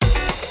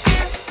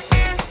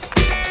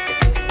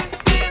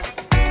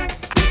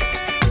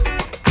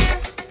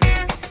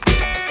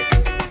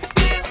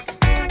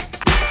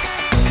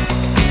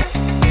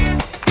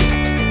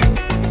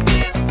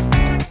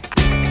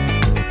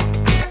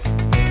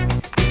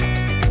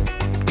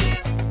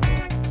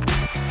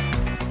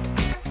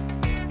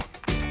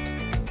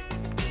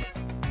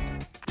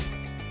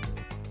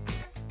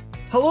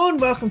Hello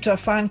and welcome to a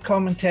fan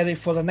commentary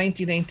for the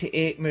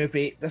 1998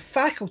 movie The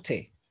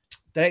Faculty,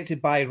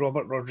 directed by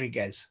Robert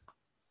Rodriguez.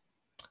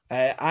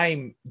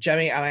 I'm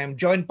Jimmy and I am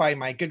joined by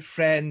my good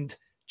friend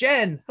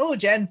Jen. Hello,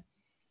 Jen.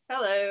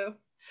 Hello.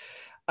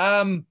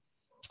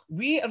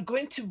 We are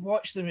going to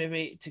watch the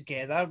movie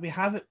together. We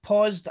have it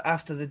paused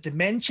after the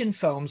Dimension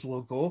Films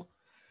logo.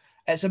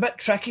 It's a bit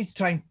tricky to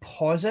try and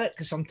pause it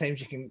because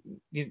sometimes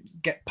you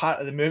get part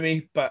of the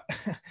movie, but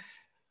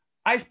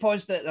I've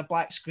paused it at the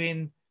black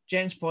screen.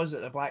 Jen's paused it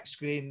at the black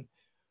screen.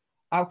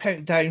 I'll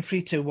count down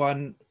 3, 2,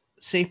 1,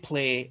 say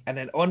play, and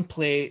then on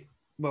play,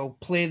 we'll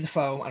play the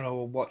film and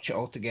we'll watch it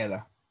all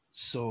together.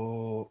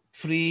 So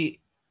 3,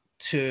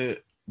 2,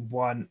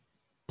 1,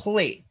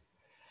 play.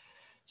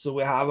 So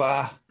we have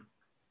a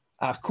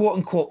quote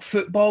unquote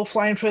football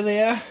flying through the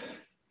air.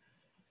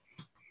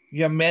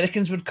 You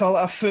Americans would call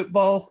it a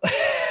football.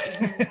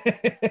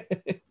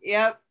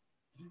 Yep.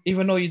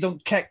 Even though you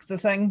don't kick the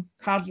thing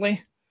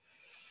hardly.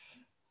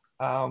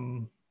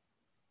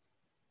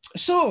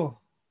 So,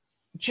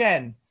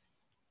 Jen,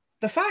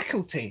 The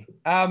Faculty.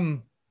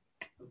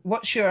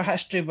 What's your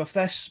history with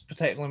this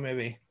particular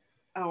movie?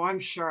 Oh, I'm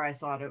sure I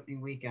saw it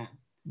opening weekend.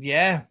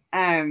 Yeah.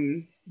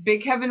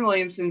 Big Kevin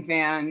Williamson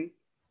fan.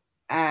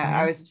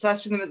 I was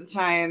obsessed with him at the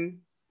time.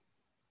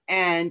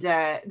 And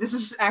this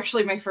is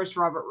actually my first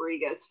Robert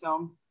Rodriguez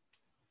film.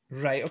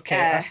 Right,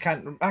 okay.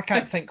 I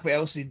can't think what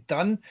else he'd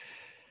done.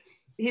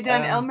 He'd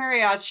done El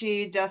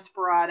Mariachi,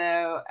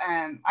 Desperado.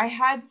 I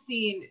had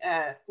seen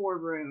 4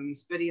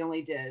 Rooms, but he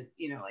only did,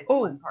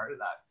 one part of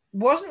that.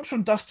 Wasn't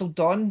From Dusk Till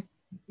Dawn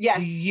the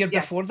year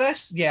before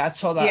this? Yeah, I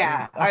saw that.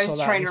 Yeah, I was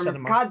trying to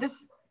remember. God,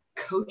 this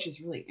coach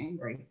is really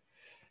angry.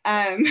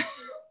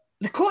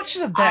 The coach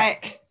is a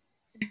dick.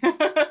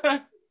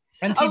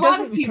 And a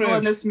lot of people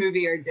in this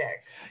movie are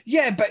dicks.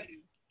 Yeah, but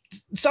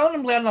some of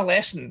them learn a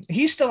lesson.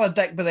 He's still a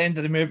dick by the end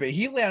of the movie.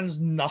 He learns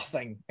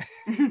nothing.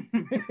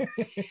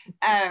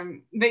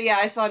 But yeah,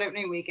 I saw it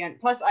opening weekend.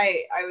 Plus,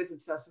 I was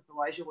obsessed with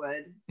Elijah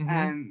Wood.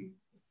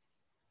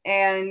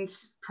 And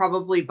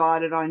probably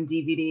bought it on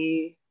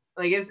DVD.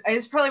 Like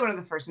it's probably one of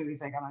the first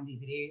movies I got on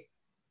DVD.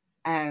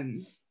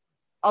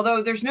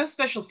 Although there's no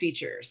special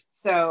features,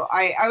 so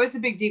I was a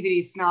big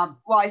DVD snob.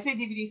 Well, I say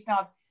DVD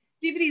snob.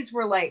 DVDs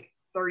were like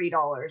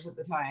 $30 at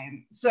the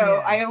time, so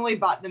yeah. I only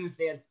bought them if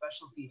they had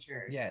special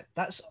features. Yeah,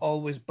 that's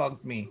always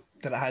bugged me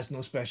that it has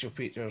no special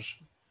features.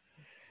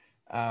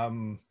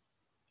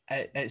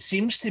 It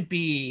seems to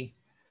be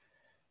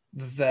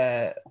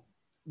the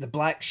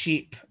black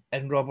sheep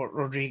in Robert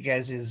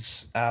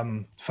Rodriguez's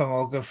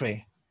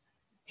filmography.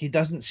 He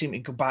doesn't seem to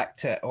go back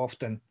to it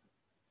often.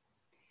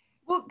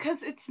 Well,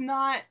 because it's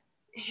not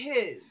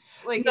his.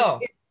 Like, no.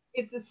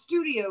 It's a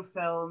studio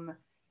film.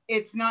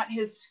 It's not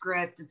his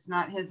script. It's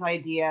not his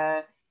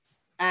idea.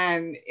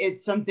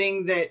 It's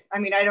something that, I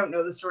mean, I don't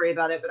know the story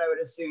about it, but I would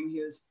assume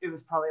it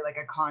was probably like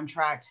a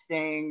contract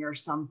thing or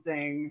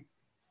something.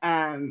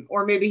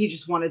 Or maybe he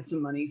just wanted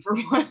some money for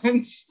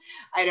once.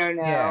 I don't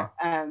know.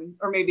 Yeah.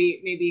 Or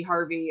maybe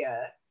Harvey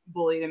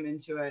bullied him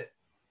into it.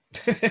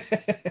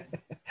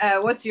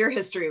 What's your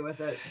history with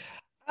it?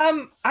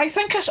 I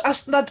think I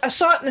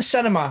saw it in the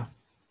cinema,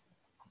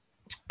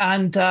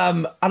 and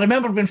I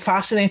remember being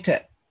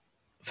fascinated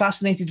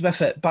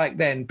with it back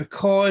then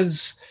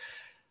because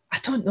I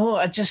don't know.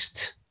 I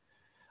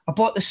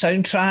bought the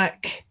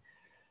soundtrack.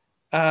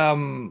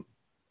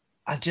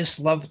 I just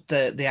loved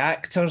the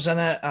actors in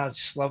it. I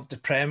just loved the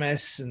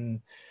premise,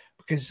 and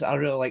because I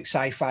really like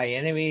sci-fi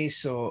anyway,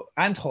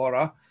 and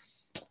horror,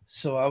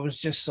 so I was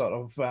just sort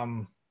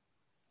of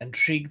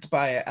intrigued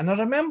by it. And I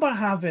remember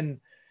having,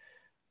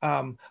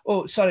 2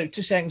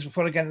 seconds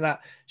before I get into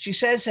that. She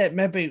says that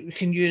maybe we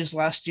can use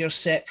last year's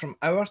set from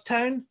Our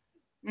Town,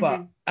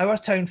 but Our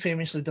Town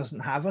famously doesn't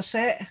have a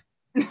set.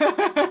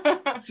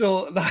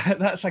 So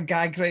that's a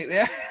gag right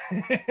there.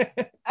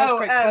 That's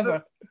quite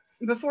clever.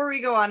 Before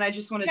we go on, I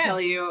just want to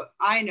tell you,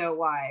 I know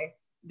why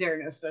there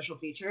are no special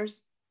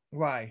features.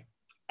 Why?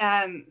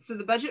 So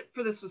the budget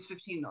for this was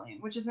 $15 million,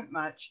 which isn't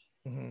much.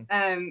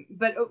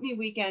 But opening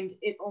weekend,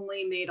 it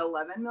only made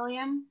 $11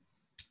 million.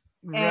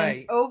 Right.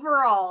 And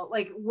overall,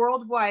 like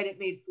worldwide, it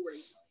made $40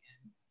 million.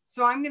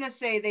 So I'm going to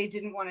say they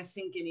didn't want to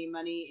sink any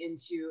money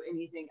into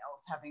anything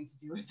else having to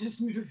do with this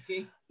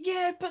movie.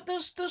 Yeah, but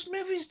there's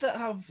movies that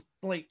have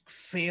like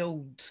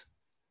failed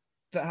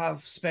that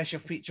have special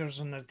features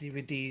on their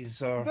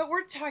DVDs. But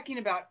we're talking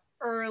about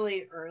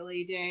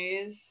early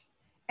days.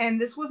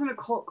 And this wasn't a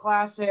cult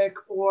classic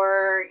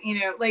or,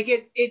 like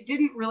it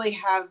didn't really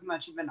have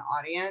much of an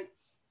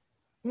audience.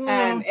 No.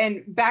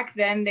 And back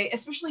then,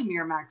 especially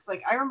Miramax,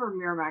 like I remember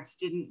Miramax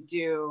didn't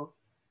do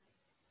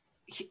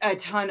a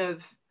ton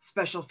of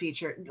special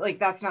features. Like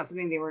that's not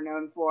something they were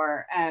known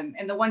for. And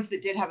the ones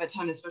that did have a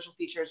ton of special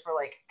features were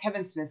like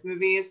Kevin Smith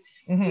movies.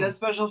 And those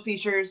special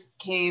features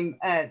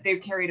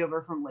they carried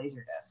over from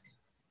Laserdisc.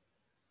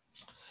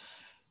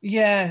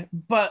 Yeah,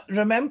 but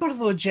remember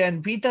though,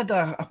 Jen, we did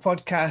a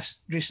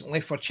podcast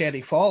recently for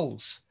Cherry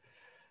Falls,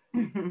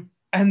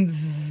 and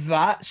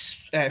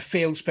that's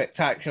failed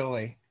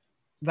spectacularly.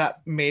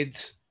 That made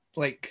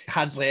like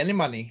hardly any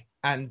money.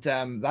 and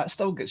that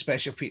still gets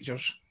special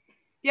features.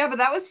 Yeah, but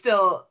that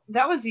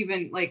was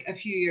even like a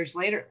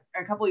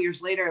couple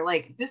years later.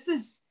 Like this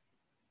is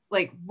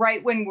like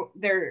right when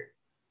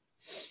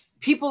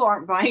people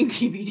aren't buying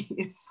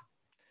DVDs.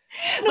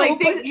 No, like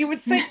but you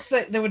would think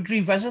that they would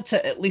revisit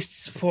it at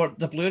least for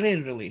the Blu-ray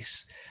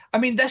release. I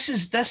mean,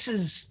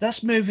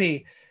 this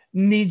movie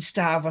needs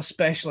to have a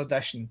special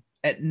edition.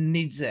 It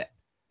needs it.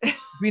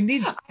 We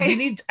need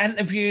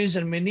interviews,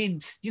 and we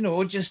need,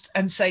 just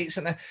insights,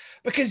 and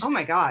because oh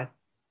my god,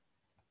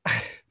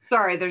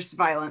 sorry, there's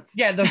violence.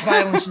 Yeah, there's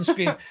violence and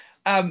scream.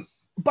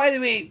 By the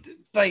way,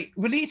 like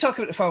when he talk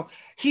about the film,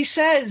 he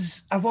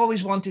says, "I've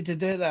always wanted to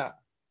do that."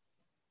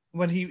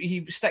 When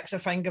he sticks a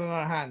finger in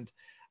her hand,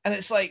 and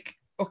it's like,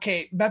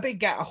 okay, maybe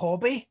get a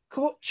hobby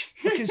coach,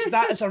 because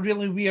that is a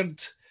really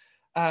weird,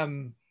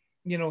 thing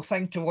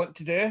to want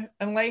to do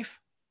in life.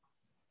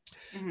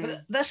 Mm-hmm.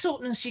 But this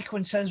opening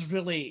sequence is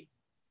really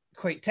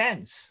quite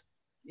tense.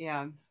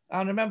 Yeah.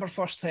 I remember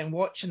first time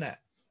watching it,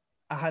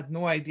 I had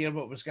no idea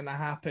what was going to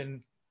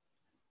happen.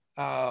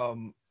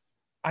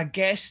 I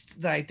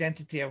guessed the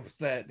identity of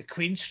the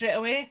Queen straight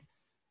away.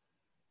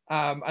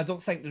 I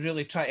don't think they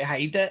really try to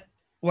hide it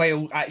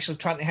while actually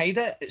trying to hide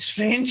it. It's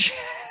strange.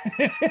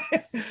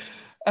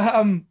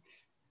 But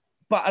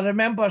I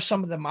remember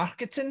some of the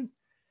marketing.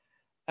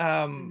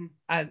 And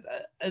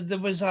there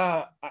was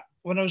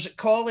when I was at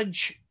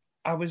college,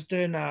 I was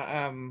doing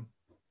a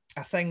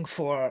thing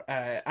for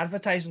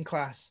advertising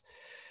class,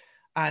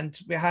 and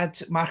we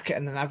had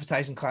marketing and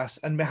advertising class,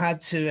 and we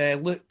had to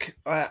look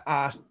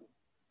at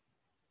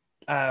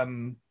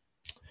an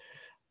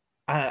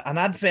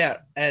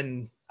advert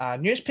in a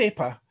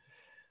newspaper.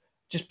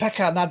 Just pick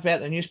an advert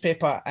in a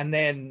newspaper and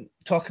then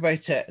talk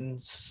about it and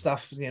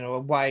stuff,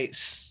 why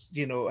it's,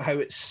 how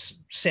it's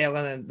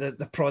selling and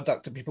the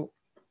product to people.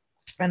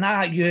 And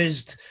I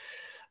used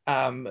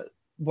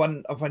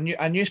one of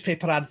a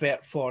newspaper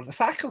advert for the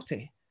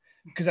faculty,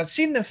 because I'd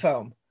seen the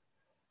film,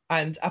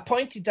 and I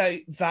pointed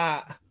out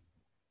that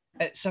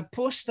it's a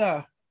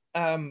poster.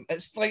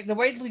 It's like the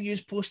widely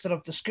used poster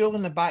of the school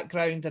in the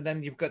background, and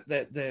then you've got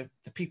the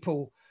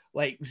people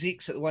like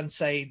Zeke's at one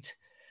side,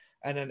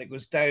 and then it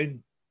goes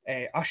down.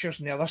 Usher's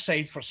on the other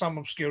side for some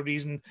obscure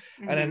reason,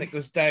 and then it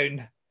goes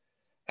down,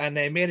 and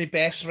Mary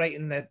Beth's right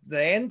in the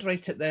end,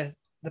 right at the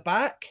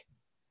back.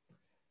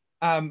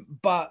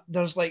 But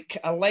there's like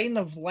a line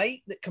of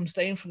light that comes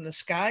down from the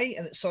sky,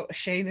 and it's sort of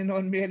shining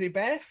on Mary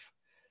Beth.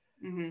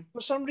 Mm-hmm. For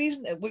some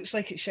reason, it looks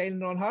like it's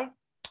shining on her.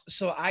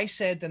 So I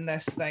said in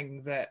this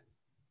thing that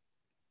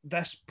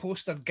this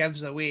poster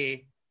gives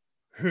away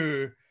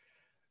who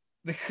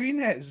the Queen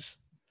is,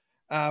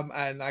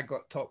 and I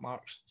got top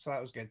marks, so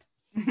that was good.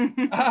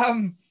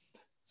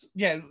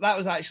 Yeah, that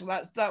was actually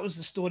that was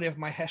the story of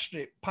my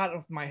history, part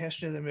of my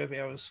history of the movie.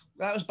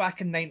 That was back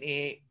in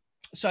 '98,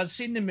 so I'd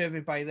seen the movie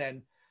by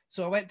then.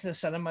 So I went to the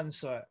cinema and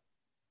saw it.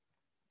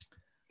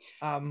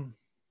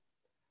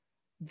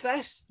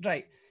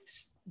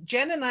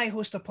 Jen and I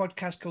host a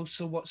podcast called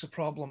So What's the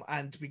Problem?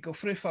 And we go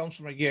through films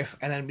from our youth,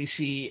 and then we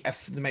see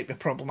if they might be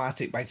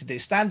problematic by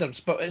today's standards.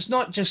 But it's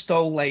not just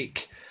all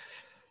like,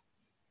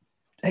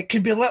 it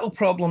could be little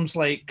problems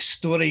like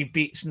story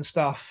beats and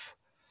stuff.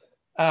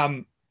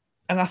 And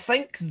I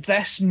think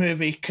this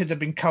movie could have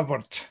been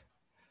covered,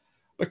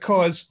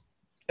 because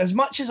as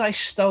much as I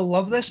still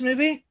love this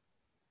movie,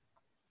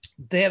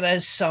 there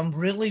is some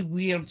really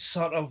weird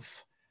sort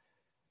of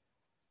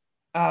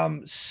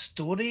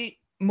story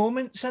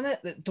moments in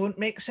it that don't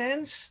make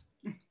sense.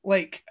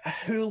 Like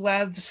who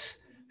lives,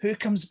 who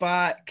comes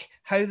back,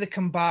 how they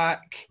come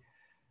back.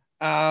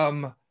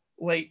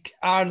 Like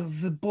are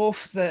the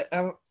both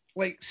the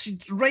like, see,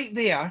 right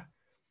there,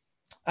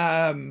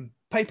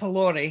 Piper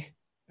Laurie,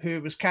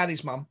 who was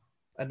Carrie's mum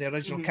in the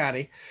original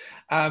Carrie,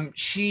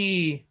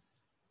 she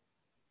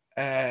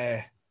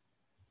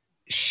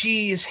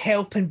is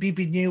helping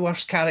Bebe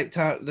Neuwirth's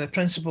character, the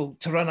principal,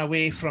 to run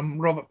away from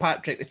Robert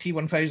Patrick, the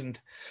T-1000.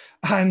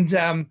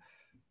 And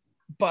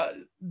but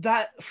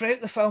that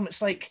throughout the film,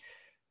 it's like,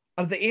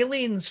 are the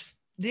aliens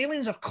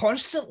are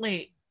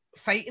constantly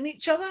fighting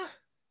each other?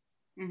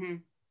 Mm-hmm.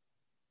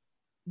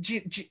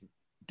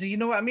 Do you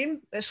know what I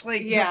mean? It's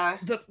like, yeah,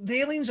 the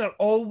aliens are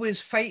always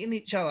fighting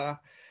each other.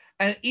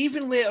 And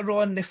even later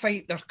on, they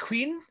fight their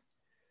queen,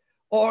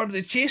 or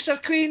they chase their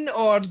queen,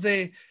 or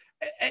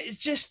it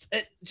just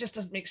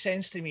doesn't make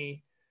sense to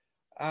me.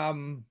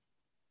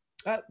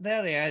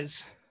 There he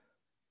is.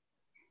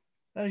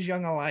 There's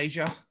young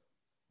Elijah,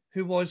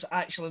 who was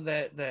actually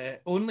the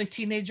only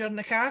teenager in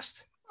the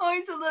cast. Oh,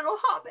 he's a little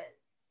hobbit.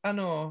 I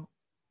know.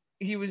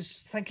 I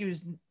think he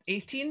was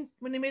 18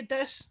 when he made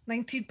this,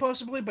 19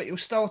 possibly, but he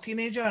was still a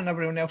teenager, and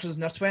everyone else was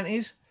in their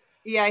 20s.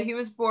 Yeah, he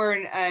was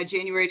born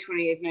January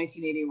 28th,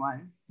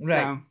 1981.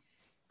 Right. So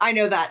I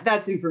know that.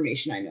 That's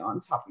information I know on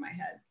top of my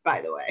head,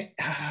 by the way.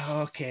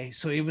 Okay,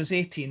 so he was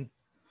 18.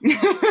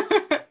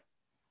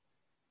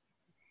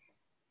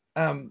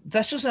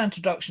 This was an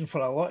introduction for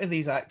a lot of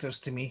these actors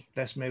to me,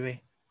 this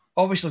movie.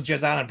 Obviously,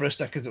 Jordana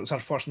Brewster, because it was her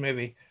first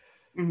movie.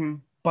 Mm-hmm.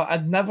 But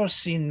I'd never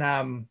seen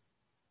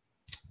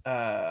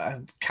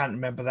I can't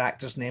remember the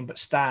actor's name, but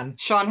Stan.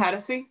 Sean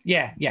Hennessy?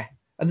 Yeah.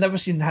 I've never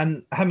seen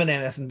him in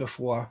anything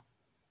before.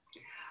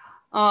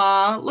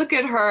 Aw, look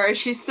at her.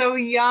 She's so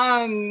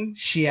young.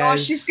 She Oh,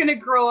 is. she's gonna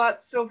grow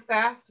up so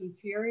fast and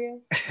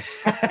furious.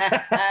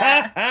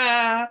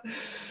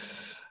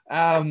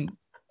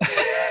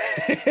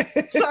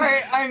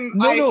 Sorry, I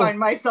find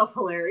myself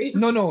hilarious.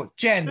 No,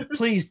 Jen,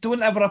 please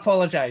don't ever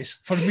apologize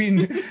for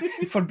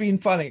being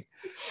funny.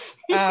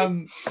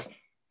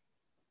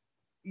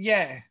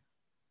 Yeah.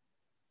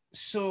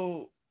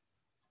 So,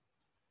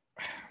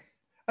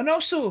 and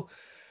also,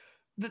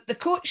 the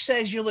coach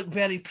says you look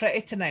very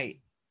pretty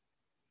tonight.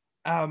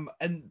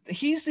 And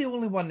he's the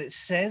only one that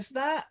says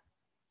that.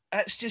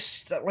 It's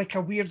just like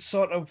a weird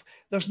sort of,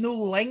 there's no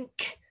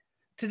link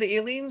to the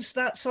aliens,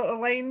 that sort of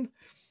line.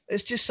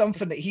 It's just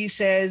something that he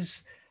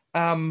says.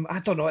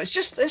 I don't know. It's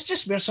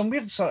just weird, some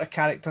weird sort of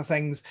character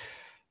things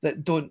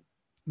that don't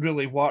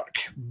really work,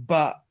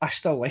 but I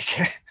still like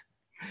it.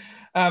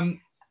 And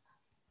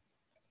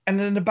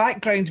in the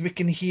background, we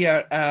can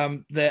hear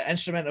the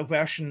instrumental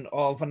version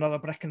of Another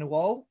Brick in the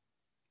Wall,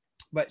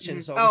 which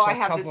is I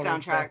have the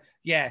soundtrack.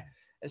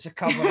 It's a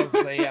cover of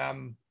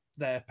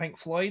the Pink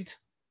Floyd.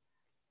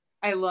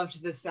 I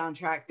loved this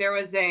soundtrack. There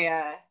was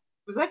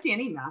was that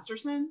Danny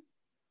Masterson?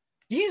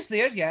 He's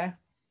there, yeah.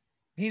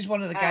 He's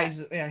one of the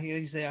guys. Yeah,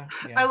 he's there.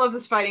 Yeah. I love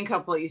this fighting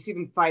couple. You see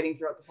them fighting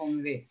throughout the whole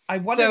movie.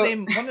 One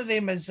of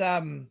them is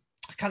I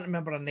can't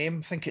remember her name.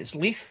 I think it's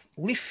Leaf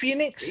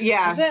Phoenix.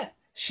 Yeah, is it?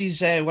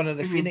 She's one of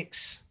the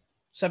Phoenix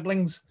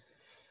siblings.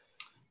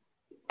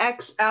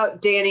 X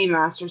out Danny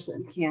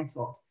Masterson.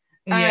 Cancel.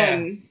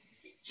 Yeah.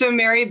 So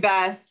Mary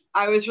Beth,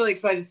 I was really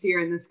excited to see her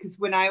in this because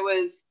when I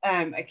was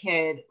a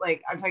kid,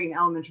 like I'm talking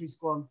elementary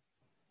school,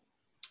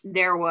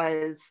 there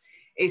was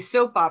a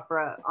soap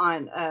opera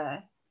on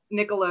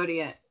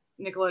Nickelodeon,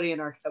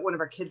 one of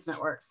our kids'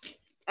 networks.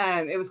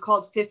 It was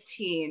called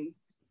 15.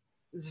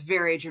 It was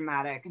very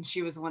dramatic, and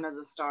she was one of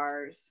the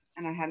stars.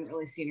 And I hadn't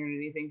really seen her in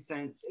anything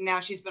since. And now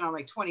she's been on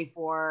like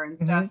 24 and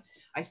stuff.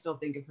 I still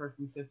think of her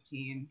from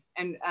 15.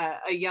 And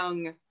a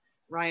young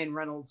Ryan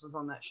Reynolds was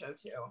on that show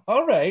too.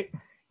 All right.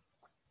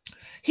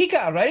 He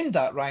got around,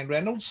 that Ryan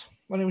Reynolds,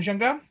 when he was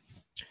younger.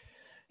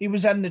 He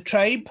was in The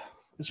Tribe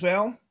as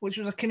well, which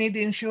was a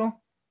Canadian show.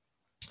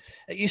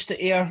 It used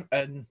to air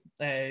in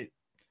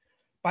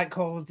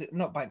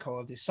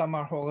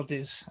summer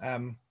holidays,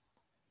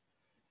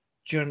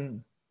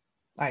 during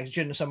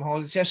the summer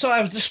holidays. Yeah, so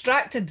I was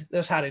distracted.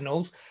 There's Harry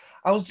Knowles.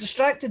 I was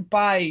distracted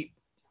by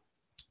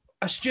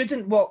a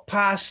student walked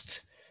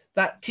past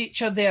that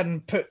teacher there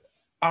and put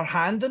her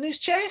hand on his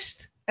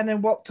chest and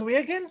then walked away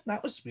again.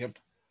 That was weird.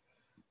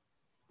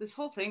 This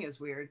whole thing is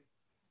weird.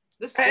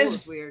 This school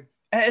is weird.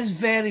 It is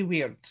very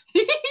weird.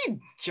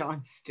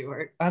 Jon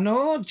Stewart. I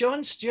know,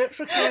 Jon Stewart,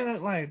 for crying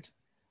out loud.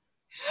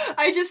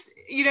 I just,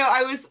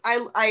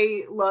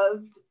 I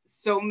loved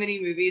so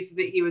many movies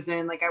that he was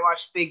in. Like I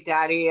watched Big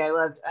Daddy. I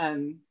loved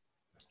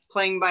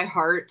Playing by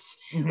Heart.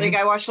 Like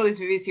I watched all these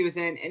movies he was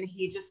in, and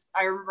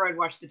I remember I'd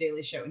watch The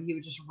Daily Show and he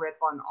would just rip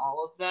on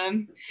all of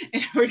them,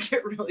 and I would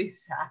get really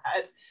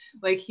sad.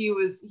 Like he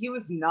was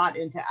not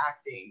into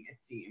acting, it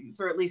seems,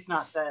 or at least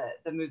not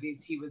the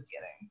movies he was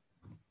getting.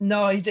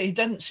 No, he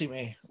didn't seem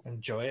to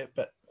enjoy it,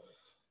 but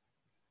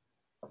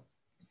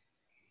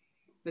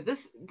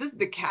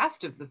the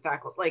cast of the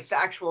faculty, like the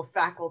actual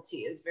faculty,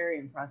 is very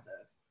impressive.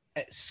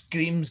 It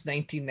screams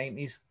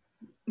 1990s.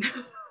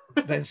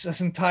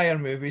 This entire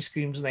movie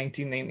screams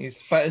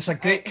 1990s, but it's a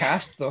great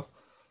cast though.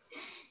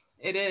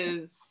 It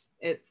is.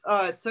 It's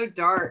so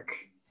dark.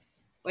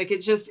 Like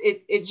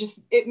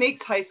it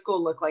makes high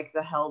school look like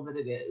the hell that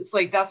it is.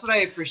 Like that's what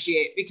I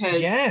appreciate,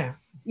 because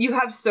you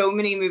have so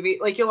many movies.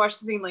 Like you'll watch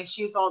something like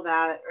She's All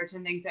That or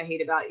 10 Things I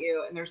Hate About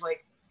You, and there's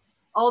like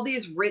all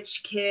these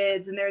rich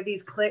kids, and there are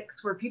these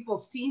cliques where people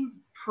seem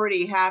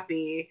pretty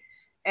happy,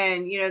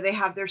 and they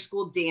have their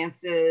school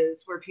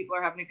dances where people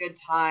are having a good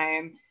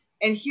time.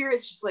 And here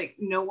it's just like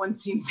no one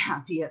seems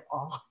happy at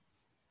all.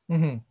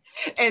 Mm-hmm.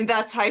 And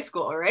that's high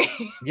school, right?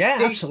 Yeah,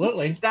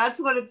 absolutely. That's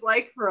what it's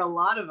like for a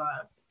lot of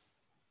us.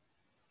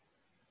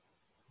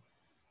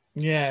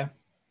 Yeah.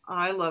 Oh,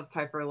 I love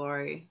Piper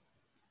Laurie.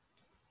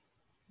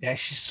 Yeah,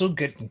 she's so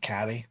good in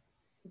Carrie.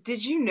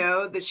 Did you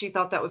know that she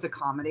thought that was a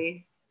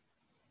comedy?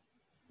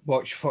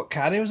 What, she thought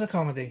Carrie was a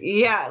comedy?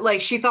 Yeah,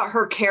 like she thought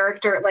her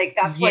character, like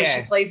that's why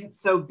she plays it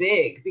so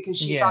big, because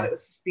she thought it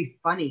was supposed to be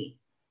funny.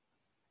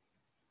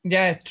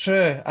 Yeah,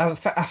 true. I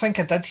think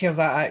I did hear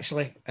that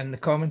actually in the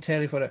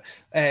commentary for it.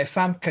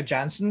 Famke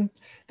Janssen.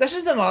 This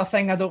is another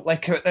thing I don't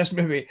like about this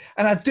movie,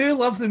 and I do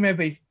love the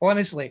movie,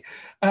 honestly,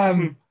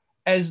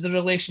 is the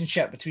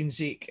relationship between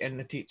Zeke and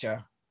the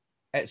teacher.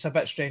 It's a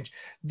bit strange.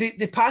 They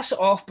pass it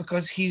off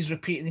because he's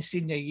repeating his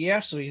senior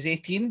year, so he's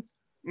 18.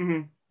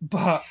 Mm-hmm.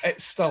 But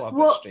it's still a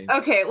bit strange.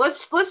 Okay,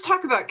 let's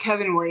talk about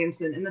Kevin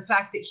Williamson and the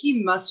fact that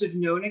he must have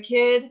known a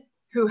kid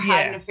who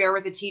had an affair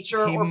with a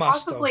teacher, or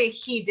possibly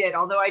he did,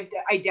 although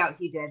I doubt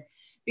he did,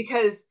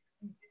 because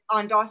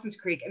on Dawson's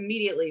Creek,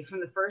 immediately from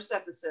the first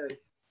episode,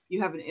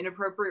 you have an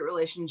inappropriate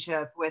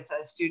relationship with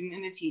a student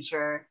and a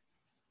teacher,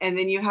 And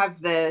then you have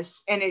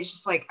this, and it's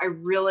just like,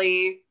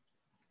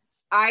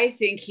 I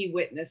think he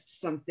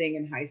witnessed something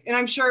in high school. And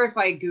I'm sure if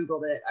I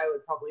Googled it, I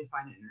would probably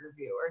find an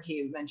interview where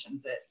he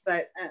mentions it.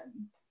 But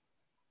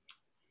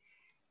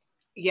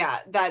yeah,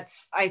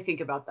 I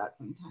think about that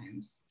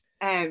sometimes.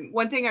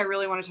 One thing I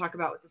really want to talk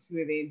about with this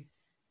movie,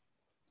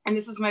 and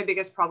this is my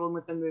biggest problem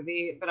with the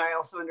movie, but I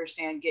also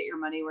understand get your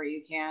money where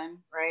you can,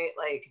 right?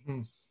 Like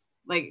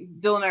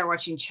Dylan and I are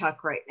watching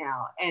Chuck right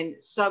now,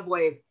 and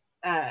Subway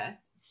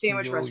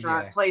sandwich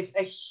restaurant plays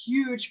a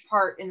huge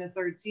part in the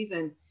third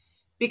season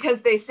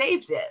because they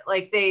saved it.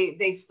 Like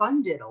they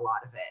funded a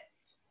lot of it.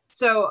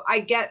 So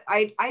I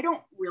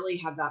don't really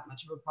have that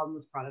much of a problem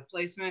with product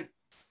placement,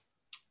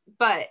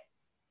 but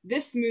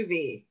this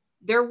movie,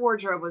 their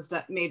wardrobe was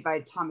made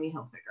by Tommy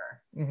Hilfiger.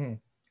 Mm-hmm.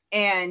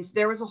 And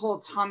there was a whole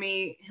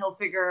Tommy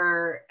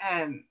Hilfiger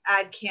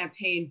ad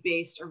campaign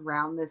based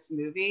around this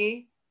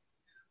movie.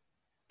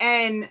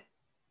 And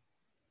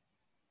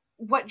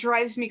what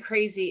drives me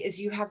crazy is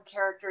you have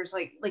characters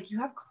like you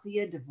have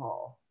Clea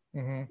Duvall,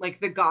 mm-hmm. like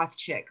the goth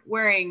chick,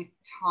 wearing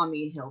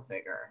Tommy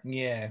Hilfiger.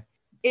 Yeah.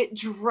 It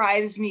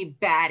drives me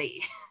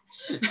batty.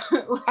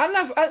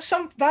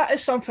 That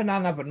is something I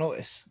never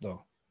noticed,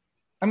 though.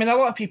 I mean, a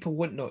lot of people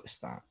wouldn't notice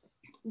that.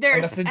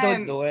 And if they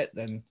don't know it,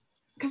 then...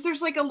 Because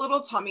there's like a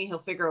little Tommy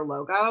Hilfiger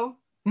logo.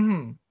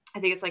 Mm-hmm. I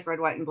think it's like red,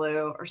 white, and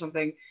blue or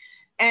something.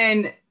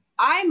 And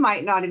I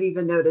might not have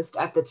even noticed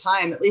at the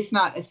time, at least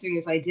not as soon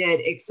as I did,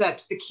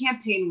 except the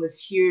campaign was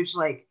huge,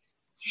 like,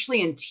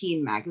 especially in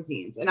teen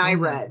magazines. And I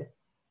read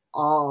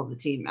all the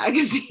teen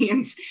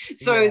magazines.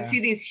 So I would see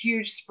these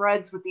huge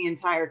spreads with the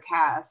entire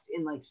cast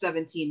in like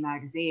 17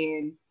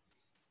 magazine.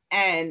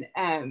 And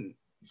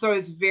so I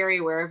was very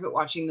aware of it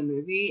watching the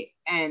movie,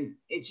 and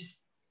it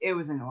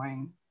was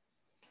annoying.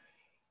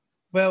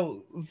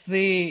 Well,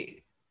 they're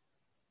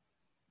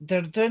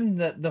doing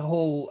the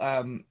whole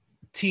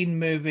teen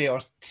movie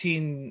or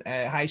teen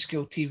high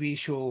school TV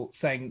show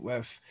thing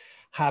with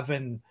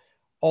having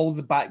all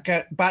the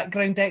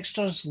background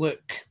extras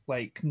look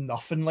like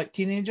nothing like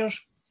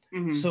teenagers.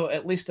 Mm-hmm. So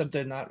at least they're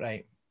doing that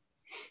right.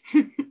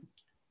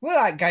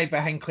 Well, that guy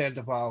behind Claire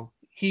Duvall,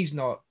 he's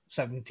not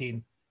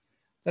 17.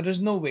 There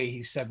is no way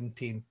he's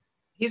 17.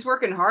 He's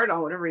working hard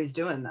on whatever he's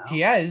doing, though.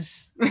 He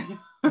is.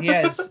 He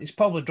is. He's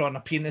probably drawn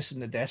a penis in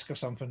the desk or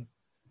something.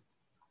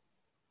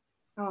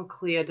 Oh,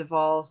 Clea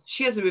Duvall.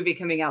 She has a movie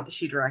coming out that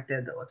she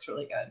directed that looks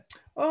really good.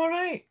 All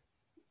right.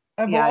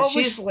 Well,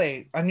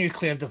 obviously, I knew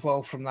Claire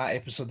Duvall from that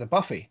episode of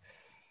Buffy.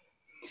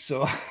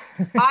 So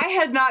I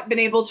had not been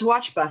able to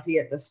watch Buffy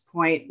at this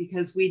point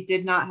because we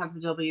did not have the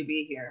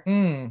WB here.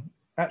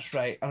 That's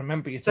right. I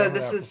remember you telling me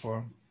that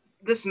before.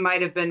 This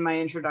might have been my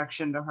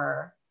introduction to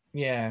her.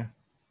 Yeah.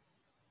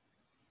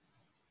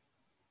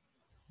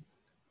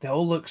 They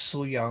all look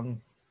so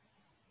young.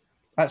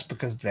 That's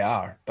because they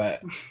are,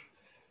 but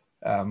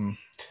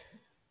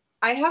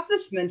I have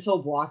this mental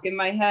block in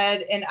my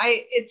head, and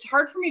it's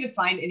hard for me to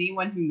find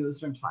anyone who knows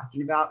what I'm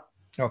talking about.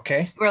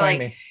 Okay. Where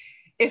me.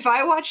 If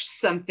I watched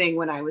something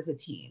when I was a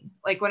teen,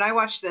 like when I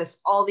watched this,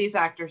 all these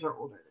actors are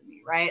older than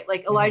me, right?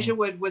 Like Elijah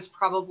Wood was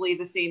probably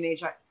the same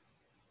age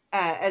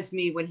as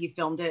me when he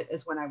filmed it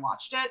as when I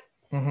watched it.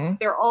 Mm-hmm.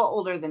 They're all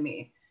older than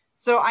me.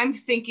 So I'm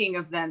thinking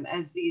of them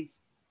as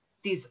these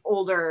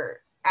older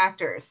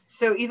actors.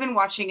 So even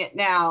watching it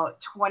now,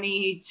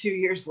 22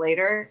 years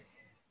later,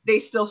 they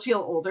still feel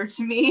older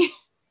to me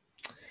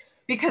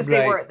because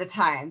they were at the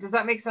time. Does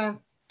that make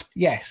sense?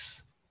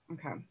 Yes.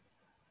 Okay.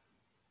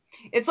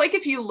 It's like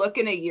if you look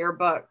in a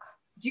yearbook.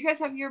 Do you guys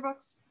have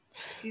yearbooks?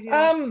 Do you do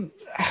that?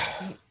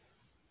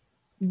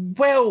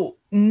 Well,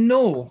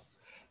 no.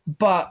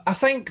 But I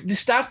think they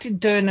started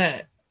doing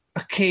it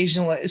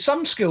occasionally.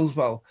 Some schools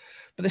will,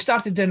 but they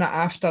started doing it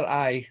after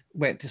I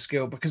went to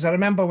school, because I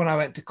remember when I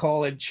went to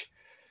college,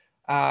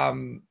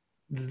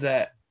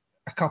 that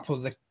a couple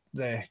of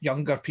the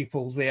younger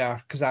people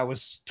there, because I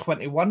was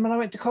 21 when I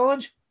went to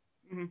college,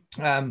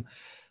 there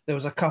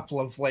was a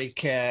couple of like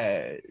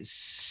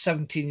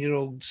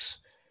 17-year-olds.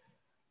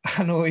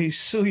 I know, he's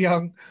so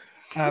young.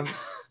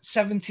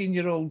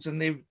 17-year-olds, and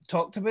they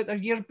talked about their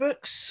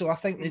yearbooks. So I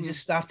think they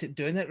just started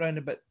doing it around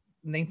about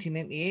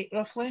 1998,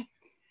 roughly.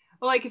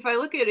 Well, like if I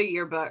look at a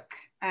yearbook,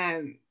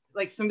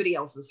 like somebody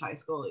else's high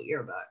school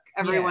yearbook,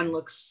 everyone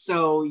looks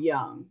so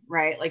young,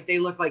 right? Like they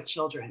look like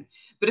children.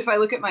 But if I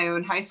look at my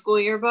own high school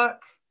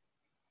yearbook,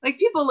 like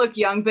people look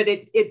young, but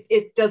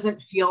it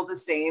doesn't feel the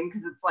same,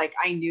 because it's like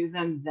I knew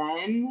them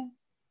then.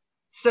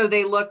 So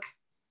they look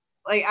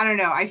like, I don't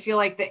know, I feel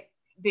like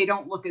they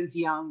don't look as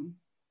young.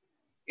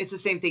 It's the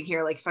same thing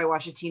here. Like if I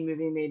watch a teen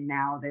movie made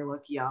now, they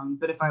look young.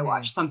 But if I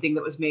watch something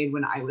that was made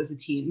when I was a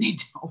teen, they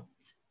don't.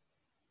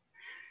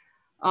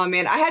 Oh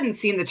man, I hadn't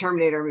seen the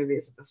Terminator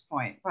movies at this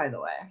point, by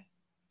the way.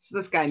 So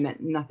this guy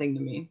meant nothing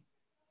to me.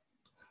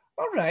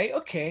 All right,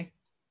 okay.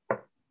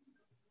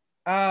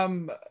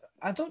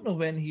 I don't know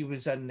when he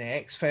was in the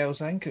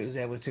X-Files. I think it was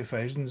early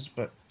 2000s,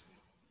 but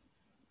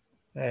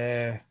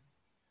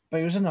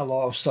he was in a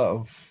lot of sort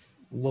of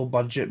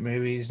low-budget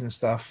movies and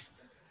stuff.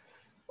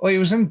 Oh, he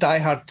was in Die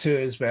Hard 2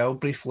 as well,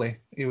 briefly.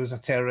 He was a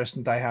terrorist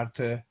in Die Hard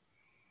 2.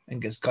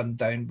 and gets gunned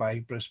down by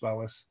Bruce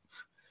Willis.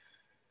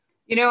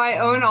 You know, I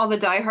own all the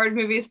Die Hard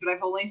movies, but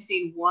I've only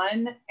seen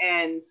 1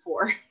 and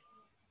 4.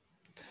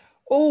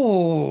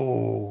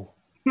 Oh.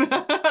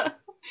 And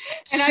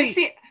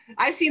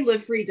I've seen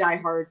Live Free Die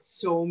Hard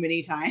so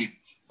many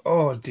times.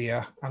 Oh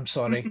dear, I'm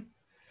sorry.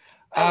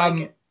 I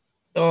like it.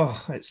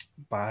 Oh, it's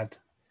bad.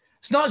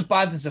 It's not as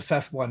bad as the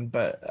 5th one,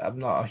 but I'm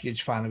not a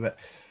huge fan of it.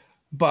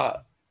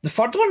 But the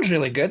 3rd one's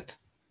really good.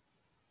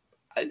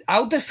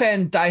 I'll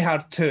defend Die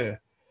Hard 2.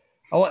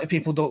 A lot of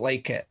people don't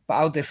like it, but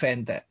I'll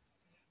defend it.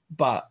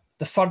 But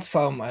the 3rd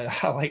film, I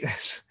like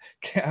this.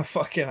 Get a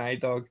fucking eye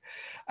dog.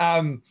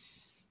 And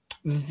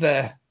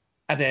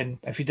then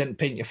if you didn't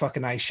paint your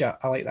fucking eyes shut,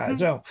 I like that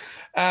as well.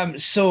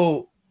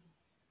 So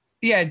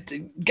yeah,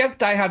 give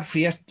Die Hard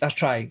 3 a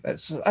try.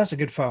 That's a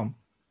good film.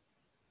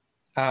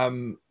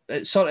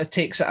 It sort of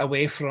takes it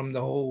away from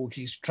the whole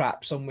he's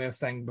trapped somewhere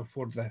thing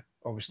before the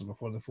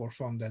 4th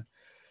film did.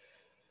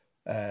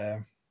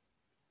 And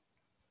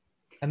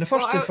the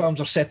first 2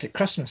 films are set at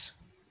Christmas.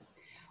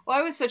 Well,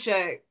 I was such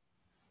a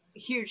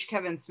huge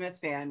Kevin Smith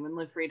fan when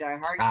Live Free Die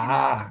Hard came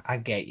out. I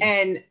get you.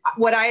 And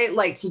what I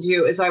like to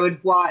do is I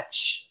would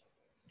watch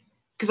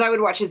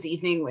his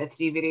evening with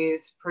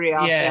DVDs pretty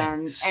often. Yeah,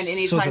 and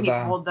anytime he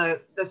told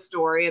the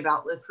story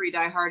about Live Free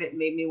Die Hard, it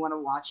made me want to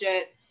watch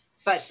it.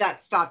 But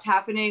that stopped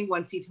happening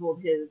once he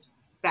told his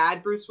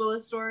bad Bruce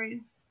Willis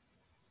story.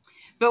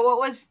 But what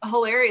was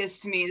hilarious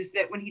to me is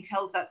that when he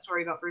tells that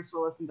story about Bruce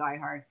Willis and Die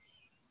Hard,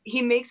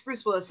 he makes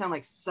Bruce Willis sound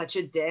like such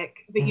a dick,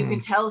 but you can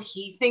tell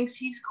he thinks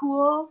he's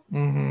cool.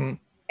 Mm-hmm.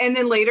 And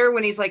then later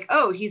when he's like,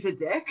 oh, he's a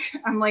dick.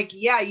 I'm like,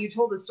 yeah, you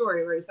told a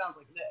story where he sounds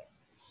like a dick.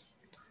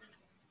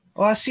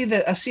 Oh, I see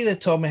the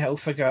Tommy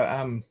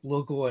Hilfiger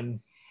logo and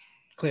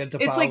Claire de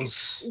It's Pal's. like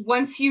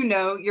once you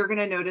know, you're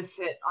gonna notice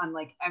it on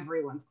like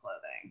everyone's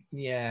clothing.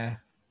 Yeah.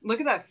 Look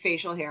at that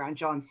facial hair on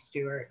Jon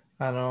Stewart.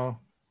 I know.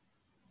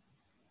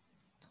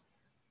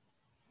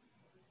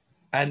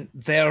 And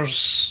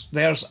there's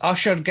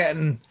Usher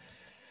getting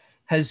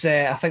his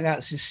I think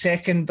that's his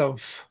 2nd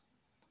of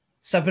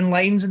 7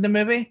 lines in the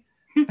movie.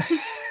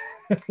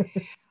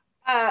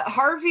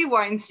 Harvey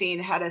Weinstein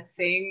had a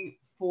thing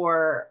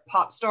for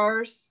pop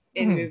stars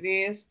in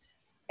movies,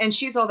 and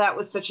She's All That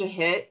was such a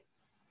hit,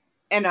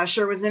 and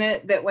Usher was in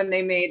it, that when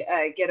they made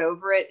Get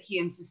Over It, he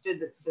insisted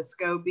that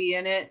Sisqó be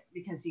in it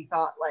because he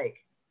thought like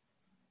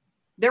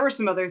there were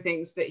some other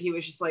things that he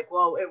was just like,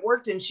 well, it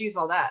worked in She's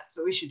All That,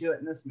 so we should do it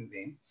in this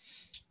movie.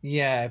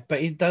 Yeah,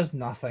 but he does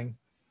nothing.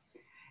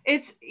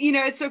 It's, you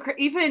know, it's so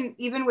even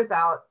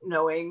without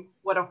knowing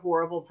what a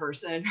horrible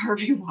person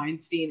Harvey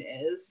Weinstein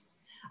is,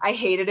 I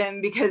hated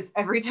him because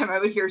every time I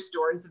would hear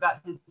stories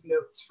about his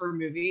notes for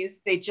movies,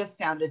 they just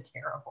sounded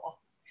terrible.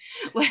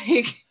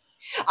 Like,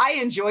 I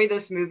enjoy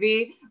this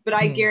movie, but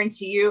I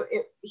guarantee you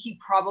he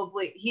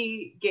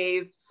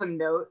gave some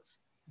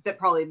notes that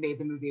probably made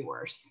the movie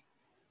worse.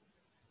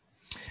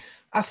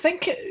 I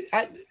think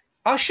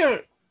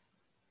Usher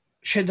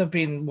should have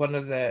been one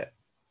of the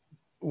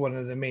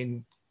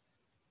main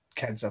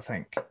kids, I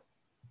think.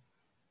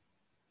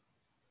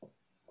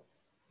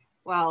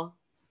 Well,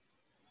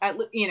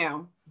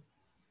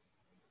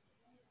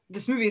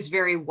 this movie is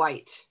very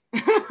white.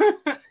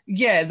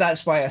 Yeah,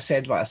 that's why I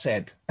said what I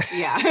said.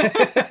 Yeah.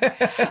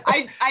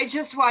 I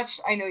just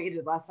watched I Know What You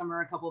Did Last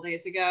Summer a couple of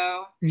days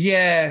ago.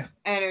 Yeah.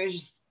 And it was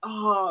just,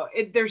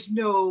 there's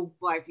no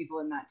Black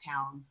people in that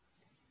town.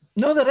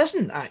 No, there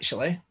isn't,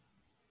 actually.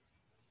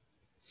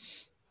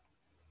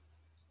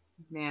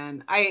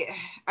 Man, I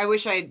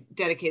wish I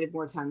dedicated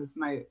more time with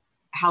my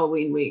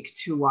Halloween week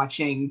to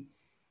watching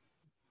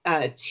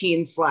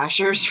teen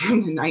slashers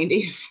from the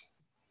 90s.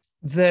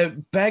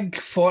 The big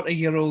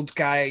 40-year-old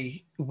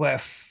guy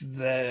with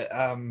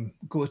the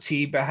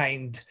goatee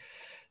behind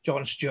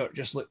Jon Stewart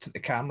just looked at the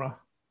camera.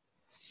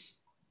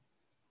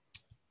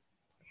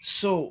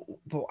 So,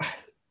 but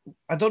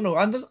I don't know.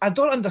 I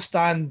don't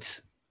understand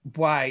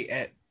why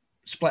it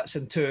splits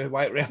in two,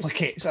 why it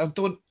replicates. I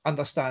don't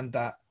understand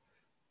that.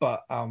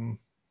 But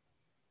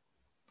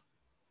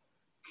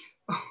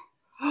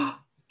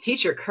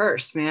teacher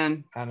cursed,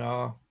 man. I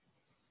know.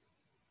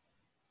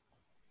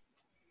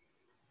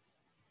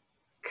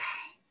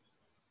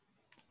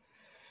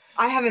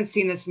 I haven't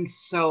seen this in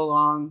so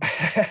long.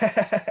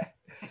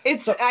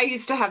 I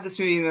used to have this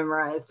movie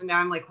memorized, and now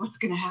I'm like, what's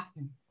gonna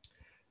happen?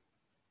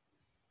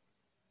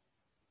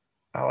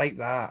 I like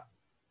that.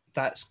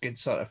 That's good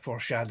sort of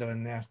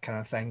foreshadowing there, kind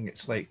of thing.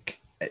 It's like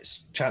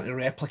it's trying to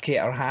replicate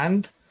our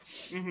hand.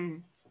 Mm-hmm.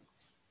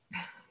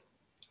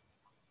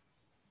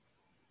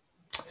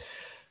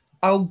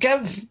 I'll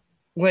give,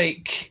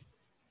 like,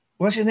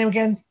 what's his name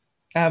again?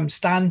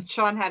 Stan?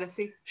 Sean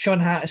Hattasey. Sean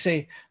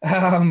Hattasey.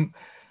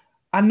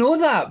 I know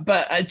that,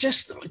 but I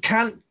just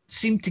can't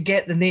seem to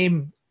get the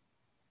name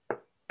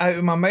out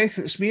of my mouth.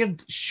 It's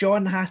weird.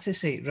 Sean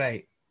Hattasey,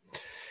 right.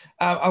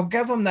 I'll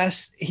give him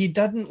this. He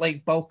didn't,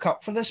 like, bulk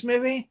up for this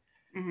movie.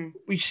 Mm-hmm.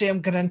 We see him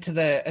get into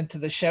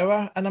the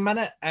shower in a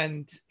minute,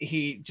 and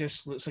he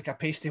just looks like a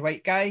pasty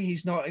white guy.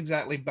 He's not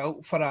exactly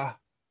built for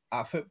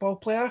a football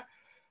player.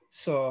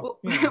 So,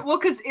 well,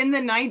 because in the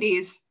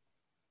 90s,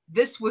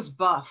 this was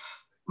buff,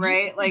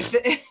 right? Like,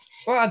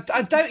 well,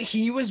 I doubt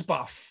he was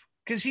buff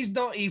because he's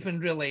not even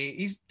really.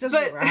 He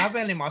doesn't have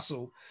any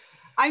muscle.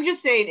 I'm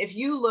just saying, if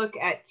you look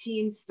at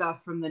teen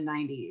stuff from the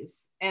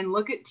 90s and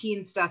look at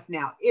teen stuff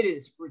now, it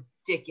is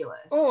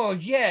ridiculous. Oh,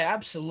 yeah,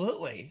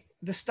 absolutely.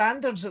 The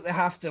standards that they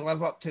have to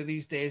live up to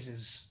these days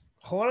is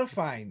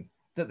horrifying.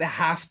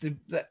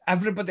 That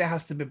everybody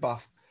has to be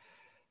buff.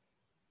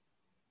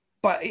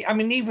 But I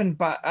mean, even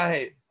back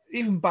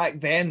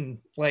then,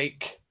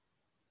 like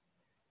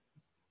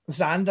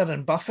Xander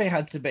and Buffy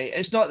had to be.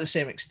 It's not the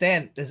same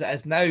extent as it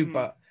is now,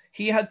 but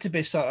he had to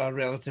be sort of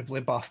relatively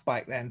buff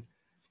back then.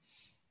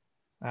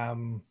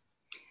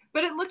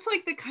 But it looked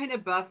like the kind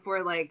of buff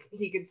where like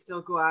he could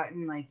still go out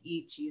and like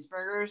eat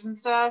cheeseburgers and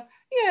stuff.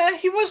 Yeah,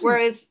 he wasn't.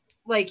 Whereas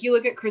like you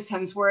look at Chris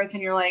Hemsworth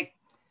and you're like,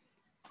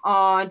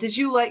 did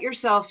you let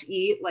yourself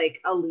eat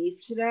like a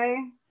leaf today?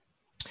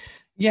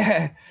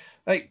 Yeah,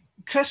 like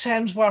Chris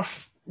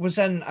Hemsworth was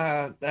in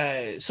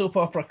a soap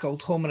opera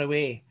called Home and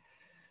Away.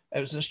 It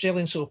was an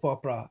Australian soap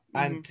opera,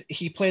 and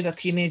he played a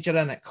teenager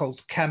in it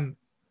called Kim.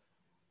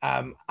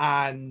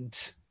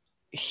 And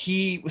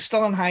he was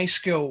still in high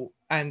school,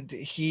 and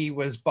he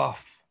was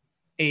buff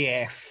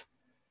AF.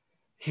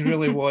 He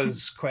really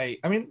was quite.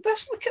 I mean,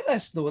 look at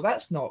this though.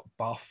 That's not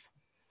buff.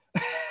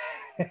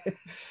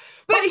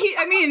 But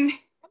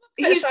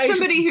he's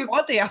somebody who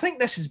body. I think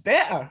this is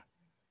better.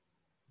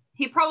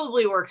 He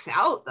probably works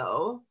out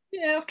though.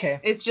 Yeah, okay.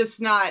 It's just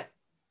not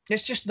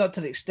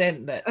to the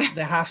extent that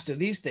they have to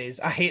these days.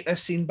 I hate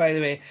this scene, by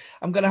the way.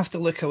 I'm gonna have to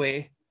look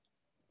away.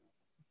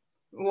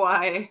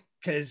 Why?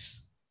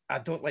 Because I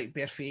don't like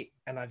bare feet,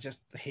 and I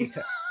just hate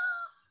it.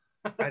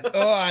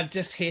 I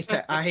just hate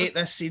it. I hate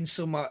this scene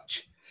so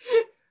much.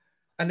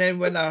 And then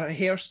when her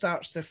hair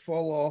starts to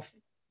fall off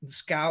the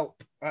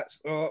scalp, I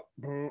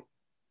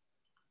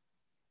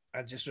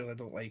just really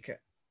don't like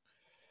it.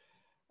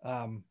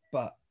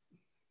 But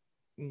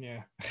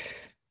yeah,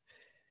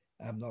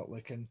 I'm not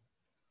looking.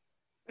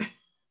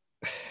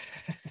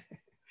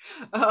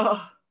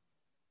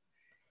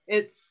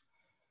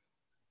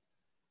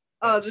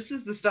 This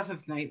is the stuff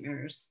of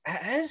nightmares.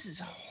 It is. It's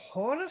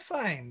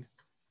horrifying.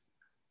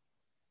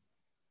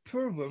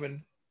 Poor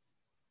woman.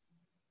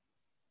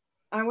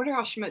 I wonder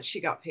how much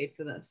she got paid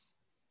for this.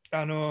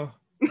 I know.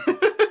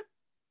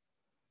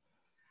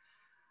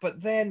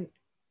 But then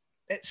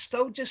it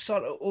still just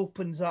sort of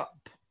opens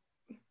up.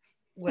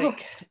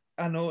 Like,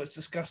 I know it's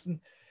disgusting.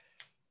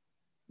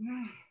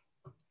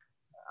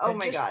 Oh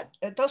my God.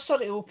 It does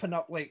sort of open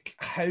up, like,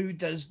 how do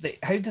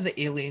the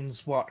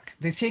aliens work?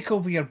 They take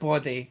over your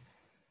body,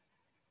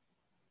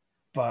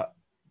 but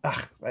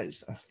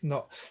it's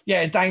not.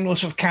 Yeah,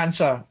 diagnosed with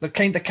cancer, the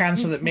kind of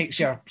cancer that makes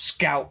your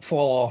scalp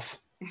fall off.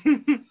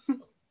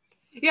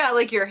 Yeah,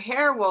 like your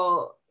hair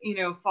will,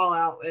 fall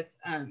out with.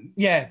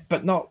 Yeah,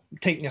 but not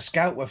taking your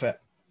scalp with it.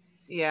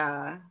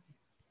 Yeah.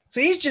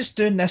 So he's just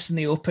doing this in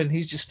the open.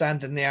 He's just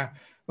standing there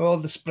with all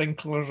the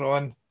sprinklers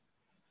on.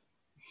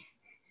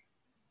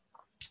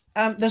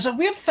 There's a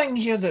weird thing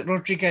here that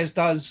Rodriguez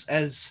does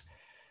is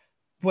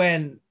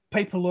when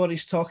Piper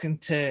Laurie's talking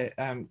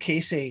to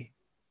Casey,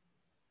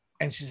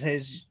 and she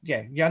says,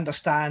 "Yeah, you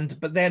understand,"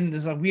 but then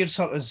there's a weird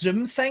sort of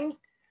zoom thing,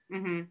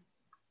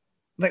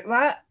 like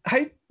that.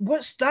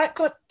 What's that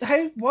got?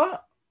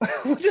 What?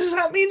 What does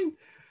that mean?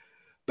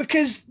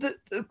 Because the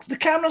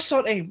camera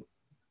sort of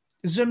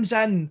zooms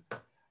in,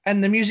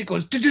 and the music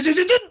goes,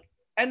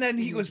 and then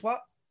he goes,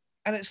 "What?"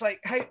 And it's like,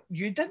 how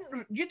you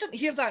didn't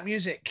hear that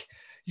music.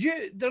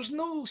 There's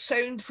no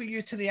sound for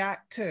you to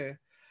react to.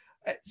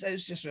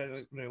 It's just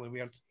really, really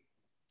weird.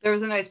 There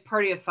was a nice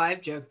Party of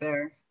Five joke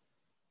there.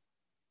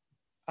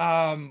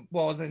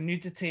 Well, the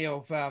nudity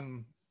of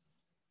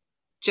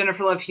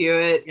Jennifer Love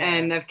Hewitt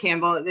and Neve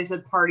Campbell. They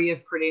said "party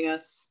of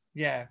prettiness."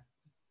 Yeah,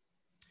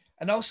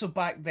 and also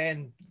back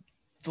then,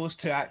 those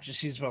two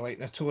actresses were like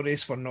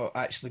notorious for not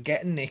actually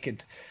getting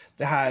naked.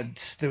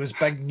 There was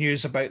big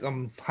news about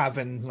them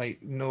having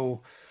like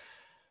no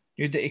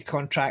nudity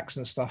contracts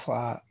and stuff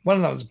like that. One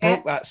of them has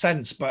broke that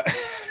since, but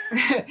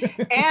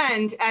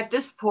and at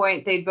this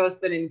point they'd both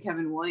been in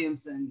Kevin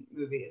Williamson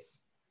movies.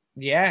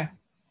 Yeah.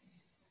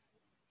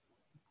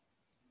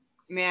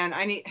 Man,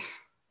 I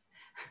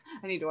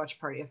need to watch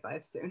Party of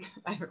Five soon.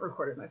 I haven't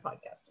recorded my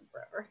podcast in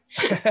forever.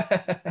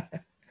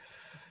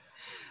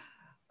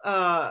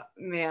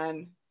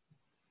 Man.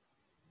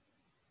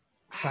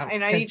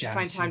 And I need to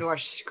find time to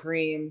watch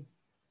Scream.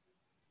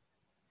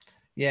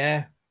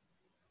 Yeah.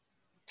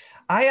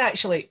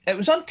 It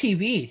was on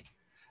TV.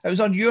 It was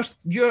on your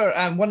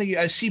one of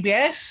your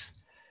CBS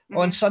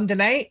on Sunday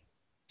night.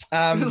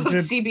 It was on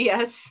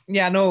CBS.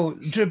 Yeah, no,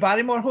 Drew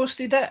Barrymore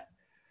hosted it.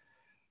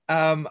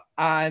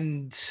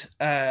 And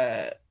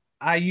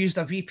I used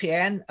a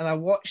VPN and I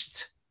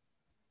watched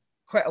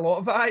quite a lot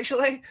of it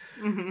actually,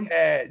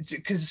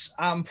 because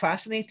I'm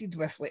fascinated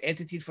with like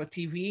edited for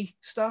TV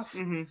stuff.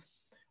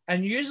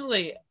 And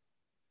usually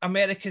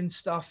American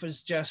stuff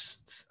is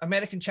just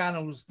American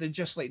channels. They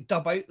just like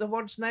dub out the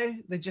words now.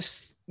 They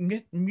just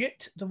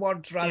mute the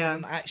words rather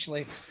than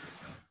actually.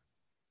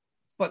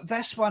 But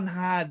this one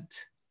had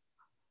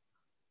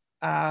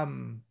But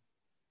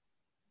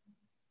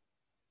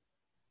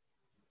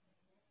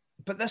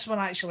this one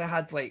actually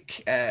had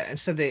like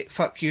instead of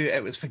fuck you,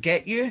 it was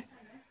forget you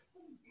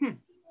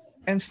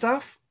and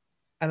stuff,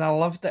 and I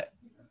loved it.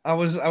 I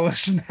was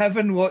in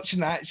heaven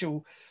watching the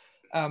actual.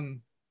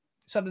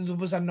 So there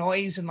was a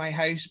noise in my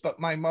house, but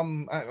my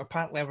mum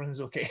apparently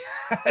everything's okay.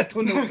 I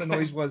don't know what the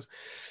noise was.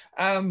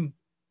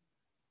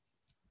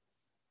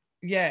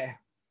 Yeah.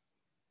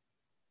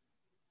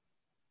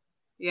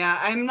 Yeah,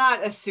 I'm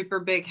not a super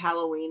big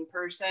Halloween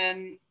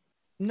person.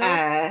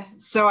 No.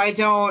 So I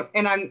don't,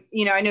 and I'm,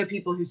 I know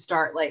people who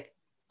start like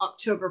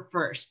October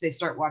 1st, they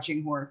start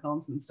watching horror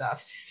films and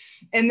stuff.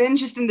 And then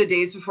just in the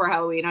days before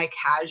Halloween, I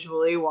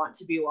casually want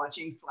to be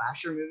watching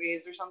slasher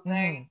movies or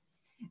something.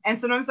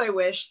 And sometimes I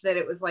wish that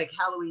it was like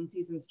Halloween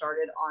season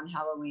started on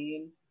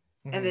Halloween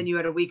and then you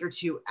had a week or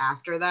two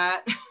after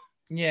that.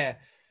 Yeah.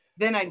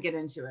 Then I'd get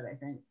into it, I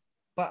think.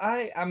 But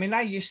I mean,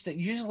 I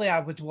usually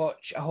I would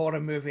watch a horror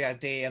movie a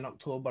day in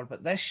October,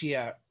 but this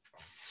year,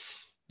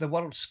 the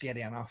world's scary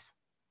enough.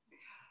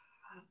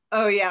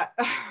 Oh, yeah.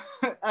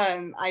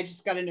 I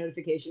just got a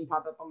notification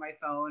pop up on my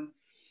phone.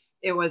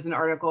 It was an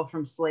article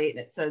from Slate,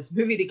 and it says,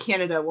 movie to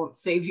Canada won't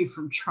save you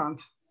from Trump.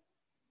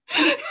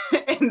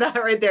 And that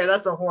right there,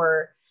 that's a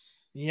horror.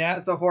 Yeah.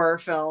 That's a horror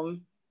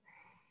film.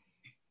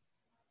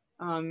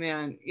 Oh,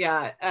 man.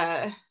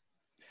 Yeah.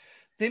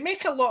 They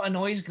make a lot of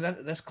noise going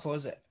into this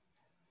closet.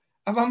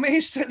 I'm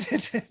amazed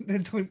that they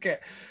don't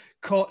get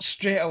caught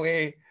straight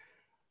away.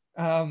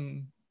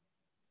 I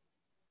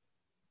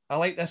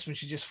like this when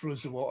she just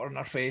throws the water in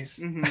her face.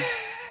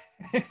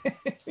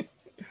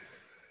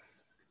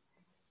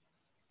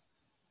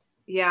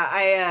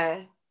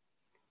 Yeah,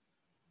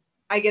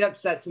 I get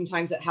upset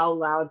sometimes at how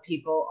loud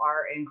people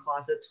are in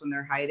closets when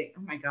they're hiding.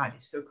 Oh my God,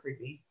 he's so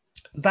creepy.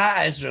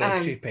 That is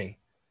really creepy.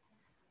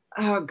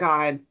 Oh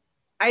God.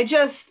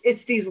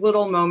 It's these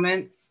little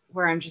moments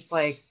where I'm just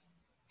like,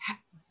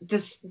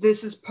 this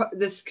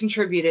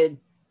contributed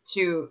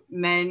to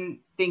men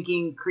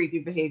thinking creepy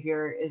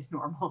behavior is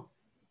normal.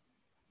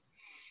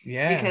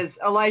 Yeah. Because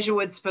Elijah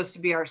Wood's supposed to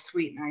be our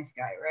sweet, nice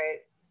guy, right?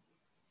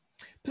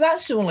 But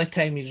that's the only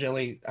time he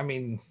really, I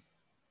mean,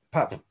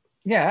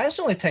 that's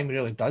the only time he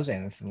really does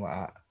anything like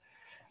that.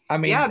 I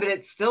mean, yeah, but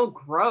it's still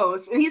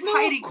gross. And he's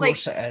hiding. Of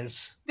course it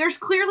is. There's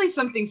clearly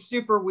something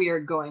super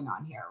weird going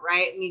on here,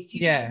 right? And these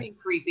teachers are being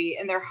creepy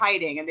and they're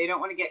hiding and they don't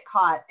want to get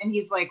caught. And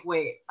he's like,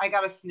 wait, I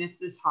got to sniff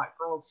this hot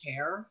girl's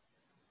hair.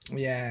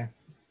 Yeah.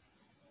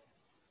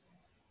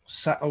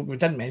 We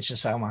didn't mention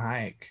Salma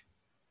Hayek.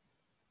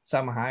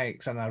 Salma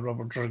Hayek's in a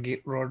Robert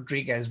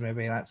Rodriguez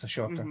movie. That's a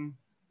shocker.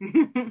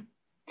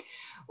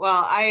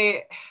 Well,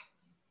 I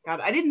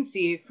didn't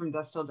see From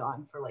Dusk Till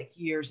Dawn for like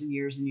years and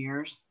years and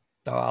years.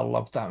 Oh, I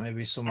loved that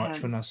movie so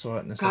much when I saw it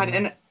in the cinema.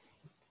 And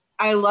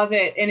I love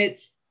it. And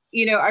it's,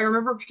 I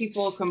remember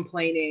people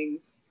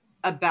complaining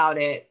about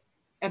it,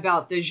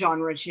 about the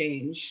genre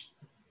change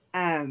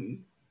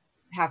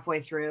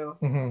halfway through.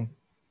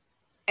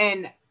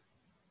 And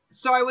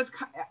so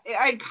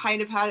I'd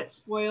kind of had it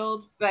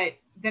spoiled, but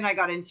then I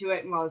got into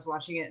it and while I was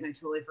watching it and I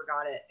totally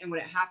forgot it. And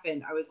when it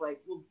happened, I was like,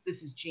 well,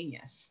 this is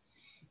genius.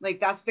 Like,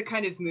 that's the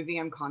kind of movie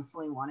I'm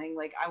constantly wanting.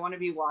 Like, I want to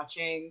be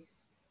watching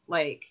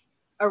like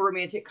a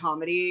romantic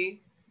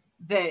comedy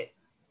that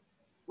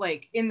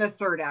like in the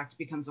third act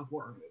becomes a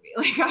horror movie.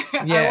 Like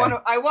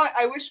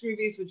I wish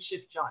movies would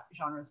shift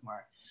genres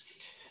more.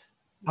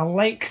 I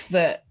like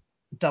that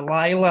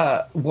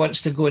Delilah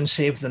wants to go and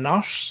save the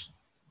nurse,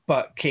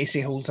 but Casey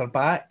holds her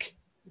back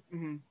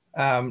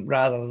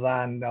rather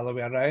than the other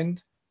way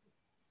around,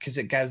 because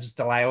it gives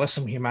Delilah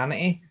some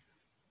humanity.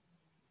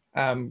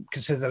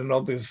 Considering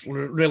all we've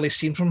really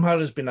seen from her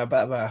has been a bit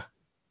of a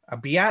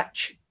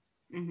biatch.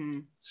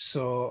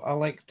 So I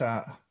like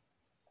that.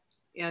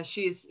 Yeah,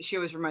 she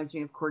always reminds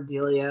me of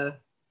Cordelia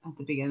at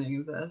the beginning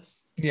of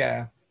this.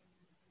 Yeah.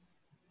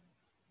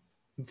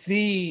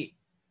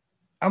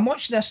 I'm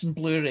watching this in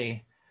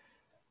Blu-ray,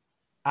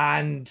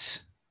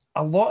 and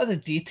a lot of the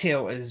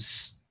detail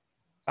is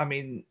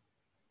really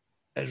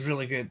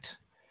good.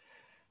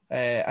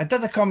 I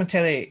did a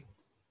commentary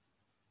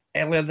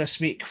earlier this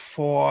week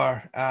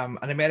for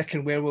An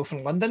American Werewolf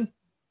in London,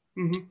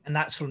 and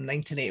that's from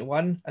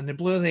 1981. And the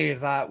Blu-ray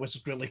of that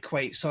was really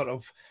quite sort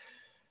of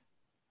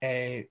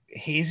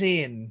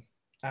hazy, and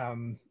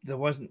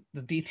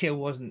the detail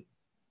wasn't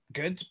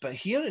good. But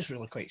here it's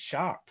really quite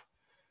sharp.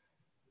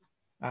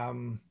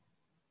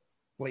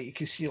 Like you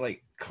can see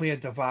like Claire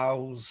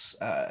Duvall's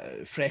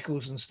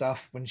freckles and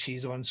stuff when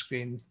she's on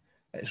screen.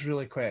 It's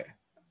really quite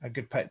a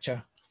good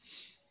picture.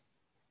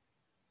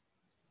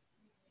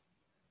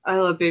 I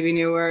love Baby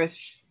New Earth.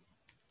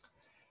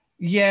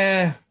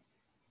 Yeah.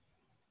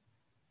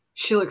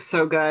 She looks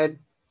so good.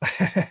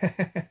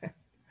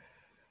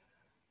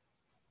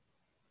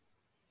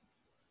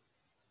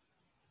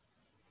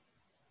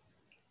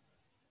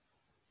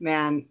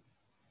 Man,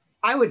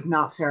 I would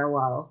not fare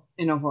well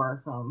in a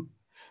horror film.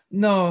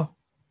 No,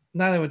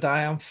 neither would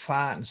I. I'm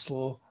fat and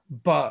slow.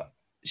 But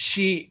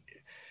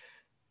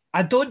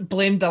I don't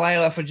blame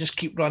Delilah for just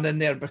keep running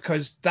there,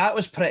 because that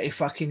was pretty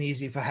fucking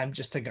easy for him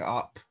just to get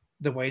up.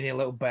 the whiny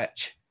little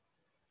bitch.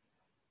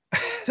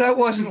 That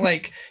wasn't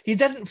like, he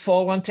didn't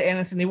fall onto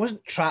anything. He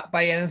wasn't trapped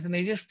by anything.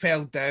 He just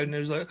fell down and he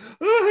was like,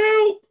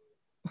 oh,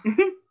 help.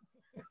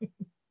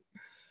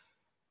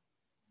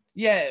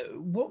 Yeah,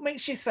 what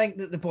makes you think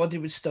that the body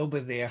would still be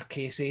there,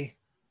 Casey?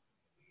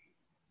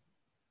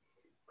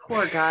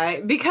 Poor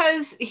guy.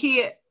 Because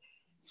he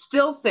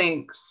still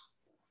thinks,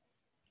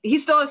 he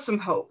still has some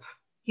hope.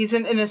 He's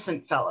an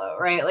innocent fellow,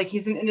 right? Like,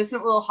 he's an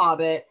innocent little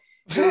hobbit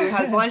who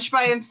has lunch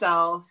by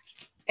himself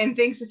and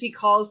thinks if he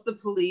calls the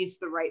police,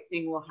 the right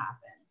thing will happen.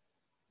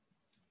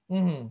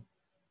 Mm-hmm.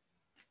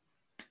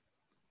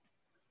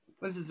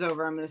 When this is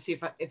over, I'm going to see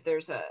if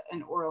there's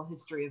an oral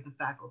history of the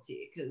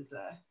faculty, because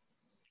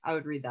I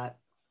would read that.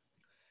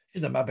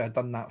 Should have maybe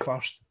done that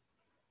first.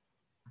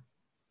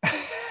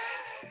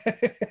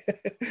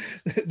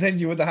 Then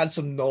you would have had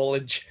some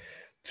knowledge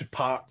to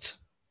part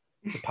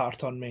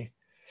on me.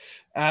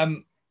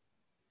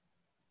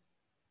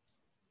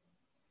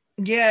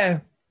 Yeah.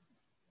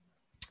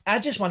 I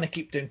just want to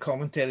keep doing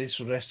commentaries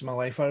for the rest of my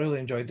life. I really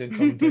enjoy doing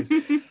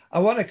commentaries. I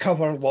want to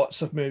cover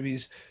lots of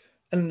movies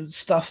and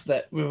stuff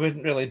that we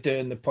wouldn't really do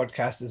in the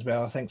podcast as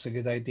well. I think it's a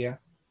good idea.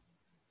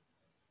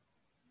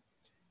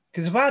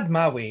 Because if I had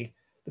my way,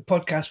 the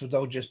podcast would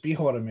all just be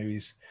horror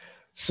movies.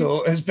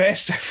 So it's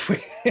best if we...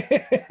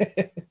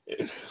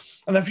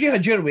 And if you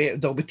had your way, it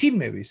would all be teen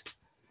movies.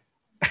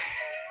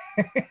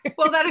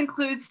 Well, that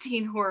includes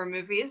teen horror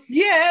movies.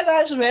 Yeah,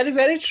 that's very,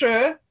 very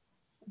true.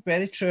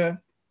 Very true.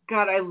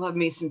 God, I love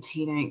me some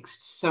teen angst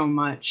so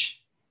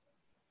much.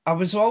 I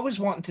was always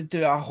wanting to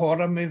do a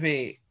horror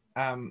movie,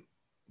 a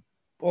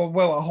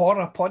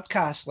horror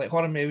podcast, like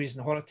horror movies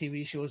and horror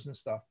TV shows and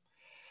stuff.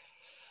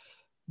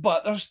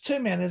 But there's too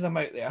many of them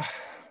out there.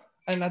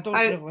 And I don't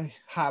really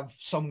have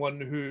someone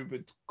who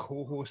would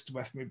co-host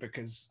with me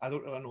because I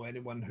don't really know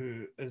anyone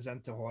who is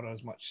into horror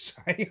as much as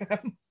I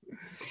am.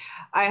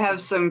 I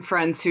have some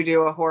friends who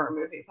do a horror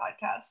movie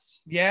podcast.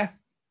 Yeah.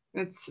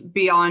 It's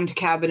Beyond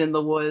Cabin in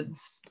the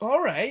Woods.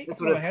 All right.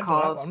 That's what it's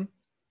called. That one.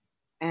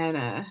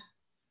 And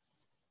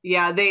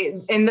yeah,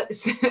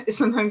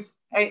 sometimes,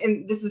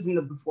 and this is in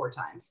the before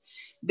times,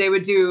 they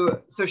would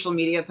do social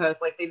media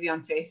posts, like they'd be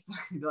on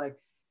Facebook and be like,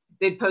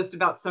 they'd post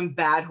about some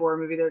bad horror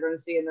movie they're going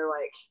to see, and they're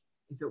like,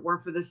 if it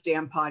weren't for this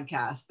damn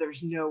podcast,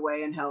 there's no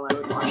way in hell I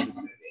would watch this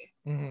movie.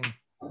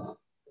 Mm-hmm.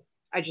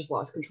 I just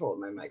lost control of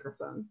my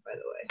microphone, by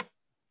the way.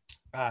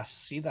 I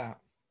see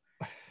that.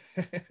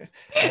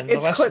 And the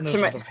listeners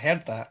would have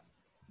heard that.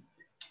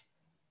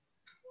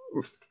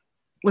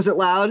 Was it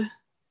loud?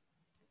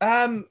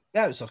 That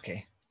was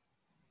okay.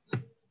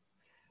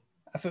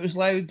 If it was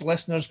loud,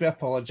 listeners, we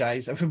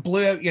apologize. If we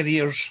blew out your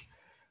ears,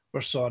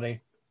 we're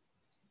sorry.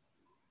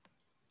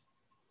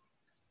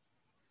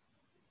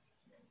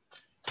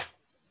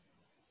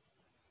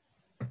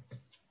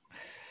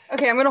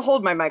 Okay, I'm going to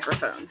hold my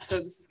microphone, so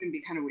this is going to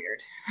be kind of weird.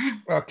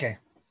 Okay.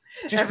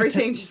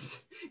 Everything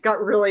just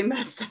got really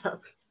messed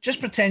up.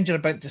 Just pretend you're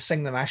about to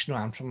sing the national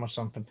anthem or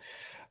something.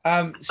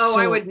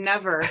 I would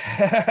never.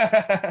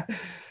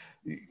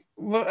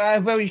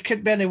 Well, you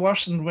couldn't be any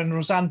worse than when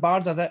Roseanne Barr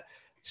did it.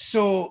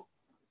 So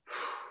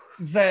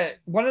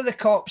one of the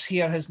cops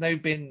here has now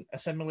been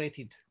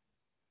assimilated.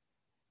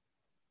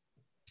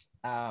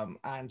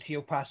 And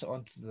he'll pass it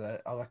on to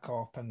the other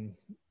cop, and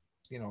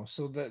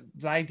so the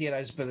idea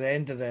is by the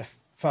end of the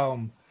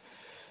film,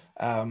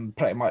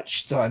 pretty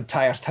much the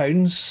entire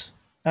town's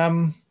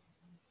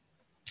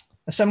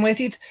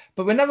assimilated,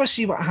 but we never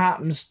see what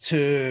happens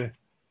to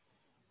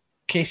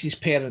Casey's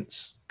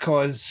parents,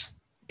 because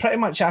pretty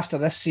much after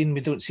this scene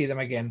we don't see them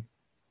again.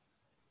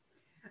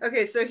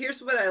 Okay, so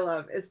here's what I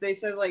love is they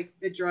said like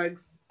the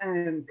drugs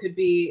could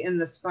be in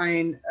the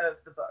spine of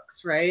the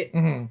books, right?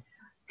 Mm-hmm.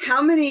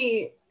 How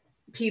many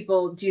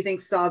people do you think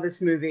saw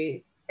this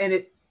movie and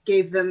it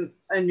gave them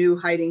a new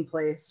hiding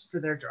place for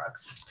their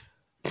drugs?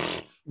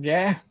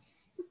 Yeah,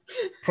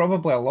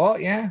 probably a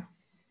lot. Yeah.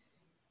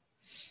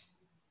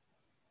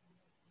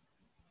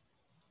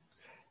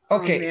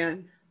 Okay. Oh,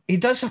 man. He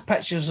does have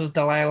pictures of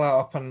Delilah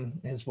up on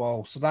his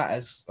wall, so that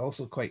is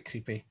also quite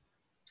creepy.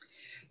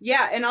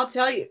 Yeah, and I'll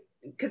tell you,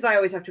 because I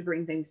always have to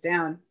bring things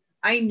down.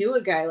 I knew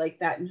a guy like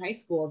that in high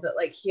school that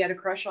like he had a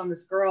crush on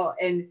this girl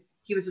and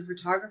he was a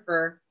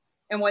photographer.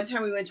 And one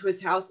time we went to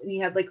his house and he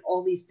had like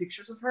all these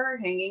pictures of her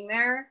hanging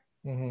there.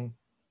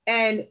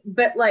 Mm-hmm.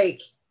 But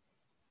like,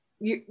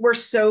 we're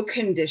so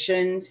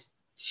conditioned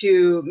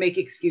to make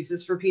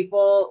excuses for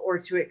people or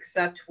to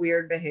accept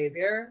weird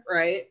behavior,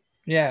 right?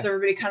 Yeah. So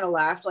everybody kind of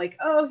laughed like,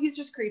 oh, he's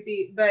just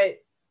creepy.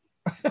 But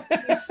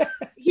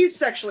he's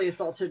sexually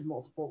assaulted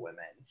multiple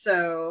women.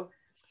 So.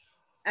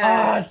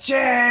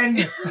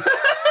 Jen!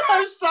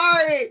 I'm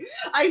sorry.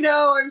 I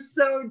know I'm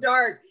so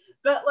dark.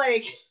 But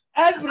like.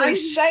 Every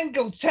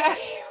single time.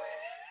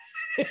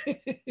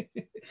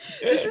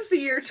 This is the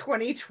year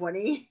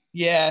 2020.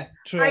 Yeah,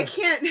 true. I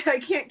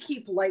can't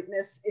keep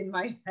lightness in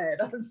my head.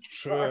 I'm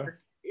sorry. True.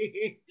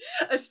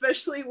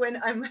 Especially when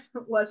I'm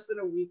less than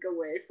a week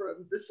away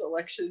from this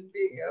election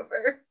being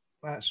over.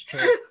 That's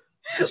true.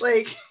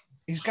 Like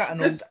he's got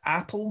an old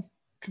Apple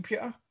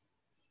computer.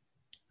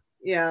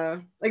 Yeah.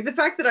 Like the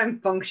fact that I'm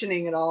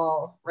functioning at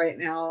all right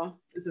now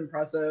is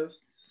impressive.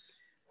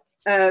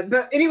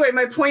 But anyway,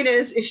 my point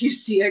is, if you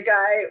see a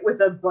guy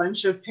with a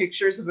bunch of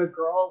pictures of a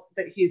girl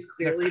that he's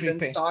They're clearly been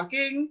creepy.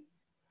 stalking,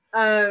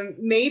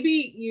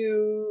 maybe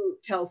you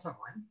tell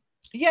someone.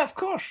 Yeah, of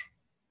course.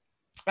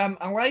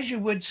 Elijah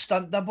Wood's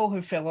stunt double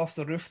who fell off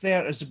the roof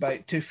there is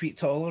about 2 feet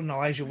taller than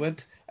Elijah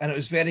Wood, and it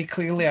was very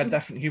clearly a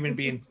different human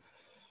being.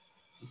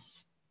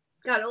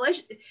 God,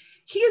 Elijah,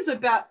 he is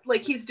about,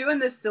 like, he's doing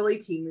this silly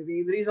teen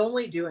movie that he's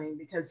only doing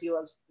because he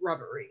loves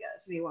Robert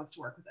Rodriguez and he wants to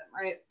work with him,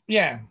 right?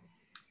 Yeah.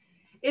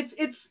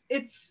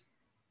 It's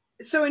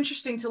so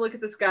interesting to look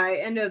at this guy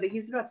and know that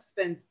he's about to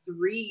spend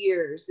 3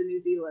 years in New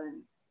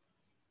Zealand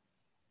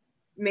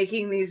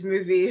making these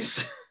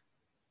movies,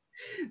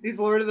 these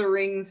Lord of the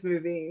Rings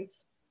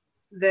movies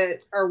that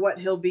are what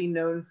he'll be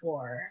known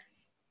for.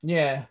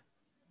 Yeah.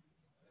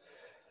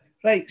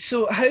 Right.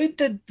 So how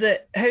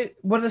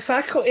were the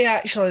faculty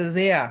actually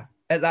there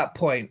at that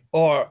point,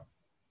 or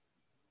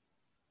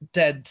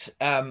did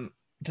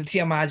he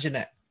imagine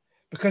it?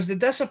 Because they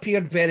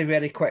disappeared very,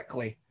 very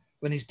quickly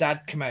when his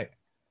dad came out.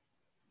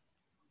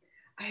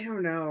 I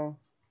don't know.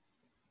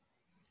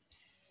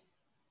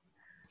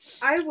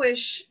 I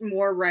wish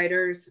more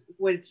writers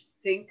would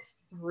think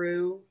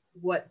through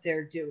what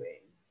they're doing.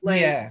 Like,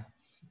 yeah.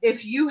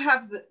 If you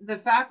have the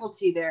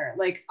faculty there,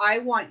 like, I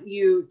want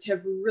you to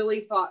have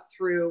really thought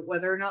through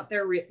whether or not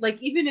they're like,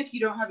 even if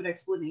you don't have an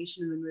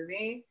explanation in the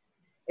movie,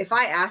 if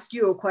I ask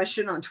you a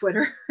question on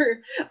Twitter,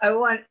 I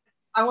want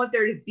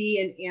there to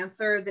be an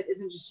answer that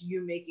isn't just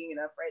you making it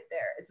up right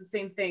there. It's the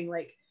same thing.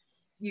 Like,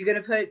 you're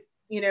gonna put,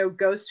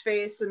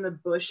 Ghostface in the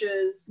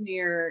bushes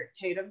near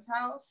Tatum's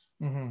house.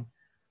 Mm-hmm.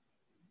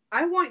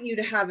 I want you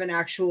to have an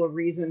actual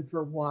reason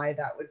for why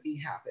that would be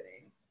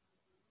happening.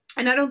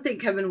 And I don't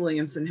think Kevin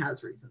Williamson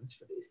has reasons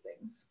for these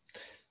things.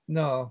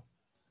 No.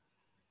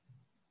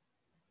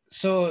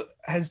 So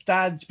his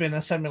dad's been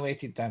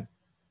assimilated then,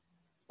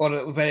 or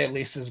at the very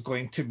least is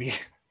going to be.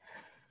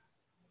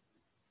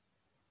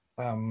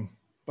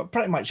 But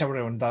pretty much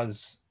everyone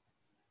does,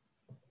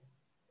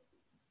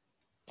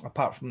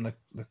 apart from the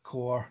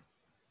core.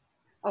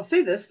 I'll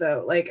say this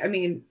though, like, I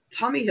mean,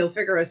 Tommy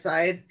Hilfiger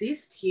aside,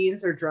 these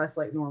teens are dressed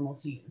like normal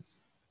teens.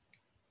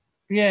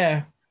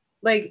 Yeah.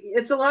 Like,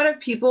 it's a lot of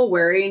people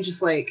wearing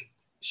just like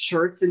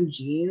shirts and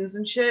jeans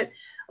and shit.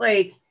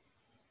 Like,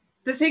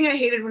 the thing I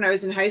hated when I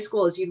was in high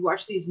school is you'd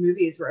watch these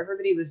movies where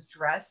everybody was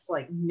dressed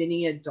like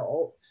mini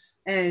adults,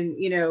 and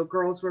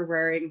girls were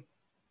wearing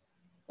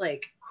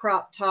like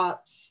crop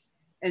tops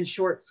and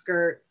short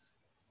skirts.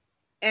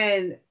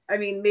 And I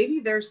mean, maybe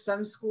there's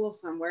some school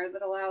somewhere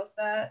that allows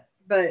that,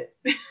 but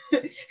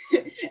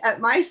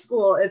at my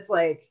school, it's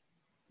like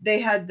they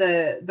had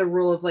the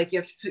rule of, like, you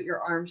have to put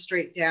your arm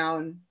straight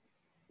down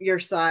your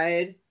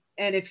side,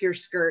 and if your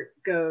skirt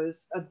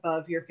goes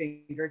above your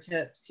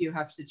fingertips, you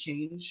have to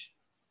change.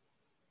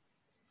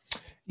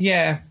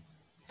 Yeah.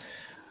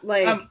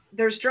 Like,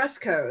 there's dress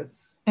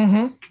codes.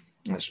 Mm-hmm.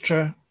 That's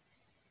true.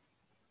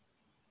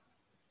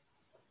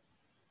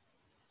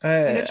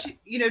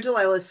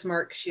 Delilah's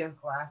smart because she has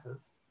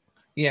glasses.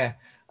 Yeah.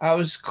 I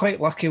was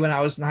quite lucky when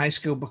I was in high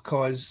school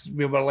because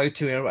we were allowed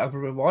to wear whatever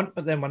we want.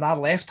 But then when I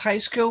left high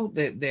school,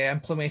 they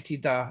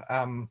implemented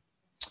a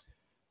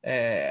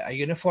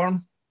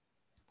uniform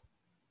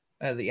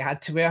that you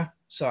had to wear.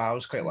 So I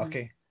was quite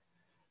lucky.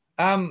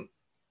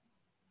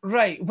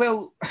 Right.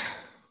 Well,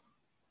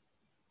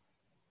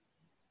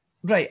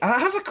 right. I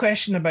have a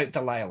question about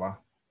Delilah.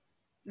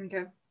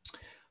 Okay.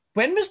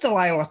 When was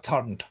Delilah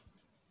turned?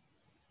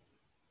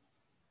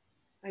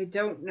 I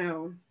don't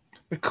know.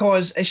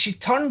 Because is she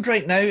turned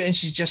right now and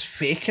she's just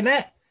faking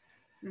it?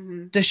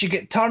 Mm-hmm. Does she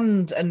get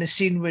turned in the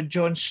scene with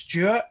Jon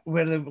Stewart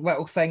where the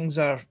little things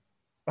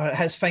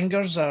his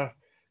fingers are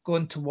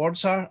going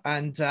towards her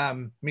and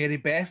Mary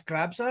Beth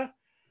grabs her?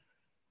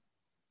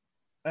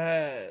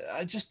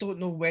 I just don't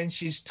know when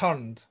she's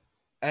turned.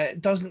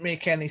 It doesn't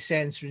make any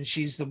sense when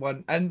she's the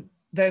one. And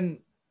then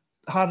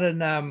her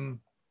and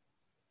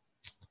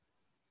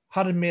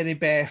Mary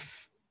Beth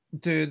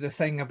do the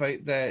thing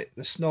about the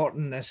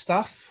snorting the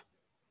stuff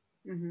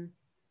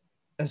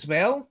as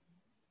well.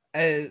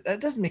 It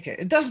doesn't make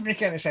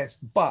any sense,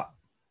 but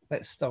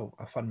it's still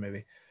a fun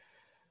movie.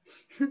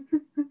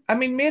 I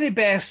mean, Mary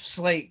Beth's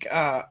like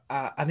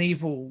an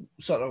evil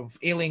sort of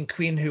alien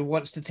queen who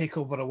wants to take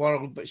over the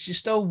world, but she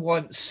still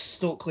wants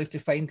Stokely to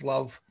find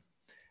love.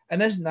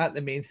 And isn't that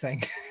the main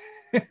thing?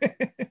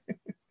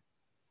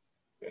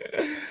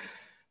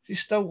 She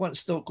still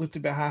wants Stokely to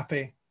be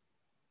happy.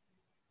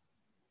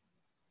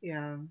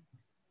 Yeah.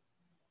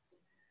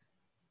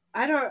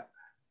 I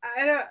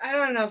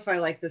don't know if I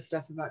like this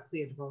stuff about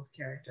Clea DuVall's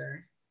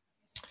character.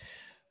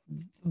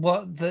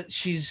 What, that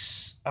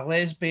she's a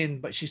lesbian,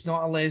 but she's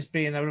not a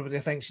lesbian. Everybody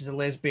thinks she's a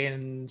lesbian,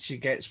 and she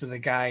gets with a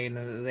guy, and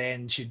at the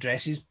end she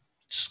dresses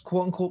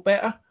quote unquote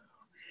better.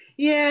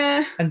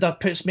 Yeah. And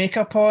puts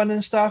makeup on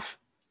and stuff.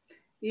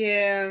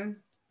 Yeah.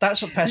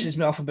 That's what pisses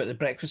me off about The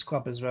Breakfast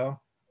Club as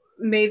well.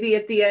 Maybe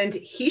at the end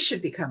he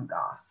should become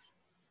goth.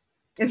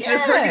 Instead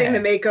of her getting the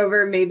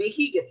makeover, maybe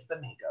he gets the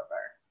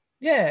makeover.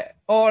 Yeah,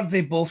 or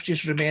they both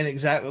just remain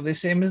exactly the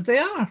same as they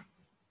are.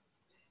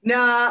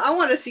 Nah, I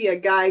want to see a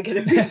guy get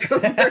a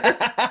makeover.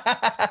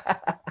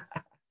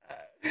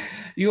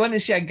 You want to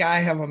see a guy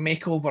have a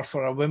makeover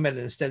for a woman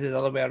instead of the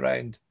other way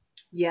around.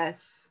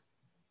 Yes.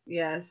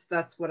 Yes,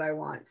 that's what I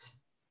want.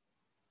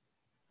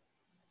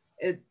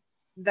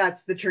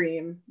 That's the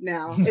dream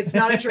now. It's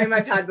not a dream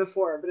I've had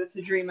before, but it's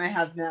a dream I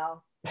have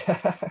now.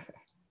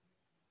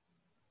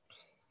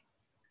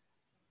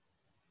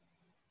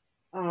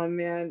 Oh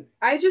man.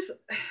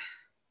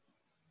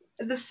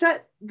 The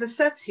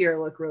sets here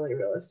look really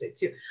realistic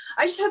too.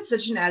 I just had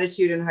such an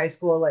attitude in high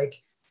school,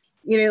 like,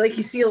 like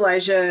you see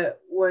Elijah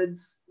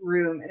Wood's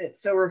room and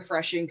it's so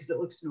refreshing because it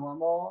looks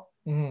normal.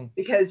 Mm-hmm.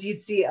 Because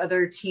you'd see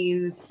other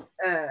teens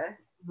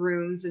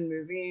rooms and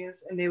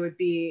movies and they would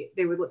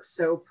look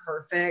so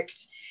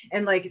perfect,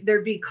 and like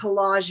there'd be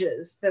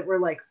collages that were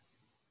like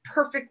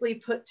perfectly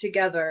put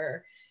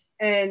together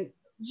and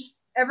just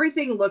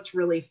everything looked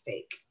really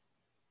fake.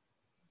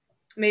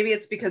 Maybe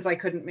it's because I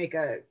couldn't make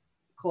a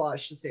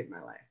collage to save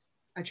my life.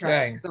 I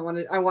tried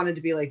because I wanted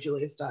to be like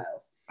Julia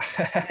Stiles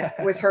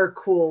with her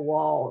cool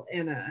wall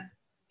in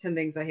 10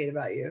 Things I Hate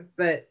About You,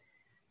 but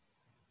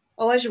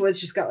Elijah Wood's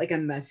just got like a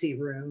messy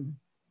room.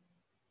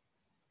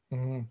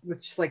 Mm-hmm.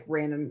 With just like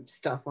random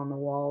stuff on the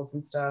walls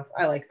and stuff.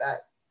 I like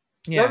that.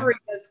 Yeah.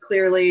 Rodriguez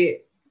clearly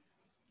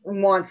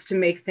wants to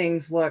make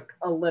things look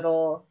a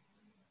little,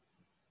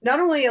 not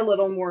only a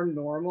little more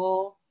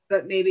normal,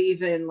 but maybe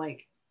even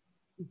like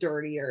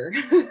dirtier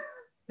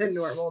than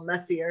normal,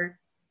 messier.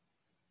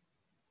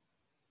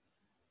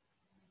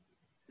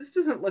 This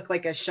doesn't look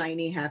like a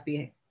shiny,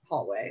 happy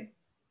hallway.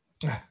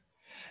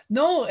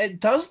 No, it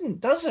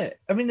doesn't, does it?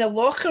 I mean, the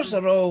lockers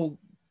are all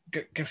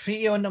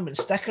graffiti on them and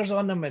stickers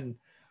on them, and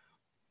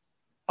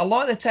a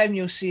lot of the time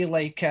you'll see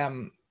like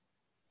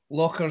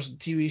lockers,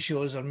 TV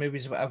shows or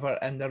movies, or whatever,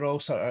 and they're all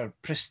sort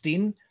of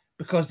pristine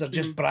because they're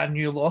just brand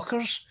new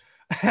lockers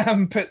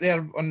put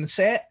there on the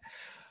set.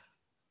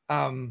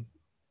 But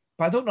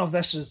I don't know if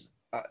this was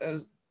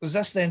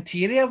this the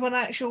interior of an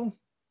actual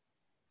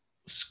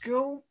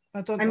school?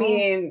 I don't know. I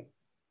mean,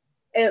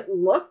 it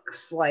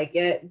looks like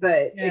it,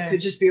 but it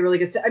could just be a really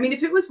good set. I mean,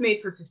 if it was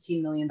made for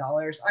 $15 million,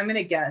 I'm going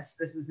to guess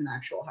this is an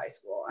actual high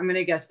school. I'm going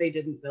to guess they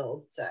didn't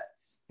build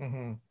sets.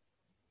 Mm-hmm.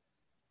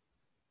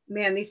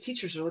 Man, these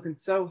teachers are looking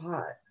so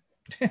hot.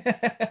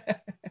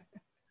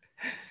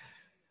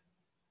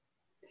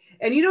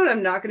 And you know what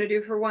I'm not going to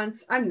do for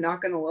once? I'm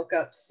not going to look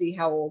up to see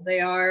how old they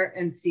are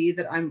and see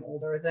that I'm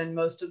older than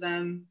most of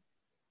them.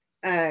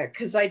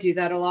 Because I do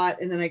that a lot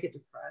and then I get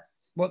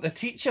depressed. What, the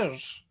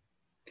teachers?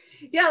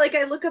 Yeah, like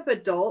I look up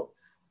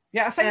adults.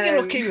 Yeah, I think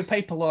you're okay with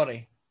Piper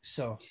Laurie.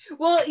 So.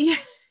 Well,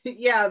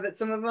 yeah, but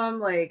some of them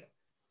like,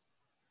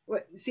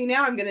 what? See,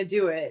 now I'm going to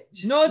do it.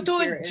 No,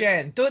 don't, serious.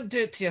 Jen. Don't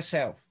do it to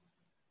yourself.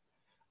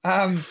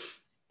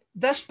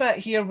 This bit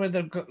here where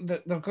they're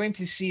going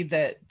to see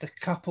the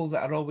couple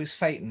that are always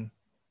fighting,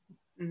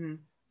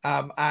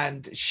 mm-hmm.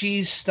 And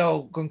she's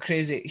still going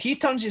crazy. He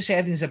turns his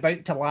head and he's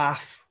about to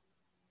laugh.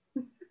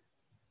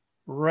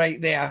 Right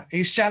there,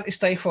 he's trying to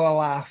stifle a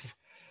laugh.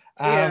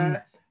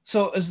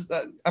 So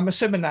I'm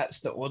assuming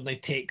that's the only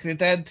take they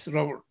did.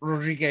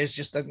 Rodriguez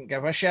just didn't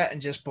give a shit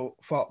and just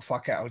thought,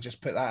 fuck it, I'll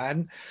just put that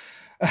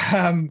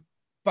in.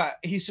 But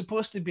he's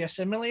supposed to be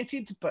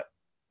assimilated, but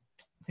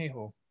hey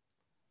ho.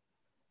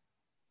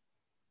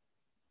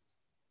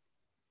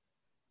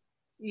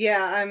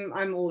 Yeah,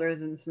 I'm older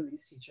than some of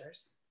these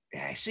teachers.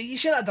 Yeah, see, you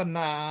should have done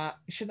that.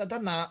 You shouldn't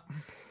have done that.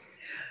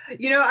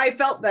 I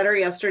felt better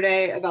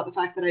yesterday about the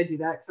fact that I do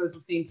that because I was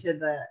listening to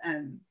the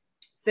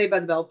Saved by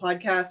the Bell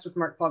podcast with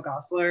Mark Paul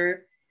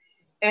Gosselaar,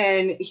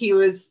 and he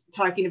was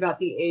talking about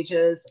the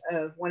ages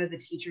of one of the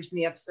teachers in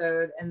the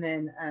episode, and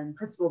then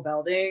Principal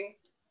Belding,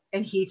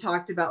 and he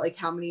talked about like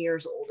how many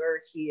years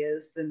older he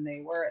is than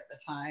they were at the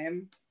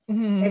time,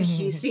 and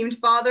he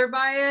seemed bothered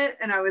by it,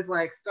 and I was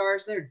like,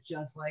 stars, they're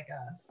just like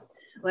us.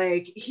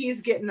 Like,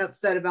 he's getting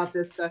upset about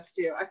this stuff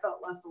too. I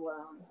felt less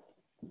alone.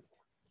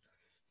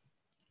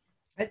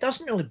 It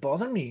doesn't really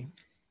bother me.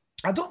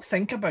 I don't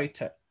think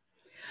about it.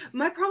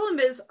 My problem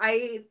is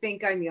I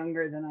think I'm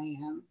younger than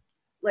I am.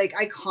 Like,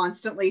 I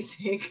constantly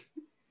think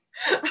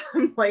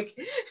I'm like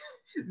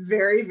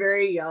very,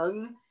 very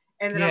young.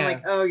 And then I'm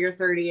like, oh, you're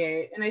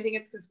 38. And I think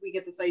it's because we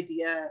get this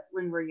idea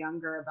when we're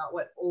younger about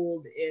what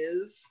old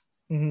is.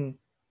 Mm-hmm.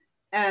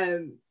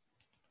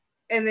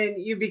 And then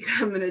you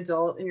become an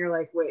adult and you're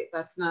like, wait,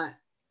 that's not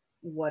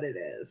what it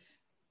is.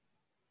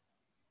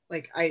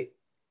 Like,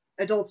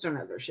 adults don't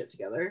have their shit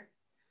together.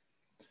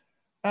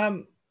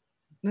 In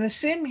the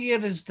same year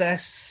as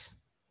this,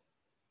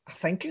 I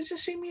think it was the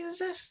same year as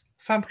this,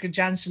 Famke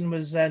Janssen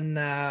was in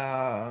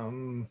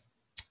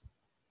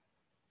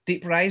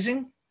Deep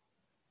Rising.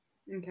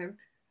 Okay.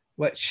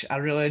 Which I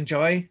really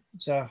enjoy.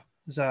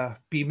 It's a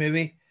B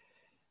movie.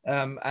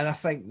 And I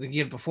think the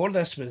year before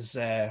this was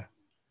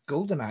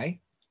GoldenEye,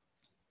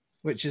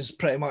 which is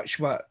pretty much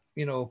what,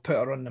 put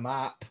her on the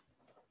map.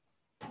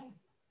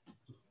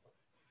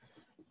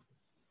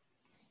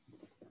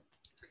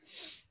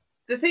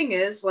 The thing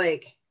is,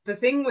 like, the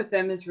thing with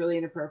them is really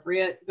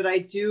inappropriate, but I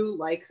do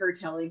like her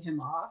telling him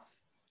off.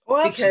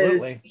 Oh, because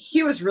absolutely.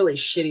 he was really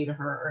shitty to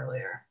her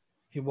earlier.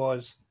 He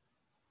was.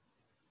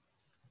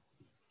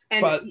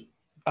 And but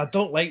I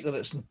don't like that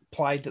it's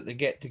implied that they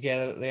get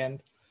together at the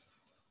end.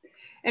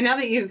 And now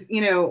that you've,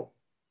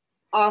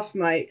 off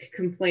mic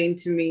complained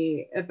to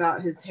me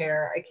about his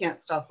hair, I can't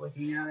stop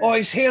looking at it. Oh,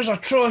 his hair's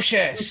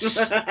atrocious.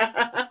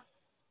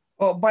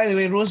 Oh, by the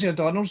way, Rosie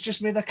O'Donnell's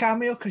just made a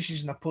cameo because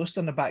she's in a poster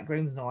in the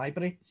background in the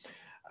library.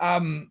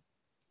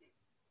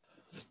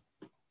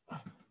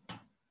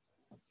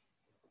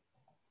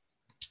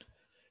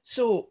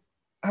 So,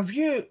 have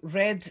you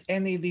read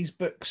any of these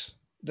books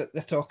that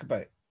they talk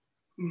about?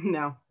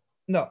 No.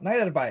 No,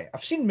 neither have I.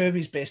 I've seen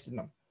movies based on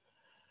them.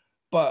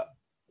 But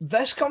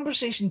this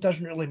conversation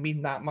doesn't really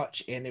mean that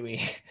much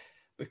anyway,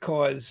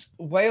 because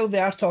while they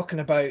are talking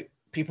about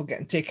people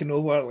getting taken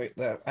over,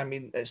 like I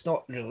mean, it's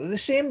not really the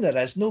same. There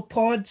is no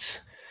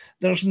pods.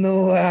 There's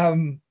no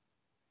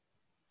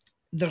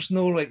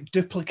like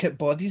duplicate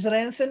bodies or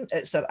anything.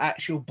 It's their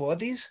actual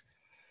bodies.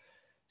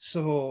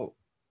 So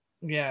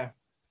yeah,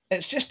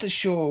 it's just to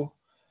show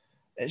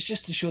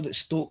that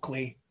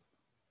Stokely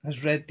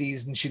has read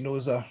these and she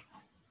knows her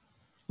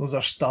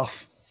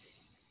stuff.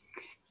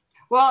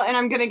 Well, and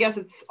I'm gonna guess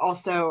it's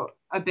also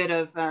a bit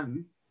of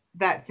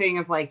that thing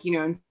of like,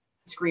 in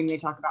Scream they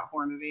talk about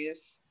horror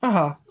movies.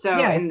 So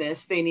yeah. In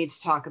this, they need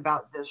to talk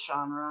about this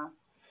genre.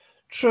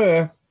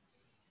 True.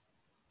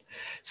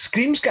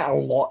 Scream's got a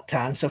lot to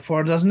answer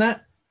for, doesn't it?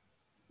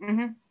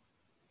 Mm-hmm.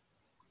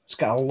 It's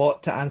got a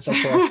lot to answer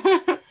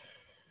for.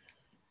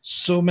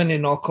 So many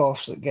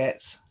knockoffs it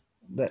gets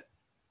that.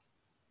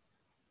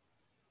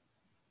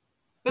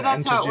 But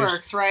that's how it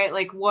works, right?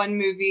 Like one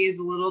movie is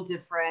a little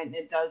different,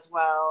 it does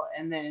well,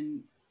 and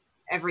then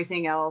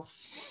everything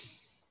else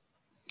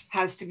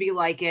has to be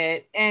like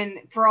it. And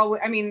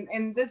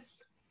in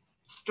this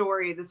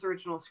story, this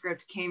original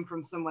script came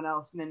from someone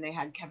else, and then they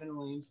had Kevin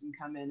Williamson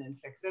come in and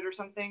fix it or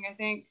something, I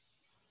think.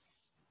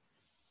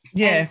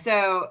 Yeah. And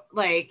so,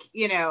 like,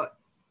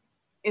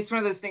 it's one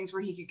of those things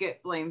where he could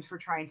get blamed for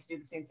trying to do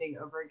the same thing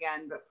over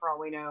again, but for all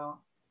we know,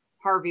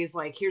 Harvey's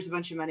like, here's a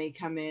bunch of money,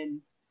 come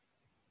in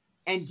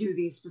and do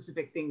these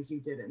specific things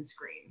you did in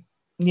Scream.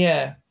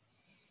 Yeah.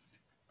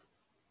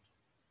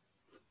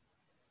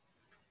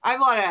 I have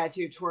a lot of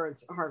attitude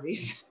towards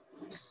Harvey's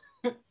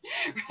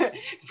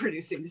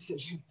producing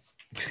decisions.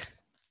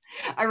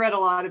 I read a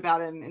lot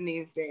about him in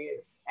these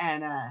days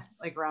and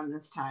like around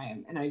this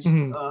time, and I just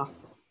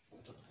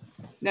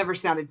never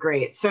sounded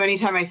great. So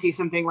anytime I see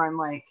something where I'm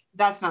like,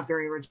 that's not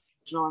very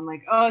original, I'm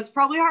like, oh, it's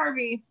probably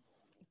Harvey.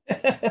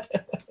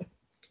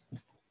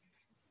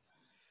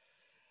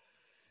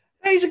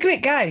 He's a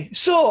great guy.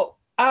 So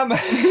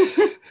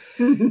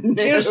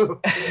here's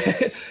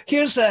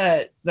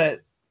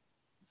the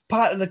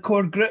part of the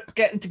core group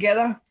getting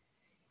together.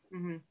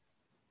 Mm-hmm.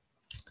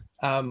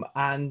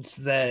 And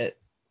the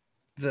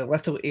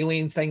little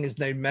alien thing is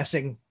now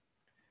missing.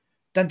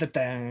 Dun, dun,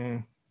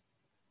 dun.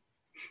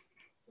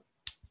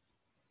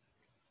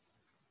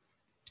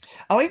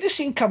 I like the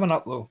scene coming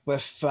up though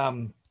with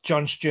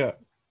Jon Stewart.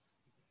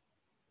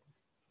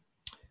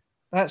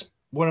 That's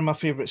one of my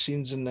favorite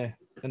scenes in the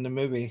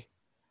movie.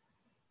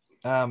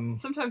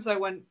 Sometimes I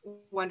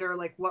wonder,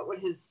 like, what would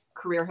his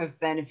career have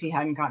been if he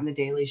hadn't gotten the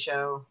Daily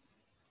Show?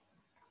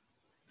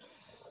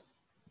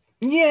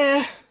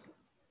 Yeah.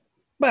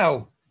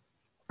 Well,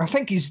 I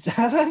think he's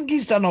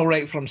done all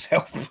right for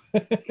himself.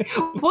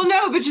 Well,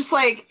 no, but just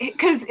like,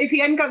 because if he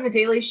hadn't gotten the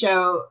Daily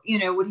Show,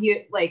 would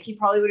he, like, he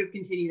probably would have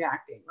continued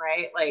acting,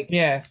 right? Like,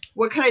 yeah.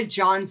 What kind of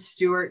Jon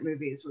Stewart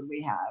movies would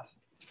we have?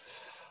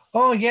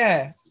 Oh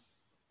yeah.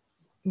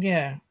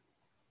 Yeah.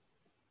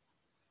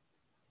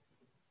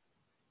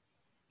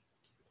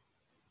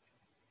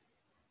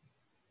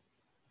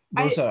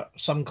 Those are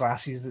some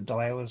glasses that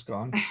Delilah's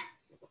gone.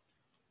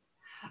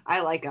 I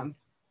like them.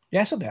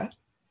 Yes, I do.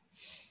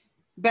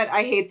 But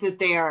I hate that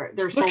they're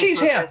Look at his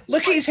hair.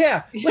 Look at his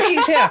hair. Look at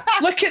his hair.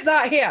 Look at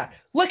that hair.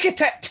 Look at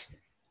it.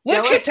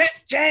 Look at it,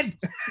 Jen.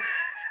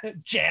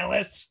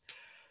 Jealous.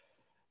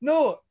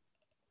 No,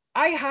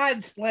 I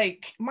had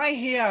like my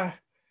hair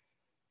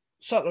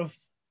sort of,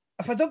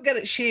 if I don't get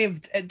it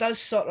shaved, it does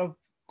sort of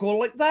go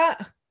like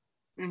that.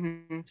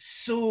 Mm-hmm.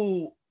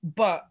 So,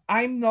 but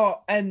I'm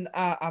not in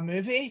a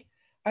movie.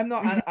 I'm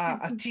not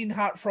a teen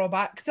heartthrob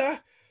actor.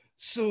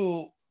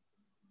 So,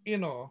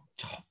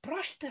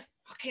 brush the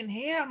fucking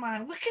hair,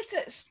 man. Look at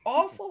it. It's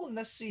awful in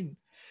this scene.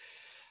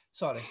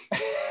 Sorry.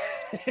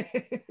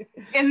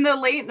 In the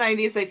late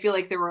 90s, I feel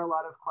like there were a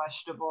lot of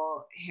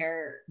questionable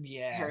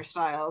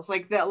hairstyles.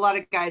 Like a lot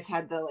of guys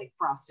had the like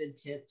frosted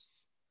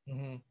tips.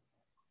 Mm-hmm.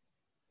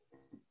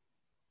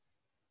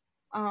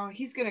 Oh,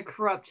 he's gonna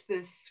corrupt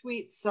this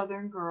sweet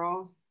Southern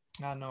girl.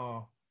 I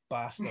know,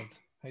 bastard.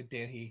 How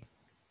dare he?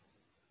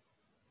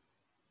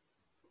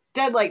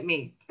 Dead Like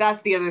Me.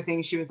 That's the other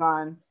thing she was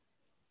on.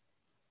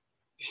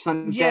 She's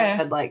on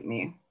Dead Like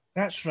Me.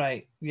 That's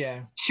right.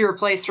 Yeah. She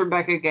replaced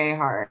Rebecca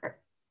Gayheart.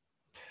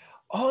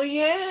 Oh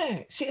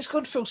yeah. See, it's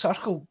gone full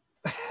circle.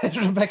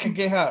 Rebecca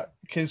Gayheart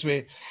because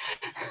we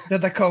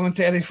did a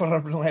commentary for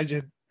Urban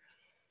Legend.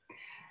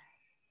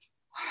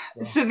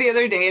 So the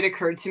other day it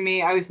occurred to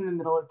me, I was in the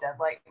middle of Dead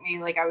Like Me,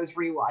 like I was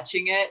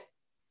rewatching it,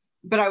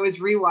 but I was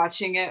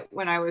rewatching it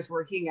when I was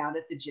working out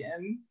at the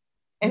gym.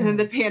 And then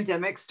the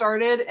pandemic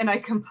started and I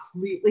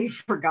completely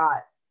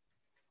forgot.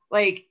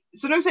 Like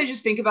sometimes I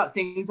just think about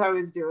things I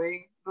was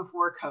doing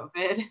before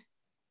COVID.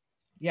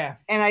 Yeah.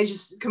 And I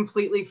just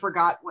completely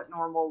forgot what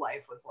normal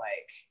life was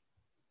like.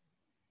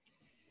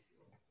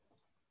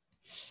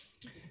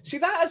 See,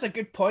 that is a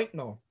good point,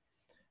 though.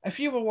 If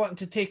you were wanting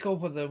to take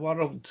over the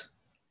world,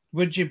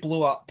 would you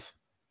blow up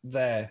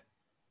the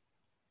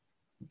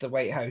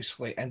White House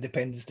like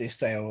Independence Day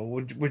style, or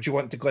would you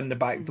want to go in the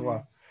back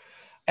door?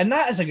 And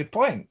that is a good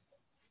point.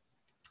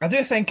 I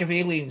do think if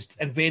aliens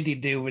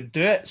invaded, they would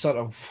do it sort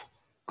of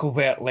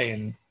covertly.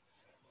 And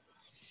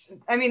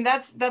I mean,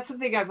 that's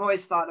something I've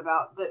always thought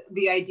about,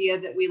 the idea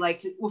that we like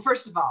to, well,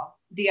 first of all,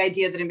 the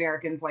idea that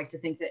Americans like to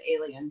think that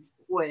aliens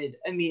would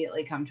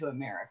immediately come to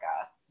America.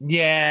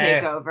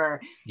 Yeah. Take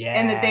over. Yeah.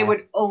 And that they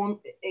would own,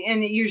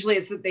 and usually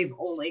it's that they've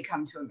only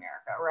come to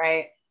America,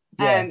 right?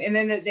 Yeah. And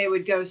then that they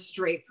would go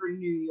straight for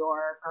New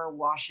York or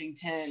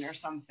Washington or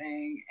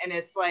something. And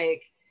it's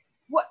like,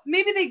 what?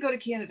 Maybe they go to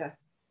Canada.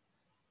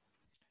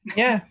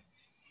 Yeah.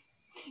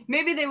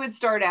 Maybe they would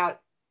start out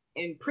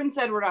in Prince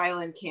Edward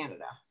Island,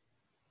 Canada.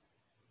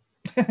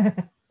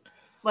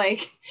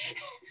 Like,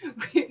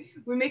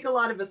 we make a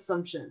lot of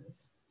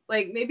assumptions.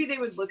 Like, maybe they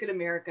would look at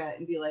America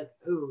and be like,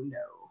 oh, no.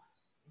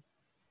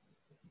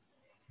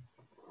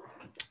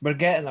 We're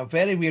getting a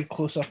very weird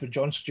close-up of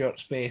Jon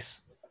Stewart's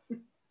face. I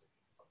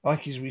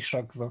like his wee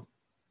shrug, though.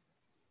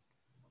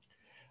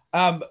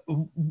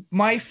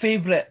 My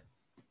favourite...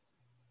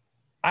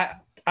 I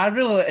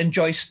really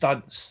enjoy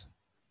stunts.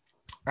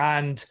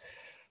 And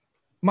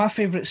my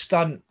favourite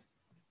stunt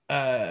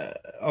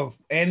of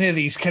any of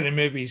these kind of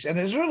movies, and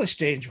it's really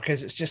strange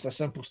because it's just a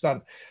simple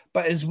stunt,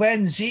 but is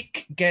when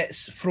Zeke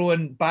gets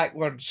thrown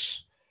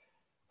backwards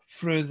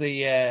through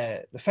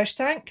the fish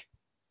tank.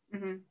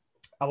 Mm-hmm.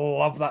 I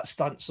love that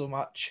stunt so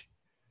much.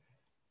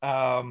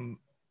 Because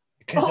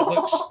it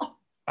looks...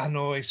 I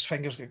know his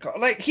fingers get caught.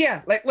 Like,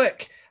 here, like,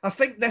 look, I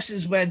think this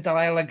is when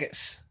Delilah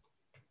gets...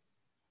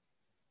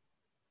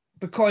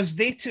 Because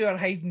they two are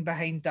hiding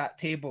behind that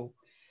table.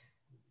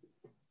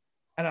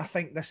 And I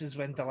think this is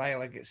when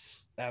Delilah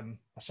gets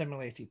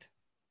assimilated.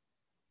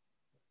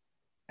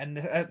 And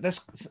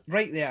this,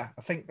 right there,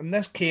 I think in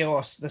this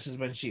chaos, this is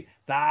when she...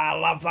 I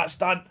love that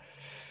stunt.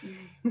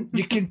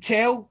 You can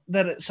tell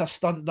that it's a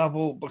stunt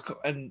double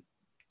in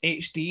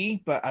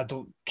HD, but I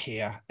don't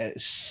care.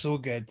 It's so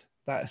good.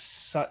 That is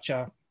such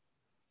a...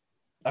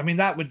 I mean,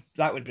 that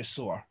would be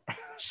sore.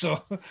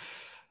 So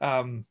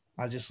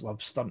I just love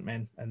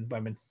stuntmen and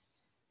women.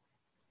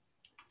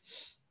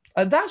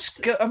 And that's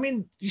good. I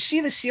mean, you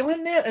see the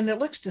ceiling there, and it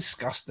looks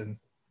disgusting.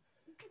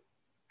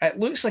 It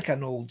looks like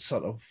an old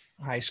sort of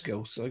high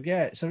school. So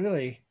yeah, it's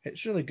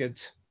really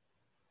good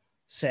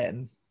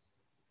setting.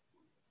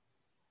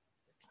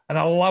 And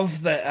I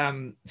love that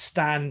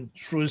Stan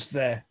throws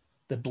the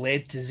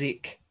blade to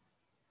Zeke.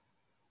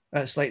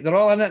 And it's like they're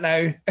all in it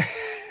now.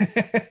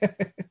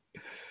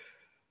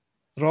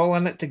 They're all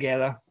in it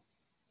together.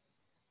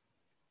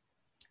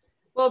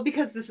 Well,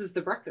 because this is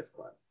the Breakfast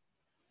Club.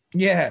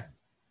 Yeah.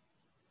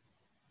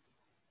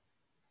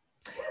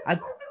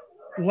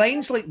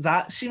 Lines like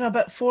that seem a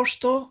bit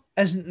forced, though.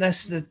 Isn't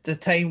this the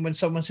time when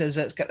someone says,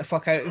 let's get the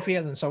fuck out of here,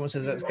 and then someone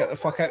says, let's get the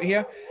fuck out of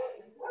here?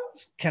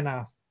 It's kind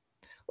of...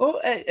 Oh,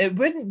 it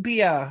wouldn't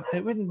be a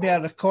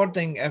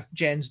recording if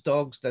Jen's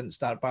dogs didn't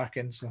start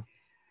barking. So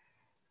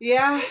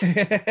yeah,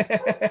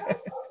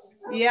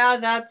 yeah,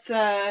 that's.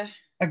 I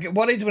get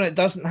worried when it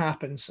doesn't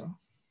happen. So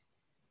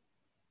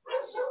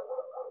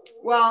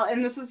well,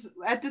 and this is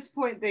at this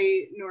point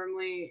they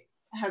normally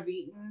have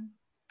eaten.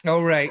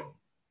 Oh right.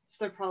 So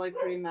they're probably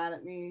pretty mad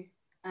at me.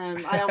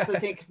 I also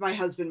think my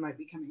husband might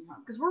be coming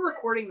home because we're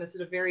recording this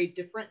at a very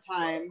different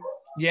time.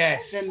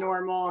 Yes. Than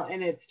normal,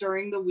 and it's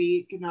during the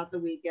week and not the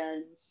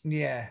weekends.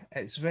 Yeah,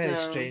 it's a very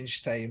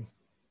strange time.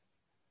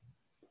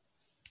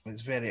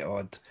 It's very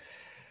odd.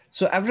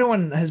 So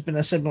everyone has been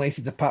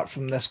assimilated apart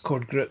from this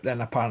core group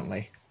then,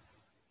 apparently.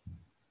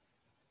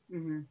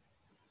 Mm-hmm.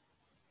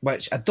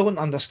 Which I don't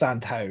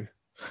understand how.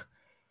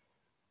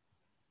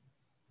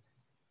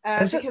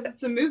 Because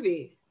it's a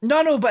movie.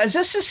 No, but is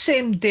this the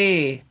same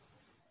day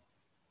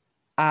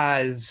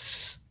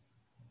as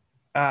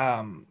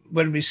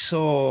when we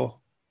saw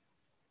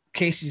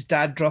Casey's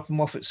dad drop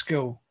him off at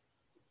school?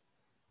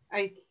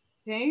 I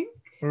think.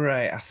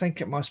 Right, I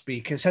think it must be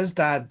because his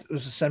dad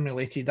was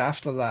assimilated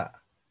after that,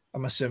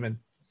 I'm assuming.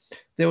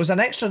 There was an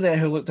extra there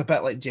who looked a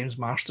bit like James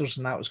Marsters,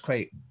 and that was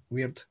quite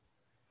weird.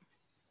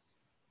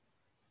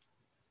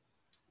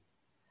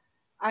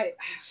 I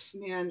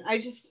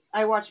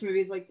watch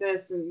movies like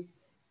this and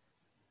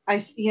I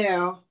see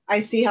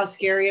how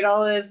scary it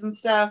all is and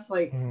stuff.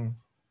 Like, I'm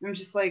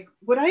just like,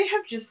 would I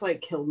have just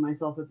like killed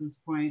myself at this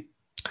point?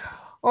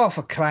 Oh,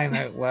 for crying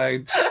out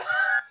loud.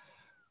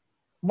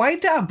 Why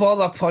did I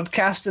bother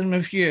podcasting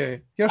with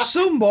you? You're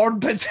so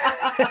morbid.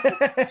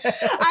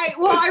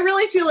 I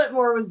really feel it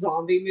more with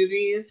zombie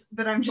movies,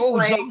 but I'm just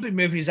like, zombie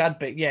movies, I'd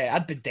be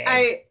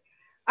dead.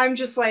 I'm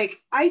just like,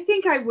 I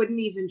think I wouldn't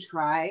even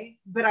try,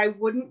 but I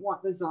wouldn't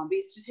want the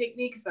zombies to take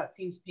me because that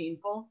seems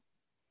painful.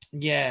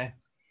 Yeah.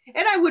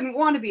 And I wouldn't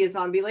want to be a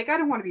zombie. Like, I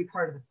don't want to be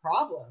part of the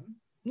problem.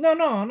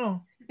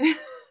 No.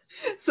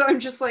 So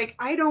I'm just like,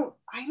 I don't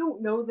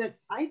know that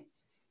I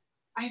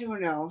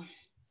don't know.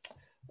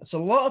 It's a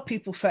lot of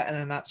people fitting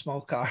in that small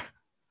car.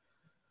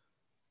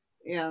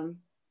 Yeah.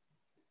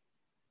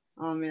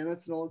 Oh man,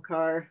 that's an old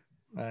car.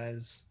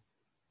 As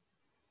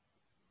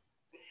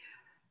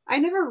I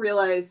never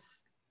realized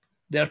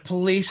they're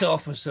police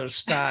officers,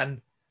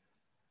 Stan.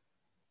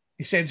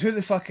 He said, "Who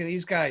the fuck are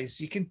these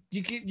guys? You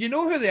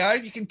know who they are.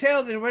 You can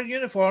tell they wear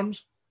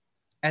uniforms,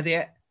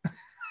 idiot."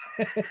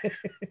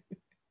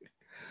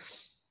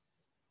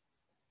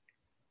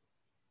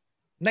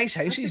 Nice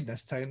houses in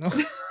this town, though.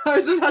 I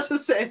was about to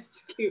say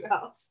it's a cute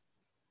house.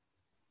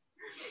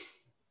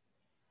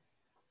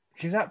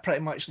 Because that pretty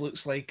much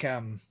looks like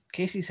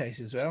Casey's house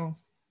as well.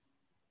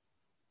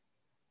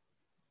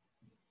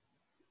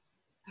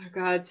 Oh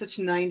God, such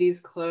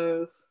 90s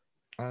clothes.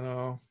 I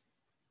know.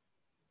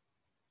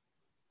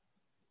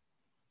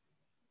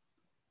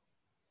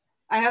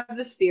 I have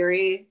this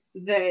theory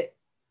that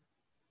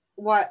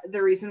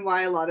the reason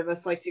why a lot of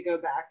us like to go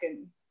back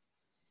and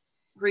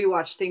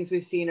rewatch things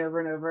we've seen over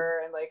and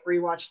over and like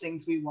rewatch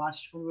things we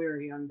watched when we were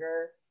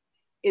younger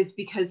is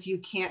because you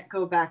can't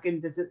go back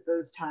and visit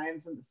those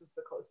times, and this is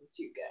the closest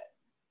you get.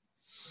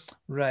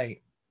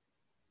 Right.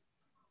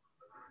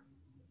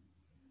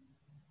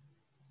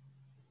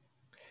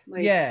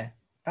 Like, yeah,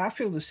 I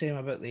feel the same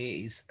about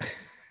the 80s.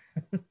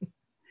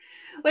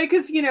 like,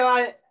 because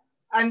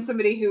I'm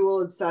somebody who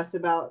will obsess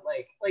about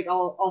like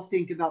I'll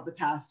think about the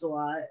past a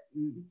lot,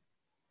 and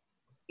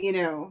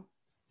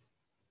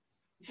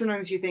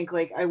sometimes you think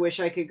like I wish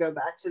I could go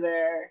back to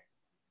there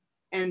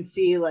and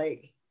see,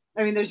 like,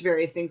 I mean, there's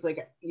various things,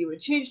 like you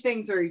would change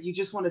things or you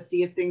just want to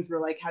see if things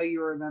were like how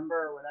you remember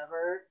or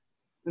whatever.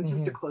 This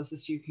is the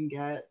closest you can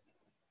get.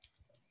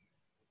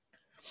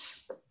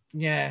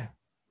 Yeah.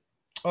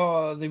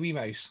 Oh, the wee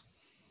mouse.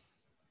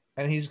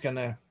 And he's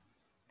gonna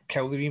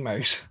kill the wee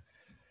mouse.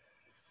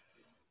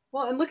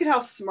 Well, and look at how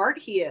smart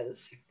he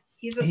is.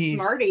 He's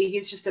smarty.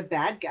 He's just a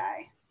bad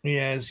guy. He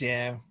is,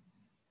 yeah.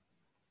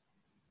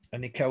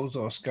 And he kills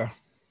Oscar.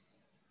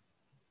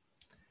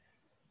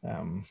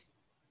 I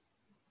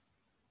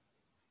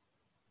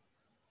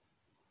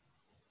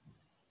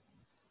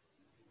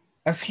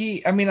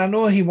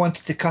know he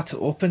wanted to cut it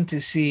open to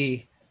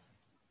see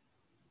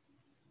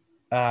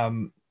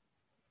how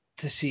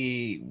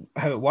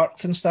it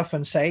worked and stuff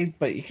inside,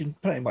 but you can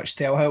pretty much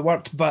tell how it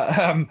worked.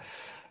 But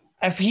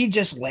if he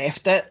just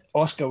left it,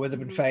 Oscar would have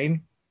been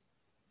fine.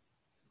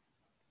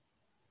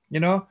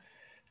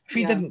 If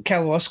he didn't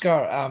kill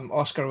Oscar,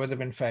 Oscar would have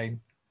been fine.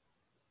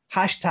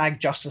 Hashtag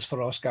justice for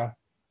Oscar.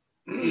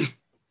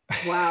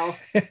 Wow.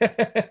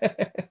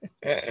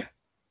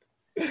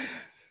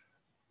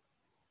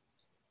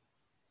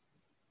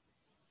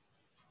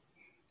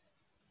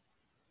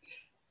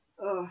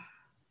 Oh.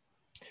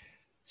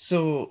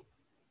 So,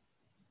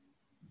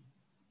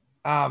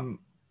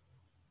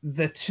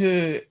 the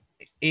two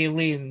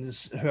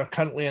aliens who are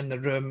currently in the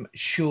room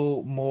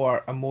show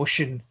more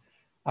emotion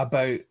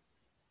about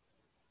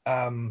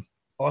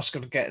Oscar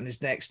getting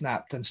his neck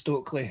snapped than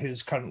Stokely,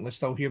 who's currently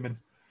still human.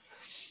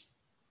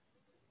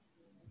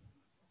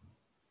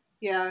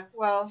 Yeah,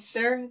 well,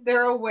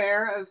 they're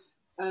aware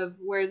of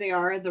where they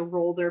are, the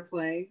role they're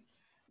playing.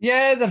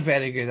 Yeah, they're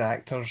very good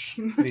actors.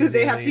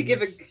 They have to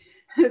give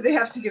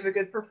a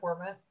good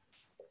performance.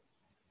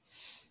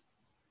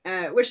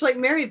 Which, like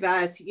Mary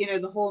Beth,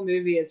 the whole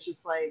movie, it's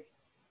just like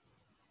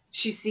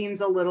she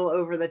seems a little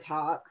over the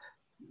top,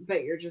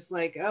 but you're just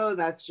like, oh,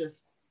 that's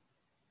just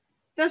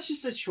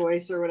a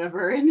choice or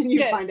whatever, and then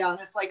you find out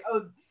and it's like,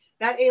 oh,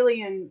 that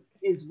alien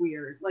is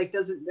weird, like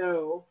doesn't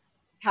know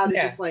how to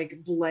just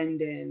like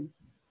blend in.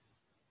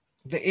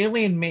 The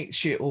alien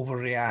makes you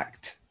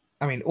overact.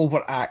 I mean,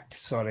 overact,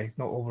 sorry,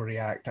 not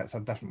overreact, that's a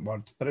different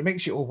word, but it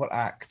makes you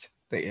overact,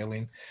 the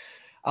alien.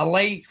 I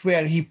like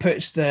where he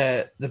puts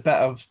the bit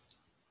of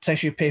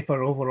tissue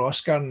paper over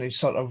Oscar and he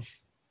sort of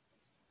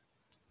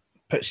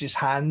puts his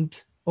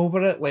hand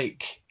over it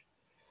like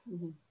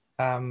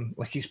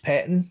he's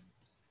petting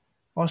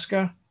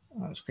Oscar.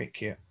 Oh, that's quite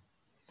cute.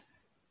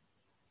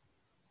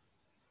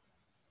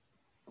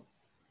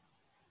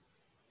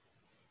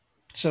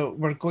 So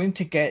we're going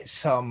to get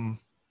some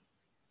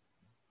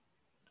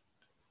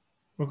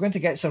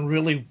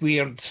really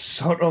weird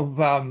sort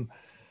of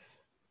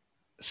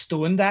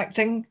stoned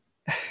acting,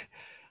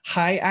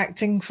 high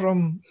acting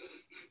from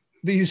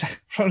these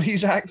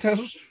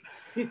actors.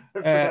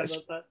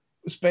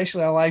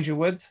 Especially Elijah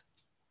Wood,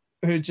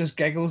 who just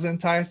giggles the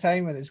entire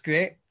time and it's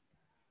great.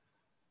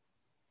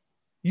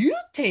 You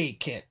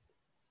take it.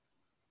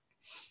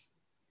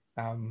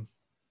 We're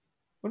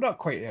not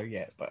quite there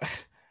yet, but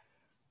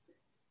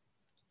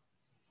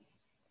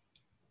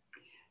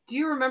Do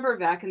you remember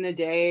back in the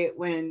day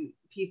when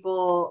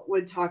people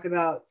would talk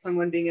about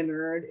someone being a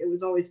nerd? It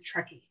was always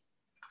Trekkie.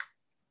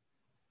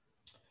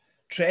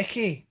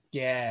 Trekkie,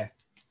 yeah.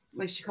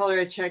 Like she called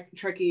her a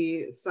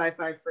Trekkie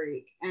sci-fi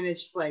freak, and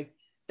it's just like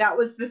that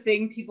was the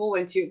thing people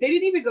went to. They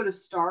didn't even go to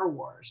Star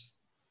Wars.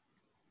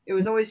 It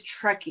was always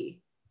Trekkie.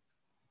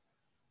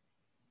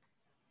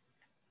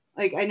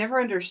 Like I never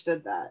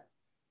understood that.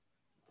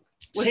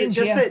 Was Same it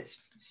just here. that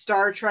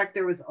Star Trek?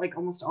 There was like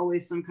almost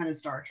always some kind of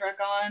Star Trek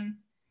on,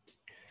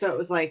 so it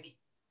was like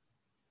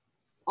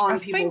on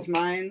people's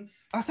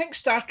minds. I think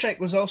Star Trek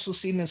was also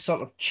seen as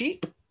sort of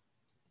cheap,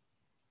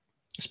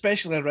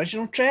 especially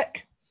original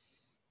Trek.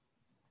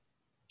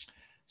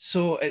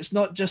 So it's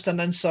not just an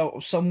insult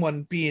of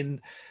someone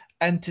being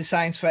into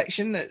science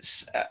fiction,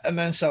 it's an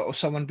insult of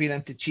someone being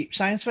into cheap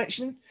science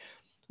fiction.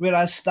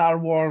 Whereas Star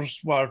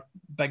Wars were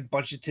big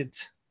budgeted,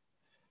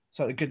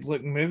 sort of good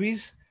looking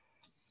movies.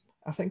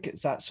 I think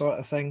it's that sort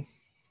of thing.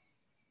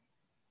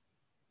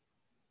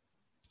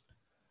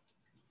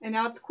 And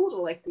now it's cool to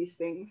like these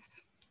things.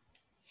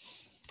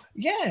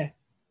 Yeah.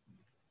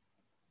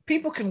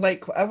 People can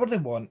like whatever they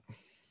want.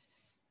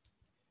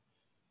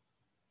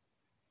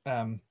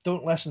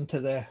 Don't listen to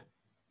the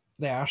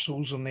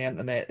arseholes on the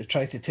internet that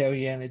try to tell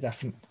you any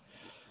different.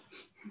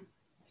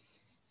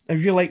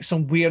 If you like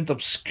some weird,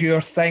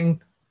 obscure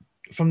thing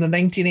from the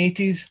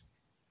 1980s,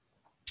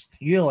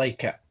 you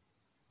like it.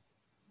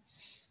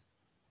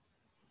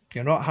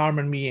 You're not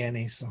harming me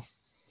any, so.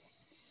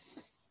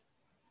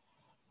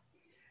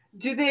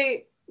 Do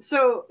they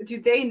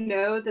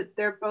know that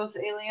they're both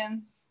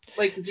aliens?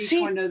 Like, does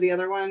each one know the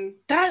other one?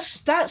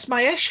 That's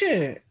my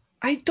issue.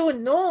 I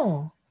don't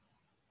know.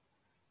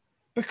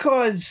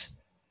 Because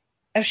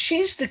if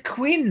she's the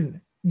queen,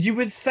 you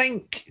would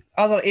think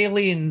other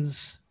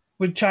aliens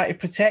would try to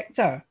protect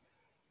her.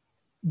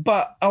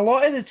 But a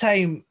lot of the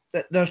time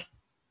that they're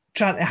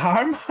trying to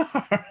harm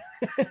her.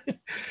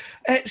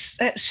 It's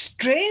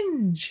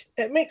strange.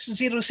 It makes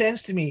zero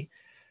sense to me.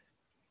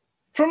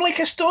 From like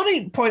a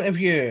story point of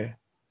view,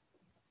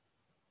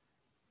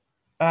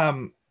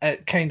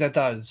 it kind of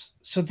does.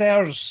 So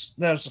there's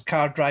a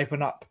car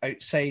driving up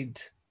outside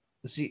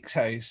Zeke's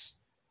house.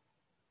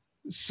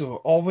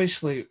 So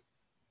obviously,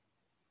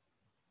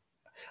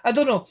 I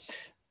don't know.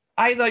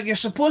 Either you're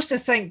supposed to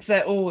think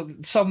that, oh,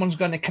 someone's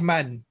going to come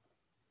in,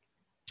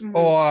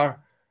 or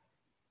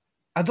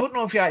I don't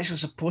know if you're actually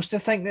supposed to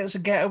think that it's a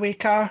getaway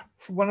car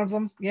for one of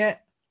them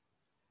yet.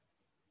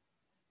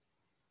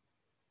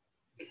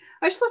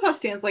 I just love how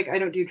Stan's like, I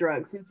don't do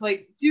drugs. It's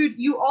like, dude,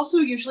 you also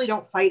usually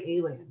don't fight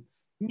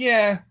aliens.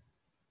 Yeah.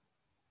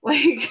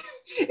 Like,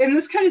 in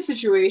this kind of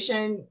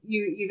situation,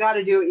 you got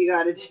to do what you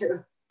got to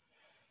do.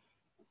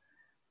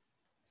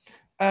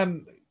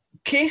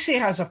 Casey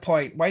has a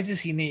point. Why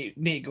does he need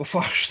to go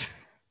first?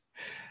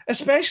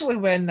 Especially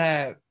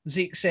when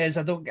Zeke says,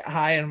 I don't get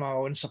high on my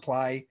own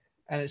supply.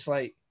 And it's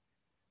like,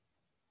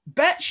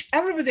 bitch,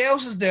 everybody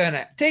else is doing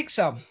it. Take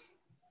some.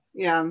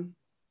 Yeah.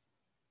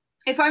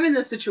 If I'm in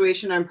this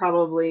situation, I'm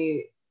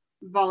probably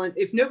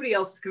if nobody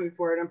else is coming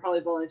forward, I'm probably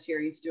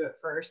volunteering to do it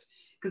first.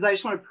 Because I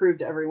just want to prove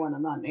to everyone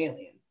I'm not an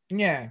alien.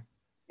 Yeah.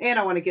 And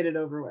I want to get it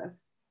over with.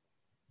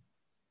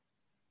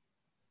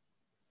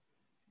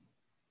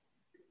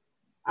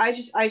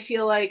 I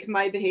feel like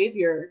my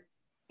behavior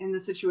in the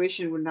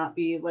situation would not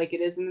be like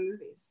it is in the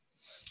movies.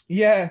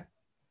 Yeah.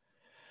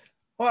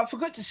 Well, I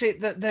forgot to say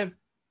that the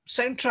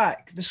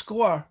soundtrack, the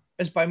score,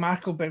 is by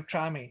Marco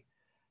Beltrami.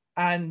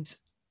 And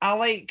I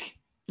like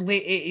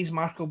late 80s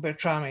Marco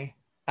Beltrami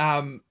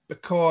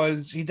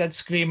because he did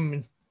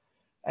Scream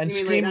and you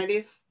mean Scream. Late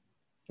 90s?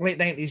 Late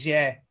 90s,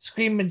 yeah.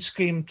 Scream and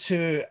Scream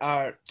 2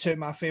 are two of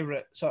my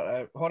favourite sort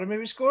of horror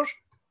movie scores.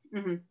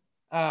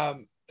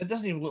 It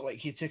doesn't even look like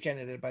he took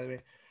any there, by the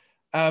way.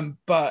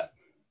 But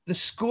the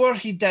score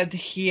he did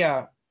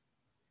here,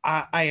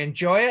 I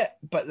enjoy it,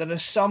 but there are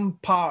some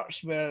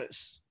parts where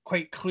it's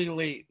quite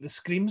clearly the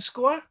Scream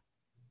score.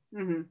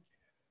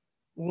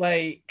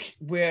 Like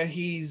where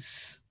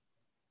he's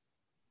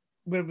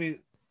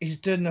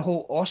doing the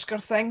whole Oscar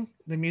thing.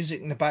 The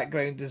music in the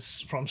background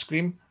is from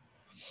Scream,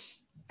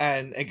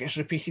 and it gets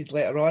repeated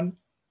later on.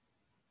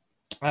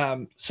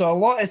 So a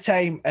lot of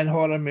time in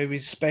horror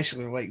movies,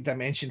 especially like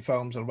Dimension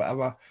films or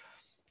whatever,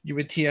 you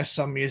would hear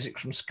some music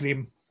from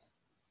Scream.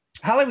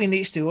 Halloween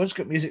H2O's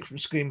got music from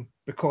Scream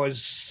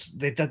because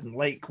they didn't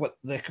like what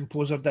the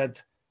composer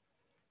did,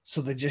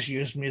 so they just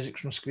used music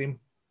from Scream.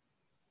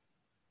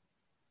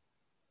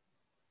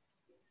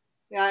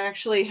 Yeah, I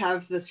actually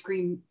have the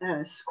Scream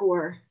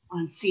score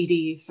on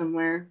CD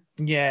somewhere.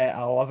 Yeah,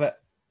 I love it.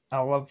 I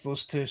love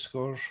those two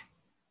scores.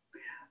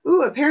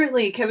 Ooh,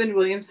 apparently Kevin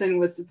Williamson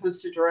was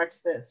supposed to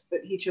direct this,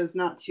 but he chose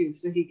not to,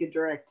 so he could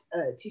direct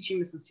Teaching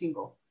Mrs.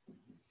 Tingle.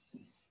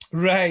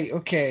 Right,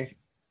 okay.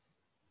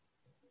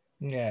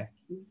 Yeah.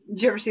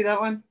 Did you ever see that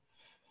one?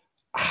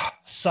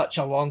 Such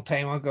a long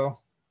time ago.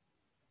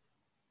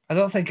 I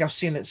don't think I've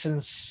seen it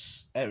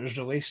since it was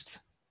released.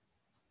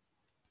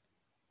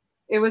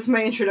 It was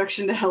my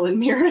introduction to Helen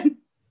Mirren.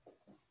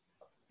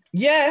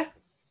 Yeah.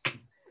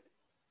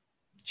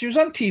 She was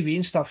on TV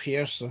and stuff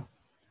here, so.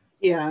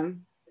 Yeah.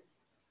 I'm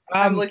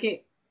Um,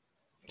 looking.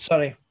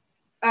 sorry.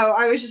 Oh,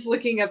 I was just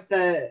looking up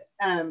the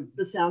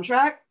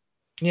soundtrack.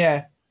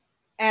 Yeah.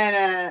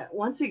 And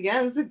once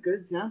again, it's a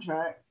good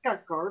soundtrack. It's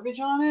got Garbage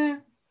on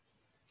it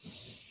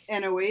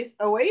and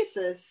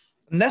Oasis.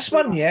 And this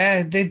Wait, one,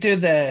 yeah, they do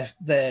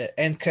the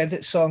end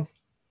credits song.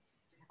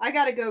 I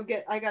gotta go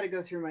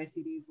through my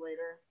CDs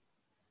later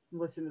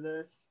and listen to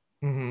this.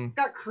 Mm-hmm. It's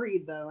got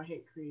Creed though. I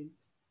hate Creed.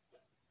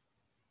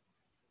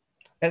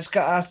 It's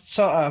got a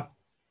sort of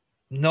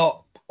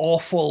not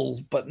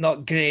awful but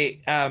not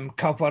great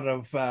cover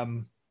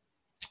of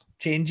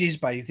Changes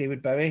by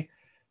David Bowie.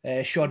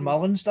 Sean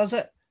Mullins does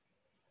it.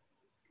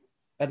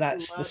 And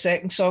that's the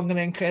second song in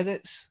the end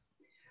credits.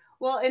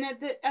 Well, and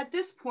at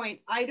this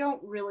point, I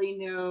don't really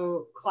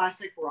know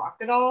classic rock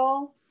at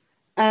all.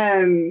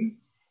 And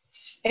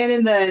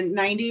in the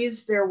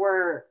 90s, there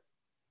were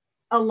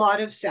a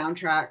lot of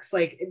soundtracks.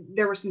 Like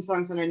there were some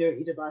songs that I Know What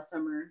You Did Last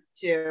Summer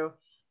too,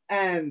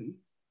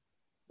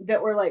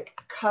 that were like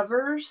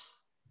covers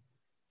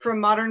from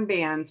modern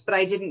bands, but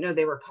I didn't know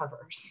they were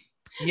covers.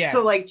 Yeah.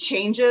 So like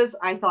Changes,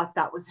 I thought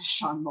that was a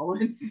Sean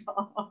Mullins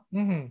song.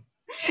 Mm-hmm.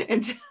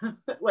 And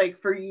like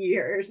for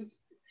years.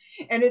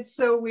 And it's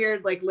so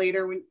weird, like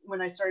later when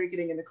I started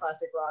getting into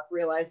classic rock,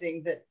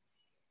 realizing that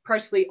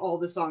practically all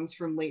the songs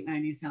from late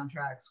 90s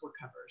soundtracks were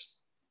covers.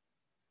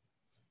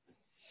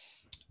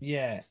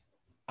 Yeah.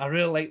 I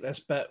really like this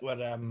bit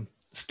where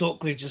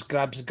Stokely just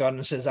grabs a gun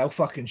and says, "I'll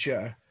fucking shoot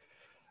her."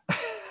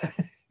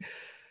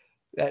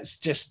 That's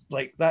just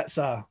like that's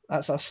a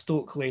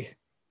Stokely.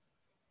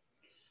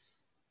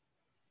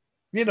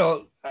 You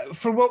know,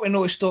 for what we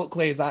know of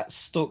Stokely, that's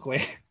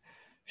Stokely.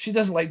 She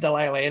doesn't like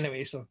Delilah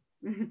anyway, so.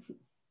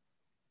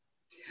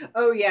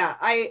 Oh yeah,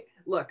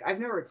 I've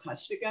never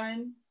touched a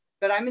gun,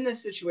 but I'm in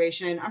this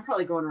situation. I'm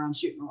probably going around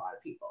shooting a lot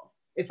of people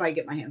if I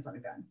get my hands on a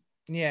gun.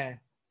 Yeah.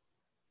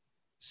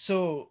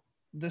 So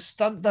the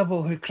stunt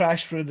double who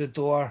crashed through the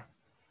door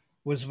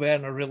was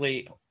wearing a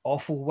really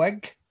awful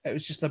wig. It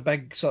was just a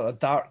big sort of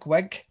dark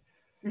wig.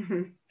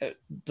 Mm-hmm. It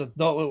did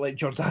not look like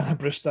Jordana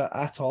Brewster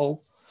at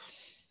all.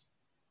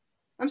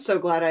 I'm so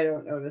glad I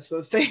don't notice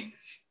those things.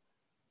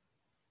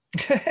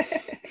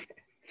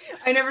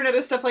 I never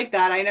noticed stuff like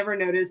that. I never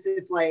noticed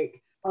if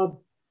like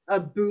a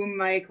boom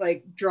mic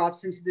like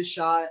drops into the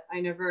shot. I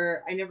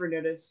never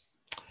noticed.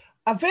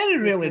 I very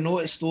rarely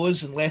notice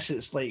those unless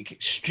it's like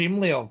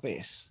extremely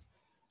obvious.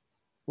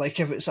 Like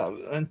if it's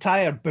an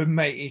entire boom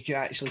mic, you can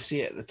actually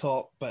see it at the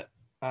top. But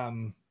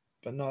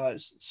no,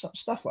 it's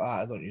stuff like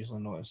that I don't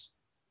usually notice.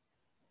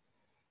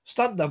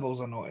 Stunt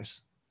doubles I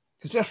notice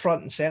because they're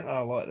front and center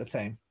a lot of the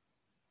time.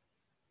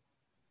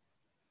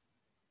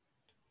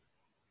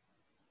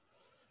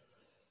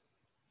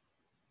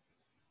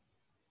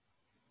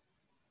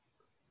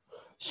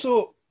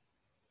 So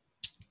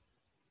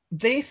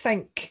they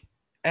think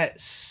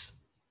it's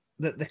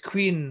that the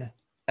Queen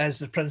is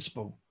the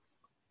principal,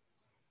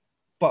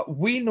 but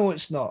we know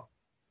it's not.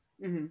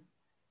 Mm-hmm.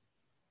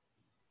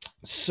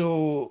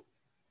 So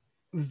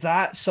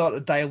that sort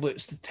of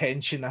dilutes the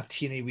tension a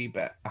teeny wee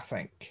bit, I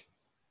think.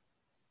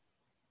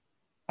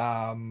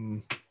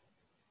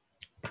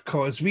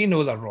 Because we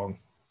know they're wrong.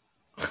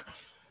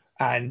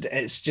 And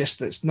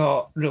it's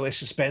not really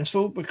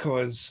suspenseful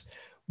because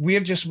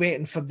we're just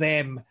waiting for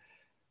them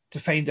to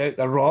find out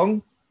they're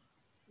wrong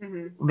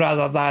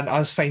rather than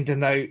us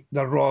finding out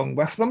they're wrong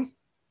with them.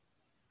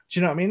 Do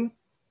you know what I mean?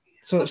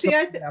 So it's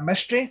not a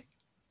mystery.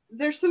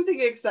 There's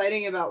something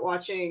exciting about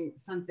watching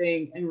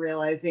something and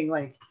realizing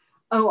like,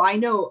 oh, I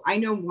know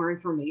more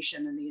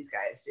information than these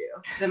guys do,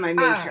 than my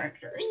main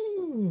characters.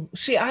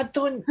 See, I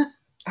don't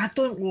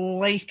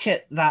like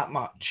it that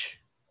much.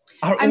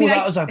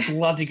 That was a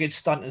bloody good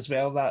stunt as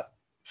well, that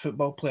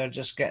football player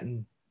just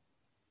getting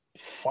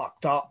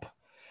fucked up.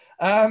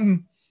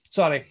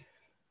 Sorry.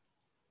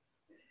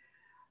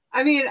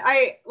 I mean,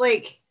 I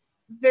like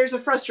there's a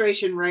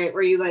frustration, right,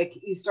 where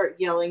you start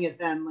yelling at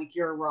them like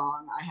you're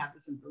wrong, I have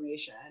this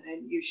information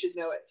and you should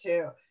know it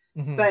too.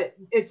 Mm-hmm. But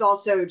it's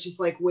also just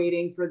like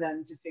waiting for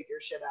them to figure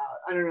shit out.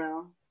 I don't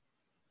know.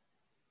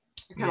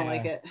 I kind of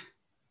like it.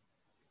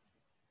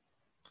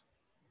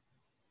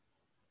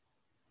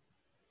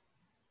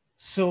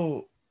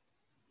 So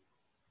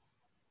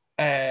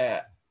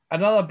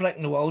another Brick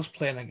in the Wall's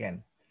playing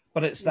again,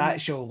 but it's the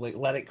actual like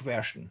lyric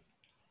version.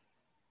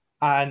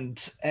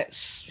 And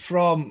it's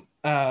from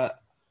a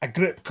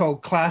group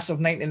called Class of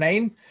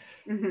 99,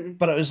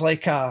 but it was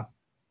like a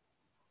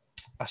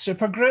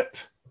super group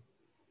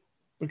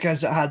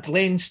because it had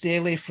Lane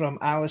Staley from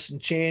Alice in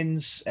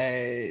Chains,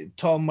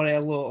 Tom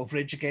Morello of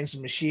Rage Against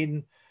the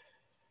Machine,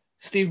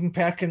 Stephen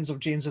Perkins of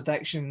Jane's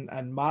Addiction,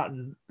 and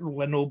Martin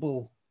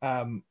Lenoble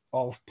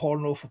of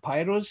Porno for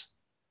Pyros.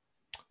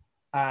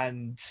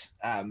 And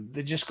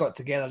they just got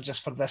together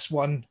just for this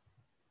one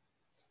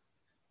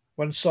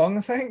song,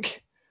 I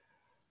think.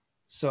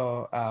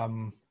 So,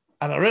 and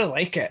I really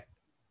like it.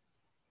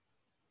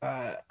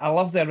 I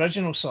love the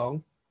original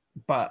song,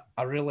 but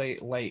I really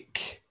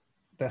like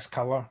this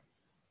cover.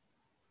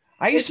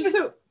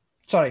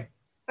 Sorry.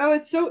 Oh,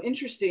 it's so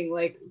interesting.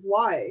 Like,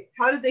 why?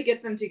 How did they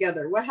get them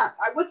together?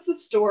 What's the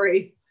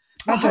story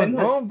I don't behind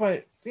that? know,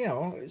 but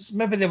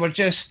maybe they were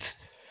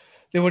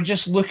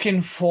just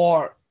looking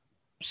for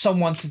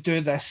someone to do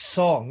this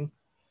song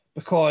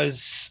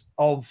because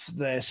of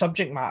the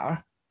subject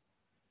matter.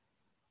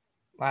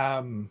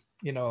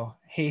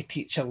 Hey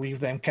teacher, leave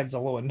them kids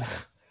alone.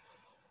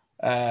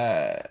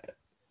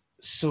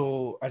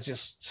 So I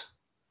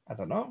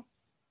don't know.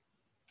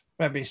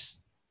 Maybe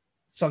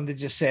somebody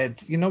just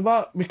said, you know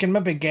what, we can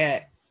maybe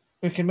get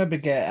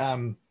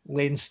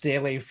Lane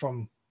Staley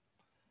from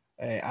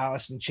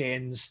Alice in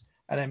Chains,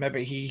 and then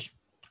maybe he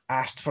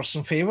asked for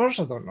some favors.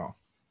 I don't know.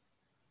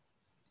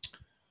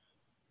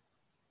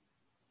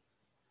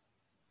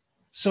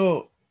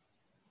 So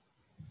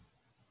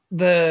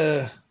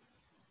the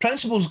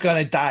principal's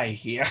gonna die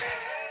here.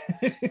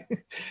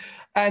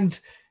 And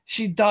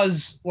she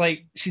does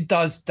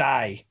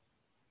die.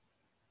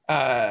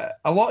 A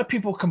lot of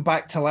people come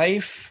back to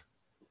life.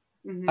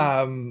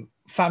 Mm-hmm.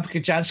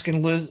 Famke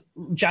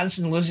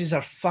Janssen loses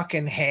her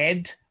fucking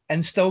head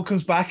and still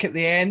comes back at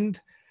the end.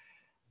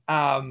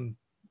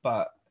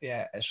 But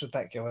yeah, it's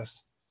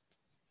ridiculous.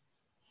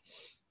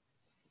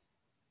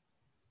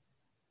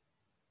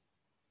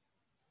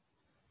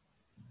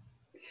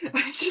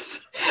 I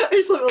just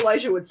love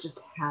Elijah Wood's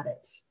just had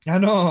it. I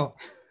know.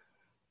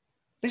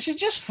 They should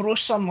just throw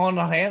some on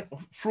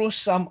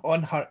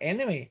her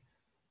enemy.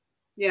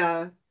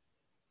 Yeah.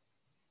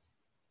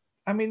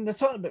 I mean, they're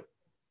talking about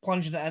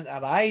plunging it into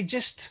her eye.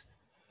 Just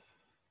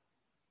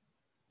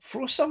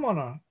throw some on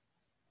her.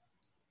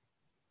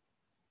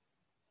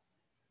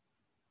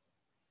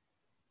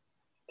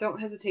 Don't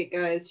hesitate,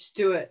 guys. Just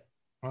do it.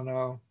 I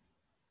know.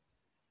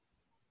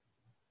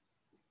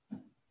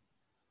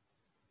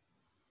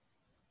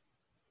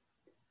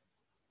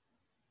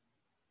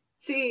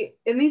 See,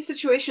 in these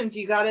situations,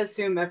 you got to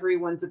assume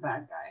everyone's a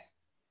bad guy.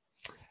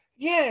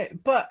 Yeah,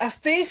 but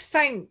if they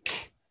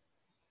think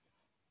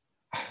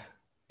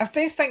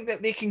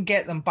that they can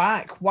get them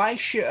back, why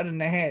shoot her in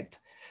the head?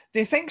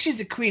 They think she's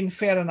a queen,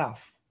 fair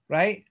enough,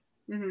 right?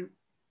 Mm-hmm.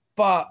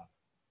 But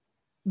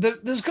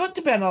there's got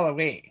to be another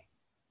way.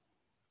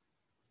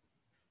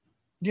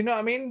 Do you know what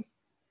I mean?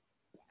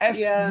 If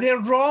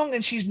they're wrong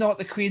and she's not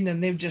the queen, then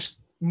they've just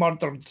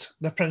murdered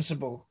the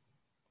principal.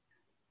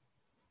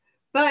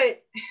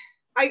 But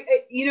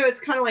it's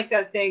kind of like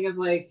that thing of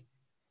like,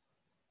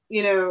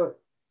 you're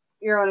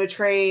on a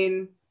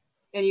train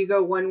and you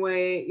go one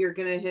way, you're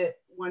gonna hit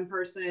one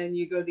person,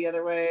 you go the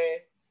other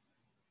way,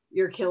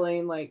 you're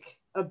killing like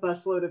a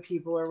busload of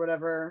people or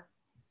whatever,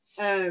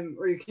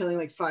 or you're killing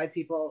like 5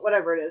 people,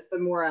 whatever it is, the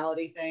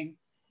morality thing.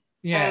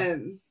 Yeah.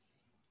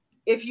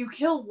 If you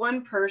kill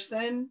one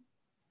person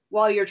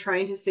while you're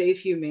trying to save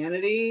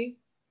humanity,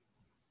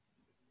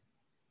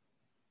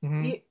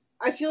 Mm-hmm.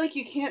 I feel like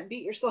you can't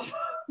beat yourself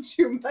up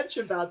too much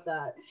about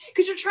that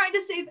because you're trying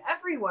to save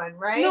everyone,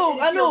 right? No,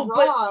 I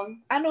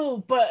know,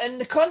 but in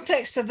the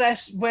context of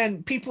this,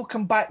 when people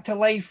come back to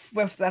life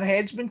with their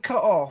heads been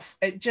cut off,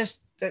 it just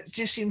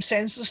seems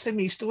senseless to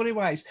me story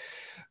wise.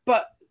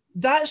 But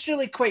that's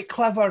really quite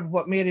clever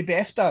what Mary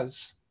Beth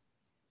does.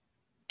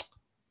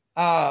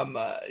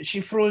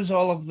 She throws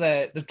all of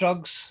the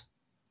drugs.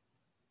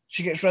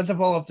 She gets rid of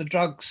all of the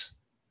drugs.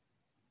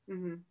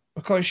 Mm-hmm.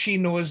 Because she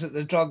knows that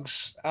the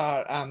drugs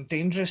are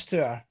dangerous to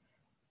her.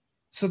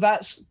 So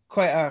that's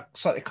quite a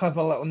sort of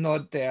clever little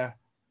nod there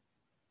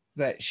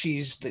that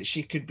she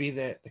could be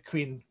the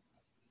queen.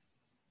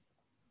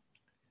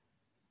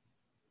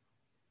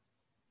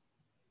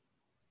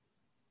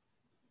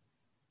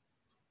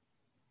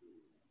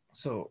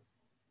 So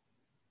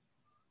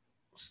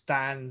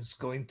Stan's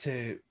going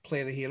to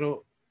play the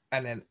hero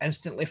and then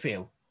instantly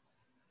fail.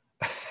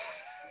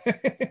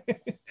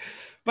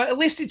 But at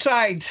least he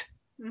tried.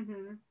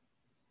 Mm-hmm.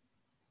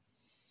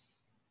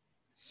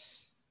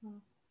 Oh,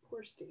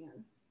 poor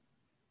Stan.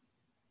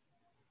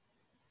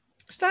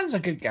 Stan's a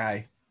good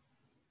guy.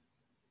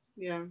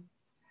 Yeah.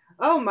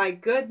 Oh my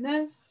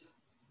goodness.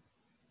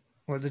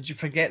 Or did you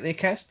forget they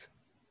kissed?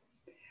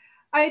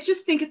 I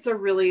just think it's a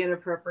really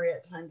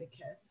inappropriate time to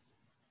kiss.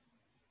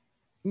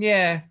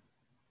 Yeah.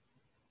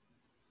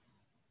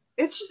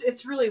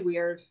 It's really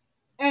weird.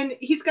 And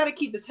he's got to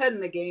keep his head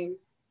in the game.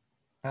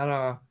 I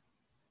know.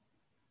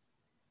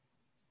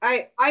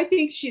 I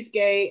think she's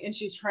gay and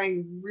she's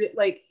trying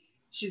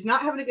she's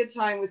not having a good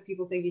time with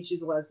people thinking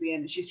she's a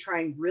lesbian. She's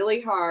trying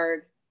really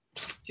hard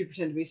to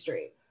pretend to be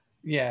straight.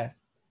 Yeah.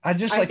 I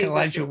like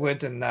Elijah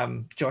Wood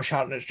and Josh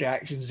Hartnett's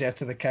reactions there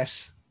to the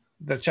kiss.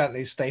 They're trying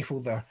to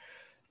stifle their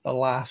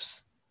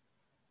laughs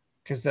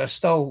because they're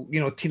still,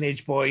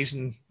 teenage boys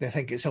and they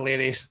think it's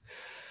hilarious.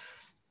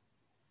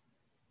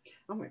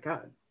 Oh my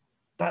God.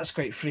 That's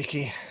quite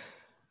freaky.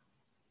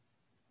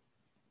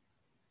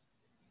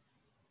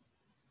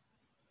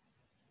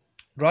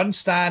 Run,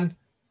 Stan.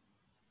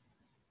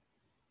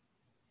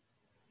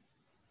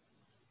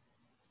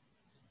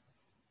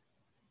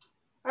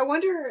 I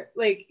wonder,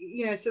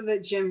 so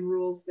that gym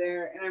rules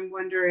there, and I'm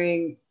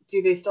wondering,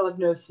 do they still have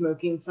no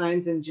smoking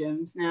signs in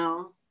gyms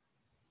now?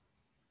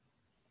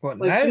 What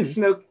Like now? some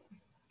smoke.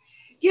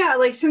 Yeah,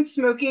 like since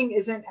smoking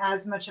isn't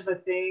as much of a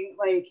thing,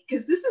 like,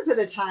 because this is at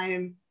a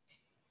time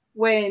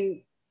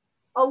when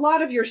a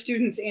lot of your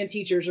students and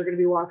teachers are going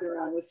to be walking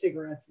around with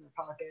cigarettes in their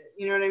pocket.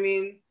 You know what I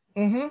mean?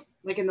 Mm-hmm.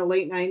 Like in the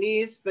late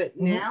 90s. But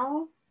Mm-hmm.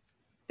 now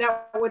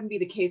that wouldn't be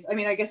the case. I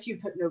mean, I guess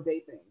you'd put no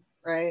vaping,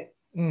 right?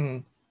 Mm-hmm.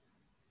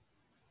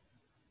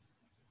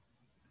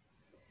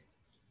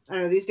 I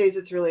don't know. These days,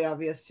 it's really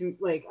obvious.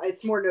 Like,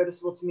 it's more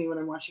noticeable to me when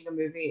I'm watching a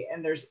movie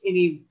and there's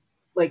any,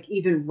 like,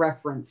 even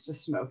reference to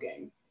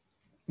smoking.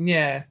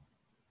 Yeah.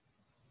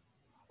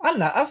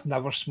 I've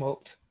never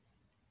smoked.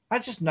 I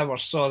just never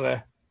saw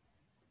the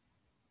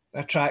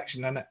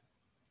attraction in it.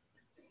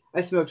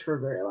 I smoked for a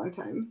very long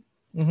time.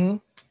 Mm-hmm.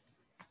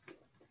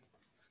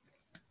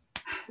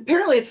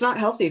 Apparently, it's not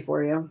healthy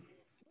for you.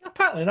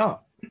 Apparently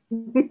not.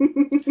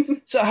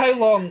 So how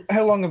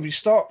long have you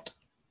stopped?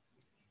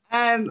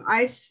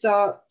 I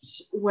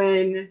stopped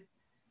when,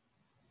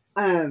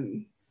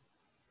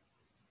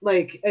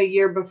 like a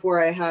year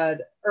before I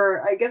had,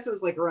 or I guess it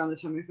was like around the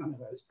time I found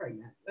out I was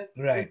pregnant with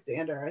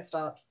Xander. I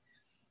stopped.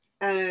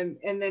 And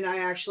then I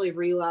actually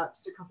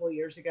relapsed a couple of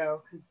years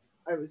ago because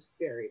I was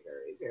very,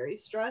 very, very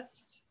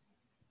stressed.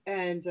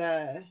 And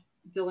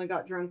Dylan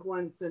got drunk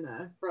once and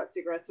brought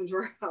cigarettes into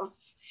our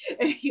house.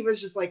 And he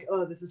was just like,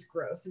 oh, this is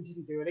gross, and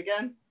didn't do it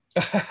again.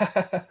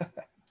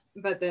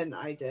 But then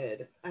I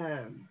did.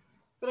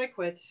 But I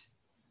quit.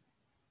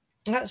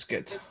 That's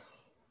good.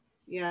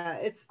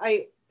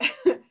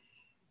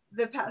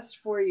 The past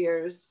 4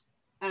 years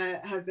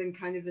have been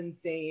kind of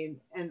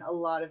insane, and a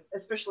lot of,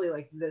 especially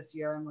like this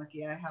year, I'm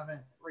lucky I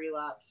haven't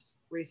relapsed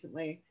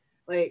recently.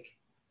 Like,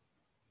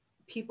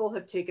 people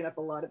have taken up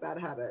a lot of bad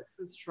habits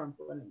since Trump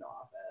went into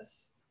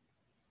office.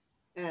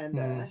 And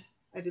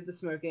I did the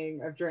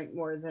smoking. I've drank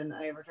more than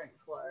I ever drank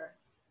before,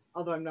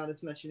 although I'm not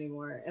as much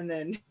anymore. And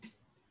then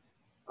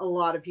a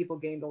lot of people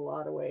gained a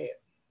lot of weight,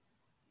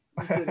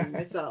 including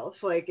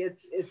myself. Like,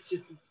 it's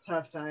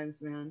tough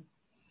times, man.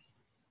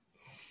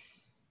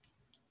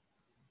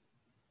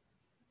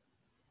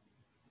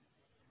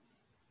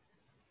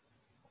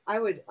 I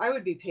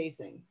would be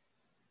pacing.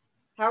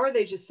 How are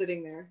they just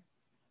sitting there?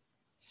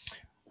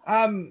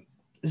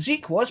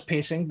 Zeke was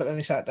pacing, but then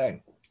he sat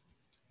down.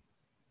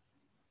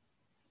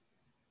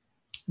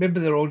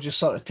 Maybe they're all just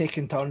sort of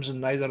taking turns, and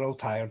now they're all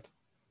tired.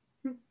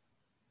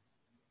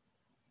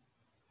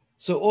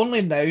 So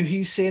only now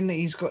he's saying that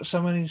he's got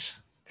some in his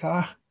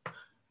car.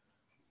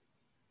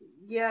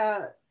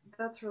 Yeah,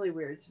 that's really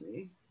weird to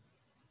me.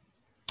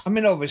 I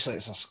mean, obviously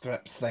it's a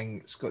script thing.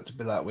 It's got to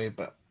be that way,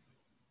 but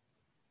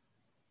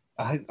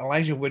I think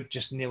Elijah Wood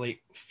just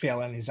nearly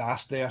fell in his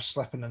ass there,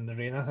 slipping in the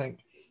rain, I think.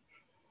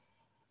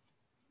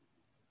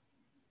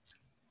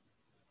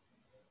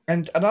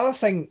 And another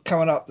thing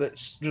coming up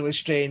that's really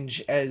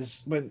strange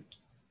is when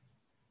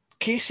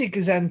Casey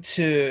goes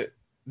into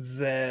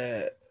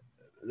the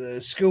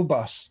school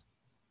bus,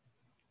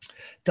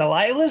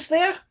 Delilah's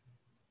there.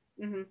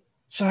 Mm-hmm.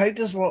 So how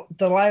does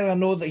Delilah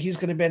know that he's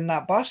going to be in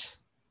that bus?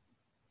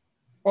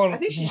 Or I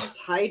think she's just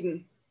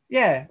hiding.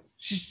 Yeah,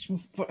 she's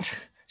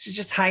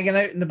just hanging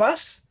out in the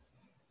bus.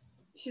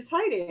 She's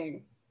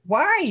hiding.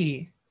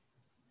 Why?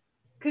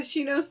 Because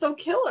she knows they'll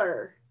kill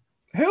her.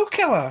 Who'll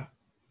kill her?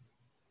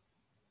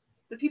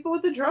 The people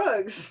with the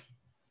drugs.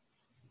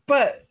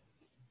 But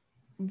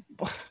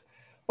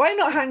why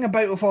not hang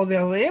about with all the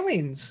other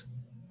aliens?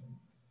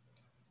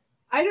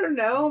 I don't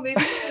know. Maybe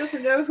she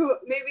doesn't know who.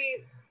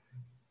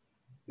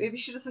 Maybe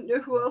she doesn't know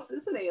who else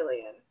is an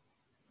alien.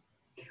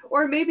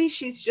 Or maybe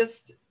she's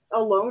just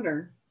a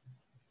loner.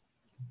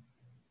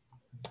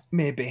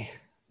 Maybe.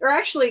 Or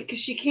actually, because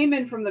she came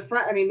in from the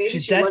front. I mean, maybe she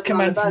did wasn't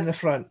come on in the bus. From the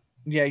front.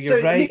 Yeah,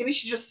 you're right. Maybe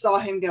she just saw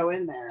him go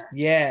in there.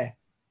 Yeah,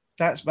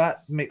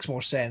 that makes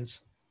more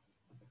sense.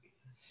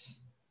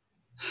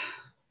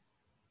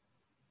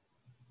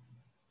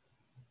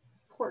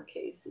 Poor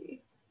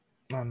Casey.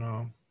 I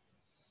know.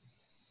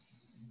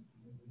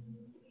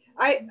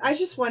 I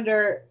just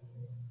wonder,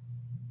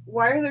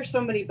 why are there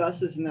so many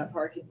buses in that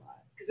parking lot?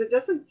 Because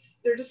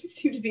there doesn't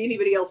seem to be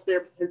anybody else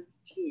there besides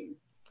the team.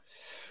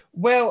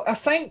 Well, I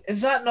think,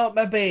 is that not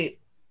maybe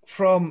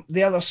from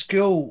the other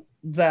school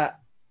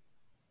that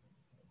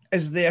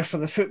is there for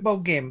the football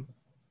game?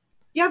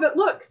 Yeah, but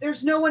look,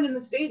 there's no one in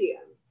the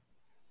stadium.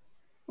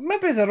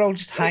 Maybe they're all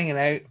just hanging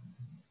out.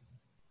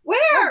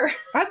 Where?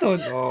 I don't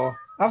know.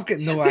 I've got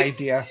no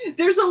idea.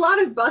 There's a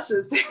lot of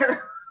buses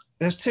there.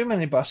 There's too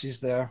many buses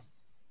there.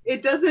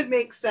 It doesn't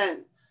make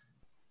sense.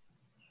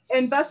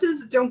 And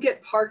buses don't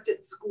get parked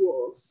at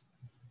schools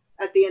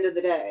at the end of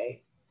the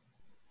day.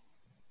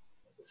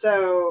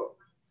 So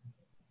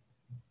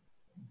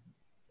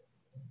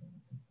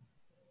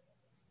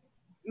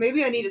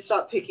maybe I need to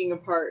stop picking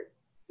apart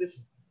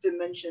this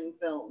Dimension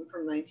film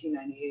from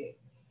 1998.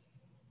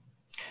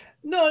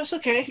 No, it's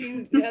okay.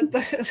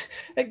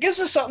 It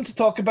gives us something to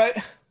talk about.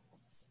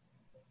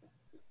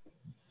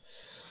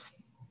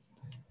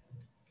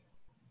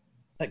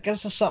 It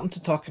gives us something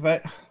to talk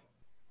about.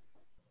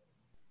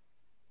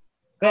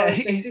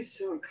 This makes me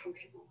so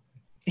uncomfortable.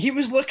 He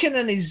was looking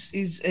in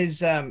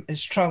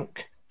his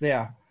trunk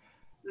there,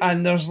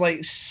 and there's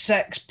like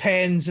 6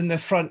 pens in the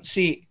front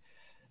seat.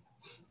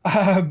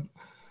 Um,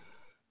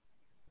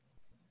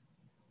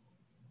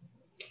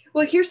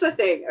 Well, here's the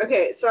thing.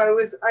 Okay, so I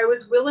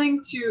was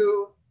willing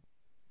to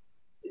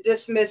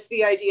dismiss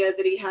the idea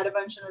that he had a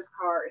bunch in his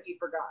car and he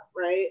forgot,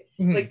 right?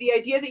 Mhm. Like the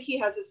idea that he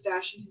has a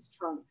stash in his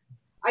trunk.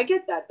 I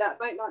get that. That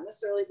might not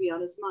necessarily be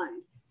on his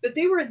mind. But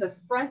they were in the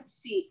front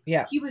seat.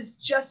 Yeah. He was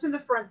just in the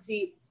front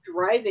seat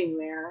driving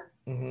there.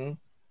 Mm-hmm.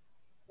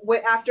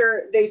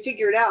 After they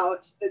figured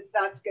out that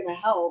that's going to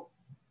help,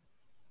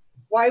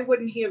 why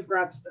wouldn't he have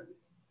grabbed them?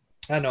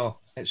 I know,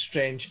 it's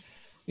strange.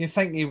 You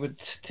think he would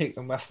take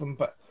them with him,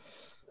 but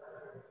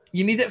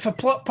you need it for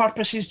plot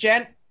purposes,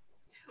 Jen.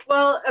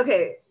 Well,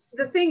 okay.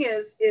 The thing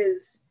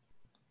is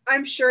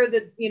I'm sure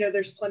that, you know,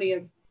 there's plenty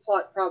of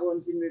plot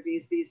problems in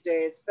movies these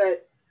days,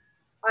 but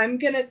I'm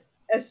going to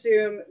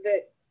assume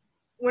that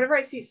whenever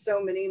I see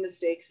so many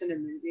mistakes in a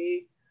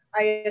movie,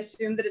 I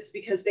assume that it's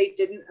because they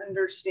didn't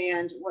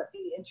understand what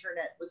the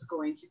internet was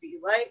going to be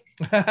like.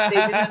 They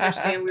didn't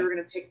understand we were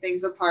going to pick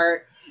things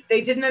apart. They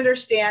didn't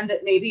understand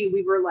that maybe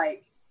we were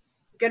like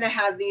going to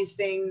have these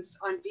things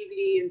on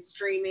DVD and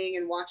streaming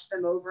and watch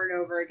them over and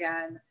over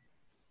again,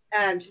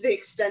 to the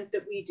extent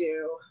that we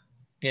do.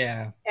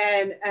 Yeah.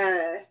 And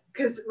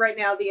because right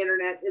now the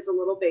internet is a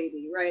little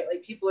baby, right?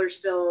 Like people are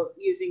still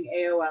using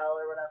AOL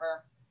or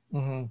whatever.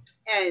 Mm-hmm.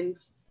 And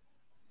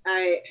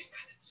God,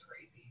 that's so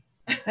crazy.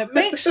 It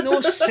makes no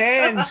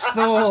sense,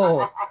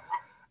 though.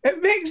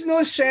 It makes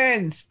no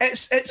sense.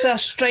 It's a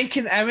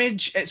striking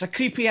image. It's a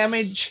creepy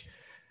image.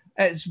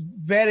 It's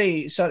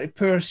very sort of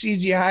poor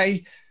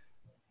CGI,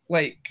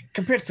 like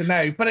compared to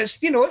now. But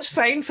it's, you know, it's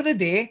fine for the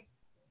day.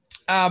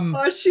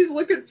 Oh, she's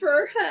looking for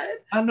her head.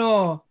 I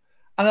know,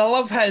 and I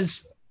love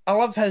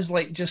his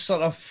like just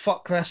sort of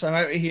fuck this, I'm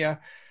out of here.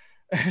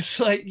 It's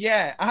like,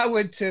 yeah, I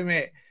would too,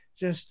 mate.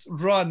 Just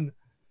run.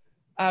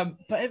 But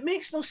it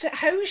makes no sense.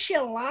 How is she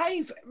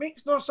alive? It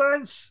makes no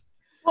sense.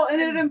 Well,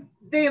 and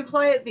they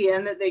imply at the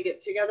end that they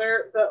get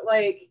together, but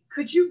like,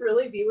 could you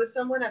really be with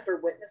someone after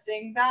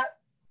witnessing that?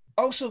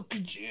 Also,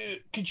 could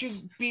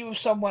you be with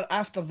someone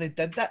after they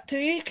did that to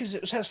you because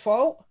it was his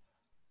fault?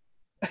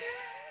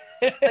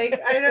 Like,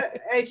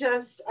 I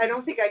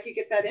don't think I could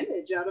get that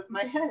image out of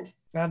my head.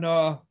 I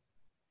know.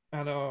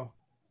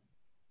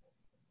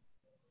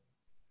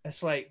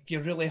 It's like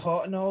you're really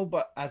hot and all,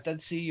 but I did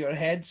see your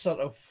head sort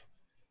of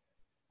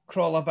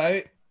crawl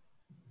about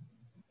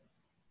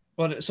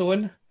on its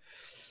own.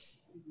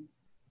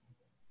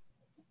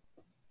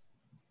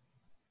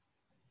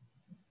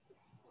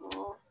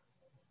 Oh.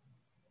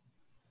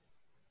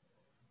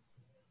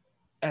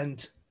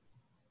 And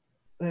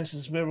this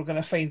is where we're going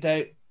to find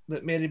out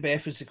that Mary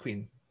Beth is the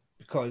queen,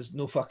 because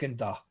no fucking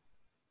duh.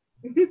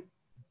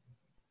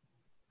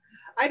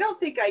 I don't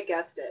think I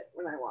guessed it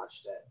when I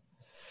watched it.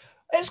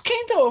 It's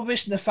kind of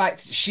obvious in the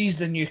fact that she's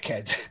the new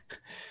kid.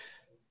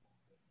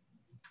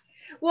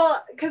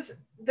 Well, because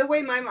the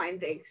way my mind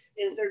thinks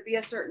is there'd be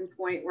a certain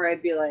point where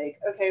I'd be like,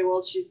 okay,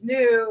 well, she's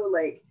new,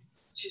 like,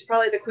 she's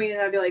probably the queen,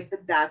 and I'd be like,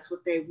 but that's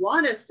what they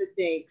want us to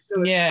think,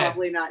 so it's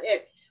probably not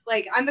it.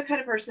 Like, I'm the kind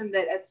of person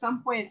that at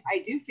some point I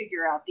do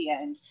figure out the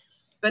end,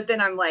 but then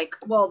I'm like,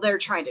 well, they're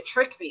trying to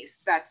trick me, so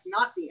that's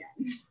not the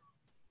end.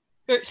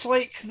 It's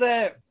like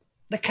the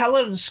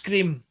killer in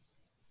Scream.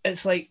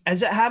 It's like,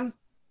 is it him?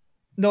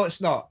 No,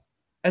 it's not.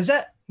 Is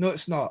it? No,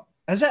 it's not.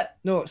 Is it?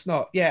 No, it's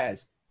not. Yeah, it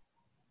is.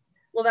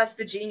 Well, that's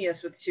the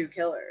genius with two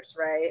killers,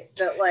 right?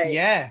 That, like,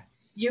 yeah,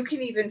 you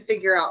can even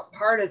figure out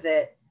part of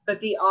it,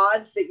 but the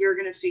odds that you're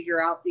going to figure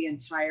out the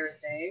entire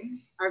thing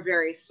are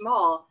very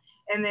small.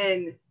 And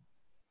then,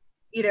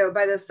 you know,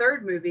 by the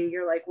third movie,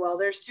 you're like, well,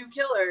 there's two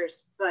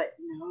killers, but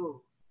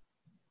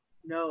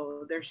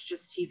no, there's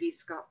just TV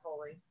Scott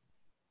Foley.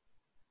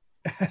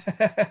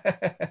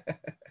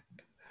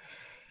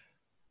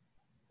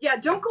 Yeah,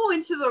 don't go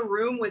into the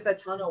room with a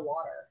ton of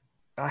water.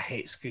 I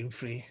hate Scream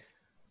 3.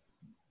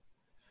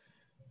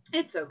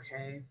 It's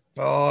okay.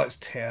 Oh, it's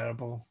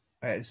terrible.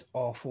 It is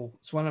awful.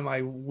 It's one of my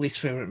least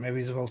favourite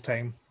movies of all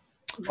time.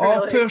 Really?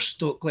 Oh, poor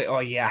Stokely. Oh,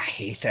 yeah, I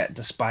hate it.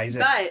 Despise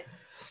it.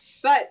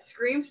 But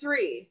Scream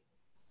 3,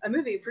 a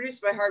movie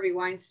produced by Harvey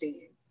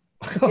Weinstein,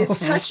 is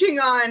touching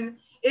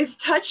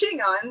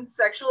on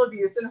sexual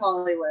abuse in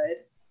Hollywood.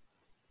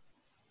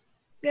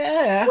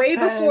 Yeah. Way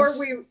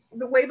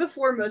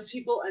before most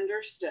people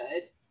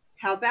understood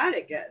how bad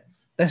it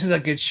gets. This is a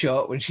good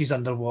shot when she's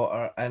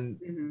underwater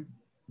and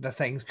the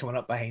thing's coming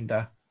up behind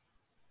her.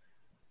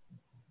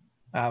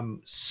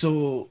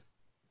 So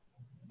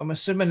I'm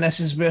assuming this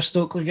is where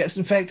Stokely gets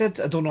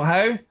infected. I don't know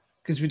how,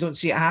 because we don't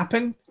see it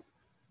happen.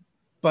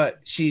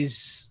 But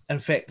she's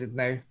infected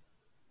now.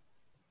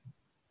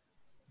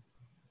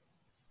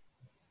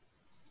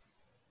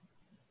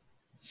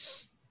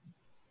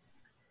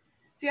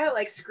 See, I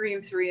like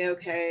Scream 3,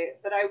 okay,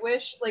 but I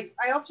wish, like,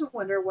 I often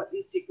wonder what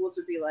these sequels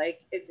would be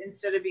like if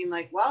instead of being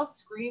like, well,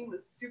 Scream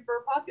was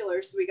super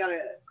popular, so we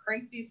gotta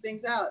crank these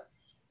things out,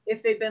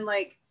 if they'd been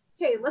like,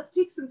 hey, let's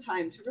take some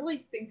time to really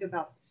think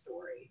about the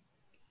story.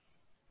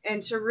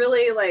 And to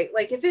really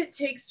like if it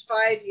takes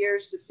 5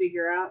 years to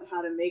figure out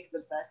how to make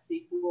the best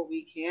sequel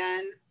we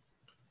can,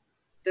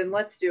 then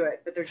let's do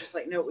it. But they're just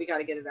like, no, we got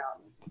to get it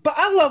out. But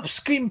I love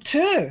Scream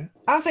 2.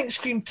 I think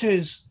Scream 2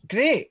 is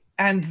great.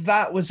 And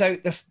that was out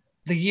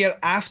the year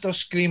after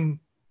Scream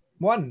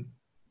 1.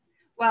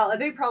 Well, a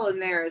big problem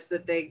there is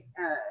that they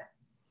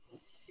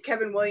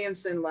Kevin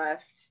Williamson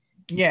left.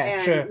 Yeah,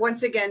 and true.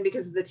 Once again,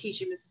 because of the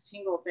Teaching Mrs.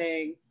 Tingle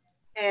thing,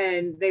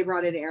 and they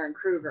brought in Aaron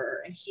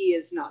Kruger, and he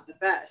is not the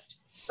best.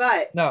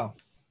 But no,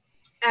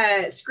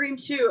 Scream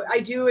 2, I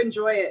do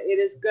enjoy it. It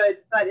is good,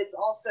 but it's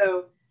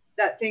also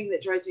that thing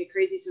that drives me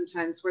crazy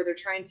sometimes where they're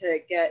trying to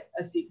get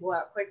a sequel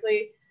out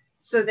quickly.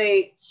 So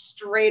they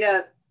straight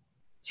up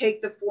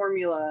take the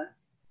formula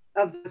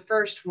of the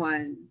first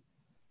one,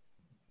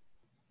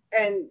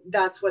 and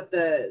that's what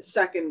the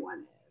second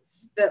one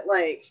is. That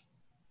like,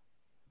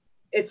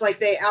 it's like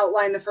they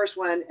outline the first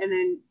one and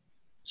then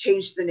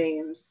change the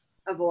names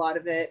of a lot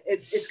of it.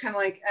 It's kind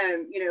of like,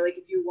 like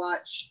if you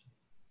watch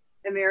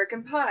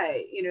American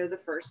Pie, the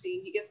first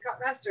scene he gets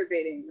caught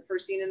masturbating. The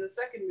first scene in the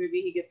second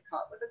movie he gets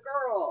caught with a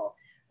girl.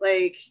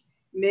 Like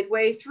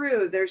midway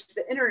through, there's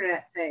the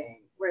internet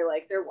thing where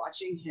like they're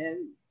watching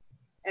him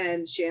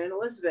and Shannon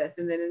Elizabeth,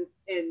 and then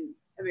in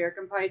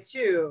American Pie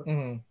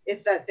 2,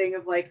 it's that thing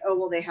of like, oh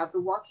well, they have the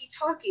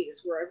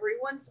walkie-talkies where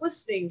everyone's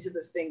listening to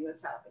this thing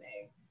that's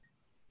happening,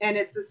 and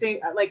it's the same.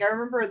 Like I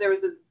remember it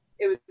was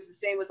the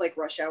same with like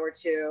Rush Hour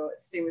 2,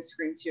 same with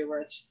Scream 2, where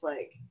it's just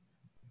like,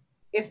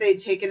 if they'd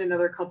taken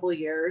another couple of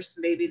years,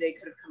 maybe they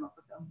could have come up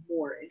with a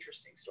more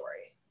interesting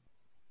story.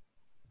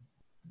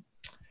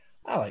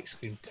 I like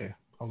Scream 2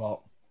 a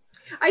lot.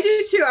 I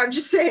do too. I'm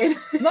just saying.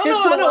 No,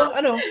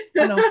 I know.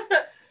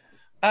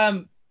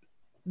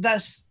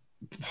 That's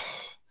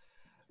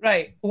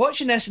right.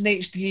 Watching this in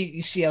HD,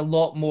 you see a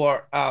lot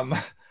more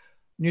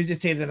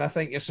nudity than I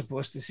think you're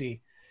supposed to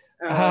see.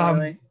 Oh,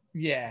 really?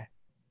 Yeah.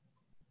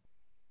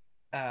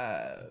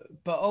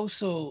 But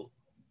also,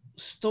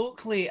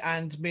 Stokely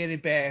and Mary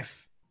Beth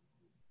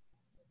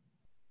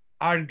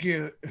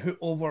argue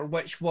over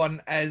which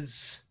one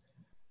is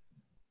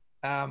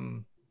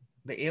the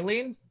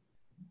alien.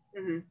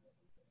 Mm-hmm.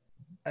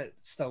 It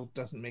still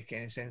doesn't make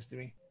any sense to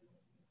me.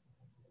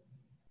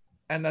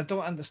 And I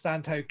don't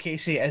understand how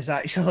Casey is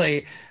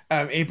actually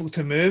able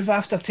to move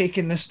after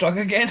taking this drug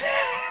again.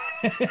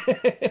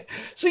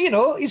 So,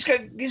 he's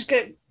got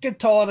good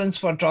tolerance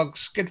for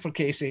drugs. Good for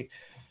Casey.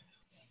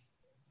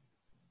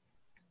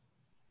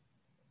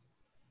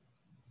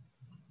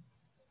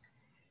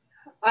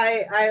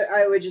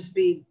 I would just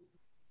be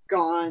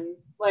gone.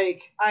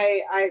 Like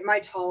my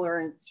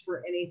tolerance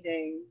for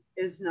anything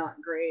is not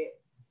great.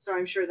 So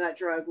I'm sure that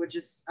drug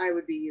I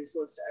would be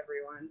useless to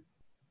everyone.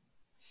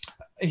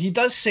 He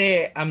does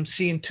say, I'm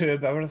seeing two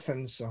of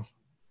everything, so.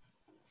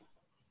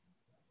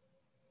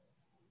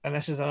 And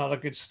this is another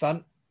good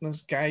stunt.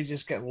 This guy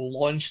just get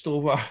launched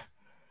over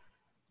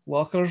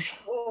lockers.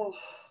 Oh.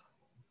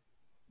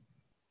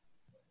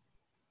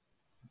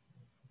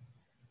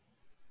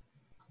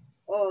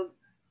 Oh,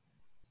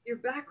 your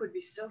back would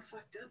be so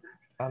fucked up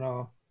after that. I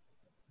know.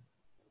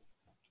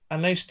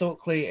 And now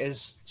Stokely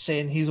is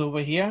saying he's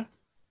over here.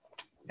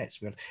 It's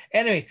weird.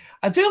 Anyway,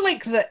 I do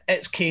like that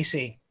it's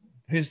Casey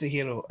who's the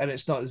hero and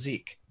it's not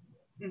Zeke.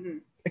 Mm-hmm.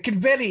 It could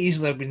very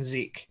easily have been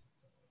Zeke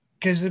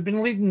because they've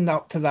been leading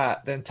up to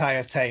that the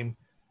entire time.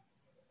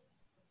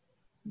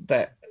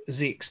 That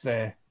Zeke's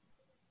the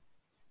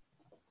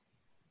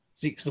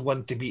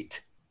one to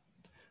beat.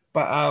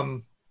 But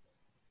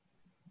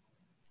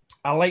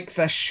I like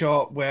this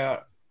shot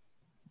where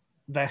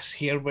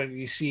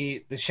you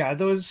see the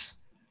shadows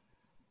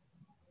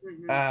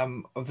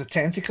of the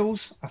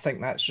tentacles. I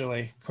think that's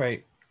really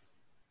quite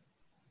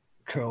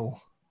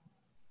cool.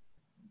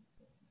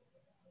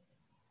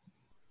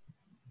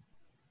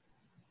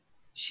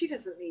 She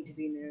doesn't need to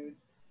be nude.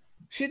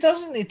 She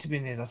doesn't need to be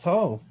nude at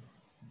all.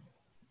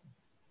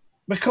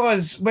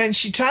 Because when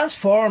she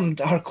transformed,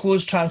 her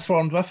clothes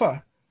transformed with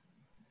her.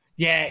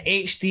 Yeah,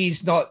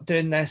 HD's not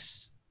doing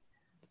this.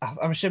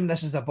 I'm assuming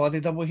this is a body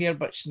double here,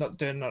 but she's not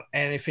doing her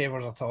any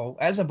favours at all.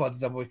 It is a body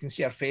double. You can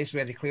see her face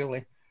very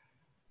clearly.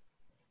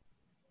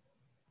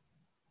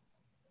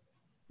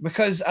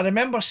 Because I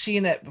remember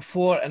seeing it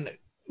before and it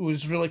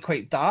was really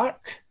quite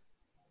dark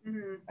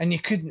and you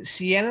couldn't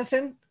see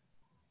anything.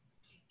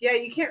 Yeah,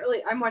 you can't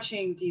really. I'm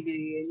watching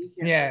DVD and you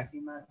can't really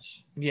see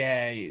much.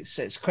 Yeah,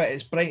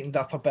 it's brightened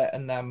up a bit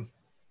in the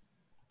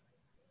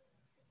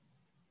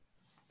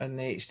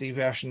HD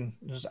version.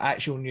 There's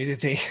actual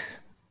nudity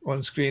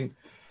on screen.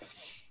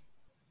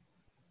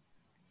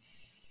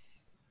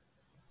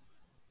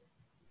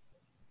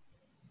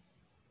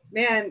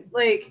 Man,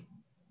 like,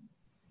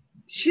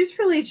 she's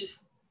really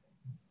just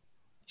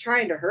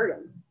trying to hurt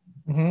him.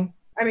 Mm-hmm.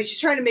 I mean, she's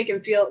trying to make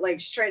him feel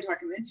like she's trying to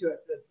talk him into it,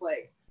 but it's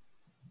like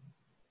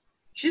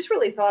she's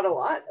really thought a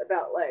lot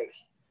about like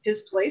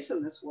his place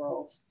in this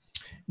world.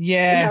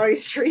 Yeah. And how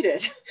he's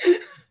treated.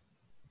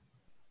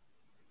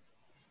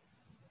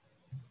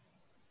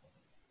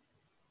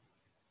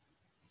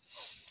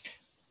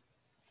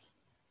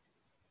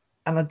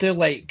 And I do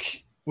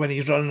like when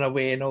he's running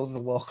away and all the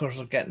lockers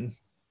are getting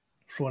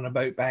thrown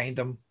about behind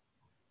him.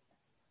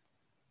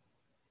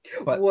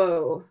 But,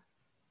 whoa.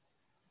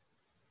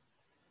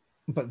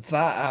 But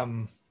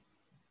that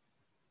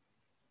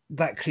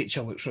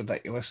creature looks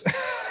ridiculous.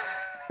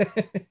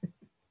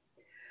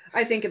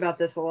 I think about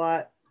this a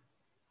lot.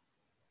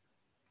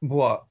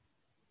 What?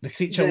 The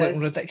creature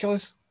looking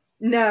ridiculous?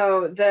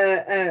 No,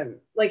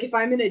 like if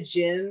I'm in a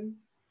gym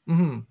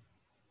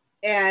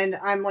and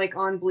I'm like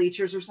on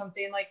bleachers or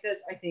something like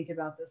this, I think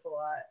about this a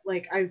lot.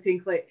 Like I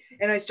think like,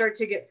 and I start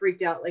to get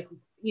freaked out. Like,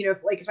 you know,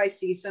 if I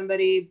see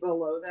somebody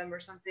below them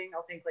or something,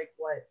 I'll think like,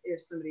 what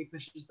if somebody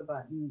pushes the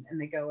button and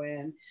they go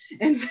in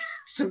and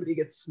somebody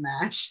gets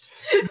smashed?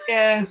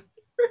 Yeah.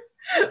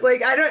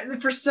 Like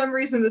for some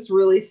reason, this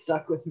really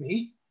stuck with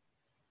me.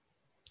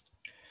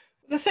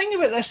 The thing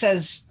about this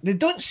is they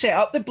don't set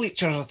up the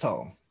bleachers at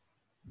all.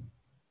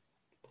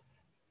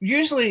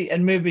 Usually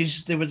in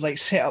movies, they would like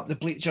set up the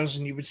bleachers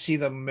and you would see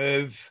them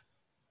move.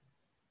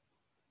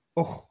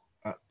 Oh,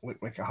 that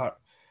looked like a heart.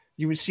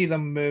 You would see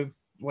them move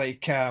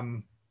like at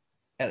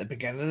the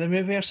beginning of the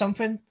movie or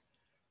something.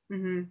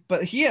 Mm-hmm.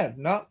 But here,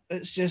 no,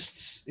 it's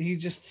just he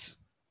just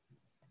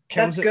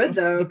kills. That's good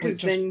though, because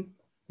then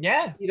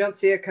you don't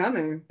see it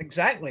coming.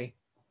 Exactly.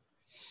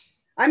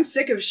 I'm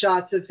sick of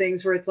shots of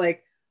things where it's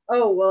like,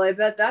 oh, well, I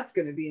bet that's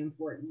going to be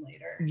important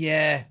later.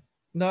 Yeah.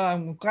 No,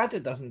 I'm glad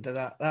it doesn't do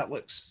that. That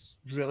looks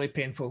really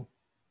painful.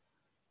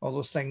 All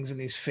those things in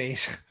his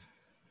face.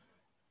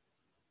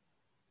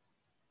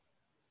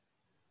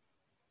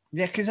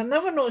 Yeah, because I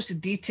never noticed the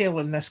detail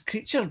in this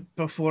creature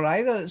before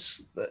either.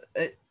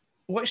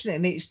 Watching it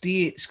in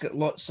HD, it's got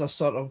lots of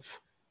sort of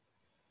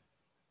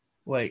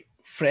like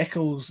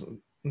freckles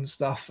and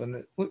stuff, and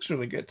it looks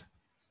really good.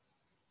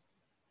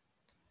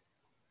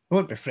 It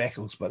won't be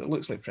freckles, but it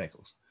looks like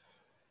freckles.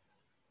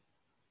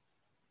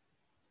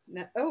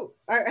 No,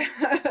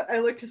 I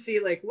look to see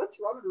like what's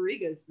Robert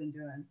Rodriguez been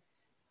doing,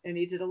 and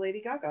he did a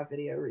Lady Gaga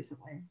video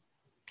recently.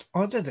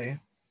 Oh, did he?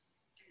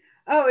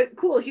 Oh,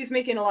 cool. He's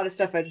making a lot of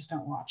stuff I just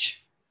don't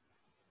watch.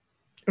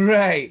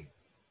 Right.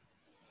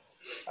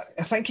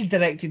 I think he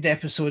directed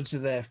episodes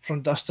of the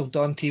From Dusk Till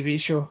Dawn TV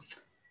show.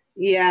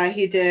 Yeah,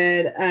 he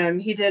did.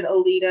 He did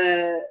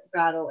Alita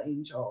Battle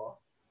Angel.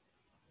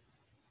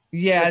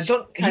 Yeah, I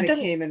don't. Kind of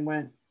came and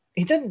went.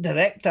 He didn't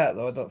direct that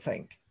though, I don't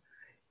think.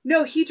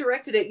 No, he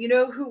directed it. You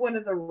know who one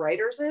of the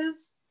writers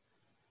is?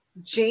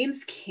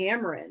 James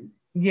Cameron.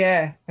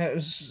 Yeah, it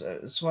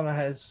was one of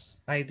his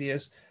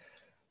ideas.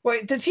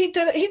 Wait, did he do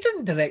it? He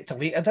didn't direct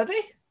Alita, did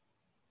he?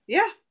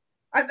 Yeah.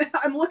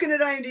 I'm looking at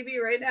IMDb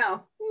right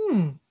now.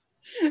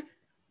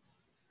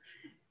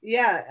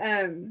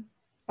 Yeah.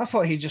 I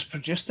thought he just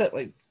produced it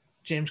like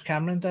James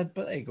Cameron did,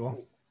 but there you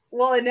go.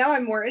 Well, and now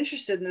I'm more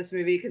interested in this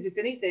movie because if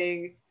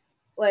anything,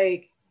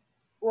 like,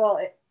 well,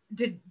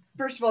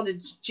 first of all,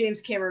 did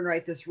James Cameron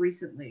write this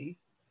recently?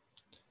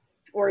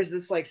 Or is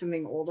this like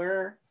something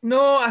older?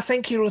 No, I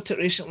think he wrote it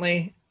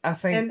recently.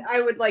 And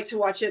I would like to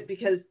watch it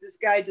because this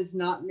guy does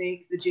not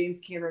make the James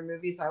Cameron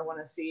movies I want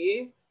to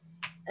see.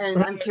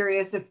 And I'm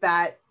curious if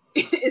that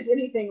is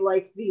anything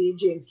like the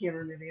James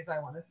Cameron movies I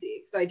want to see.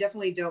 Because I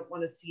definitely don't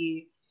want to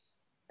see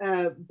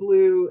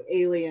blue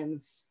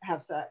aliens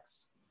have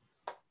sex.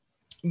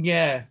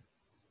 Yeah.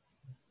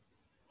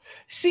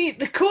 See,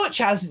 the coach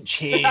hasn't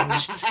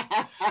changed.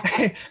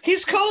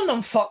 He's calling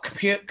them fuck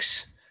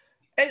pukes.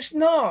 It's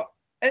not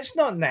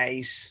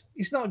nice.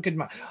 He's not a good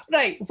man.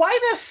 Right, why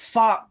the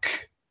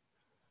fuck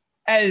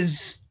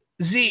is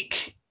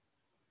Zeke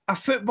a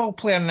football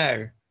player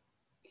now?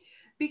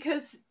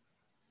 Because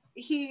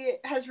he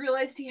has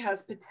realized he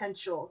has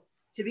potential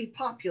to be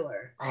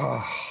popular.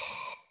 Oh,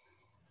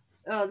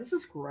 this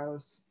is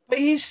gross. But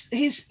he's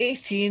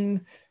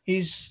 18.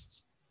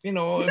 He's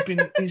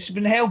he's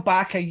been held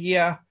back a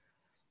year.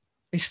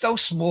 He's still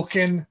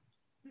smoking.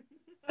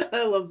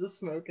 I love the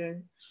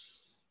smoking.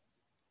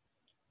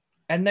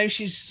 And now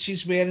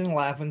she's wearing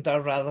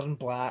lavender rather than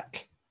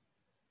black.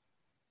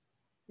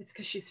 It's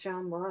because she's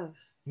found love.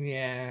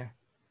 Yeah.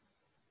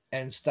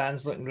 And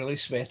Stan's looking really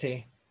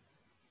sweaty.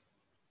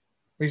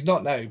 He's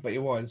not now, but he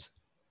was.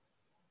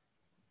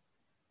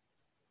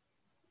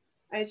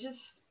 At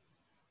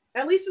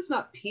least it's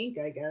not pink,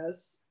 I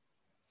guess.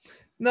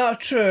 No,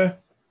 true.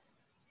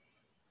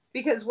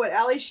 Because what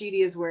Ali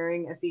Sheedy is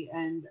wearing at the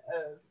end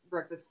of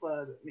Breakfast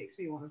Club makes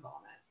me want to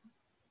vomit.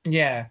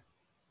 Yeah.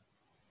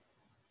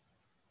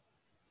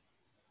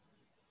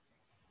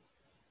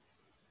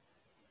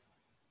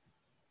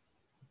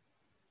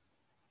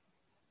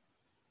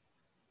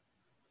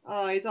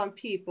 Oh, he's on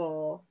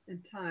People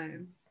and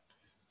Time.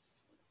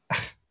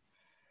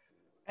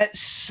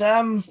 It's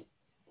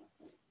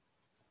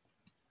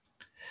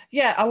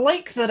yeah, I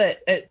like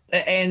that it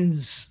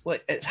ends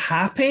like it's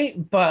happy,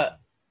 but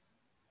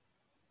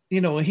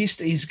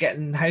he's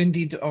getting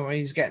hounded, or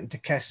he's getting to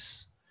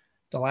kiss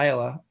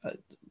Delilah.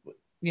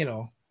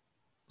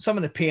 Some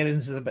of the pairings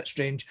is a bit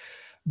strange,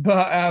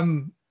 but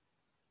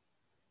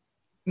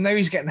now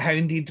he's getting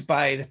hounded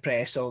by the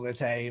press all the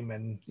time,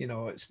 and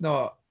it's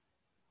not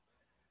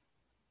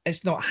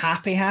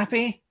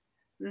happy.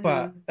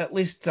 but at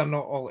least they're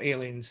not all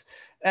aliens.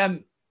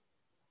 The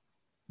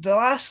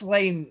last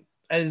line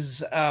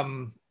is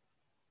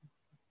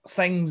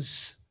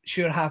things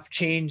sure have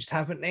changed,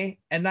 haven't they?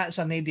 And that's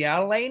an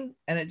ADR line,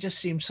 and it just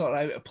seems sort of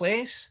out of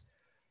place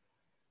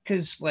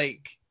because,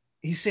 like,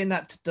 he's saying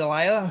that to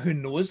Delilah, who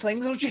knows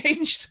things have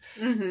changed.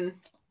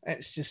 It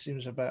just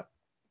seems a bit.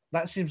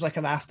 That seems like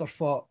an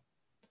afterthought.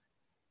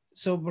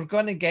 So we're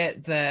going to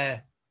get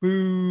the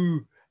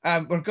boo.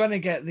 We're going to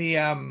get the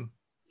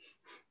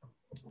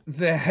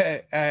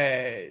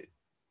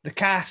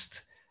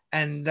cast,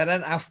 and they're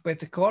in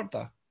alphabetical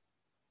order,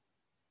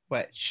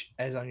 which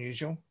is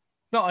unusual.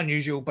 Not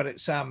unusual, but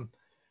it's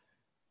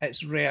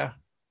rare.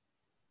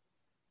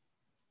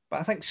 But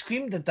I think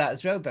Scream did that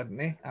as well, didn't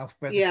they?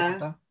 Alphabetical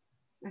order.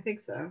 I think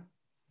so.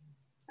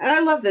 And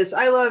I love this.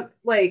 I love,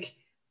 like,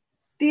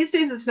 these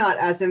days it's not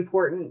as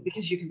important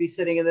because you can be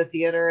sitting in the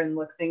theater and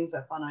look things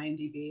up on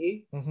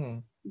IMDb.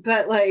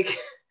 But, like,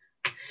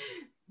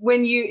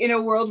 when you, in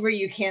a world where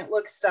you can't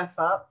look stuff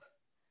up,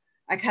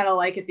 I kind of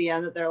like at the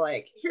end that they're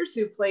like, here's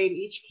who played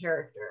each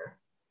character.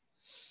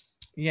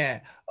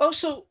 Yeah.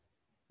 Also,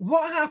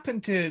 what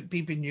happened to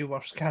Bebe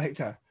Neuwirth's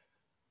character?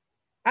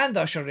 And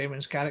Usher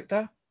Raymond's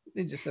character?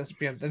 They just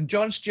disappeared. And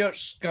Jon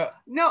Stewart's got...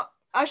 No,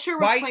 Usher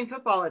was playing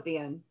football at the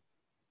end.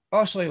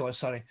 Oh, so he was,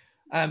 sorry.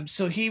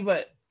 So he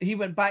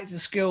went back to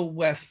school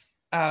with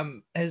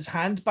his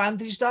hand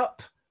bandaged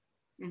up.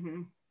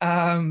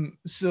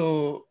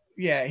 So,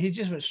 yeah, he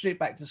just went straight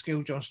back to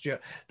school, Jon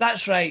Stewart.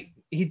 That's right,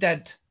 he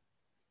did.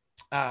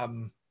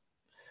 And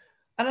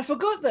I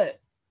forgot that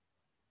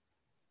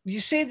you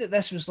say that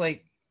this was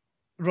like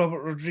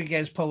Robert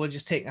Rodriguez probably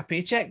just taking a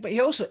paycheck, but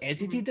he also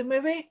edited the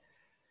movie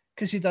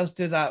because he does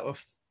do that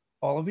with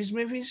all of his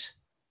movies.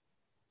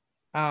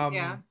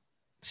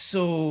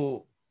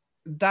 So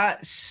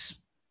that's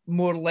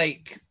more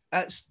like,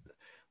 that's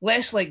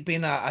less like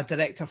being a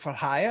director for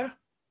hire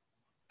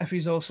if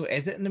he's also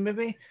editing the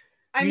movie.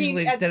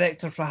 Usually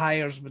director for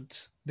hires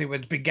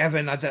would be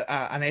given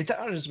an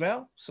editor as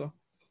well. So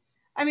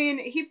I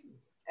mean,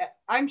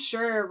 I'm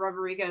sure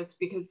Rodriguez,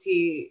 because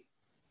he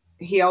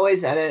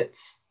always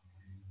edits,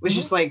 was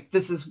just like,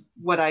 this is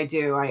what I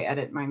do. I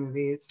edit my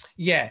movies.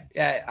 Yeah.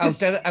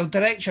 I'll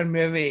direct your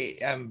movie,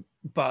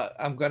 but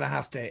I'm gonna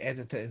have to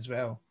edit it as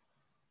well.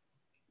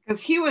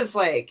 Because he was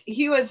a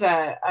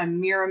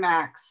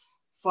Miramax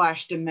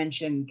 /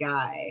 Dimension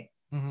guy,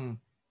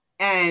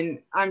 and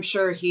I'm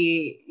sure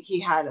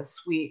he had a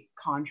sweet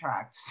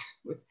contract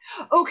with.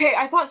 Okay,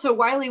 I thought so.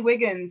 Wiley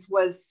Wiggins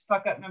was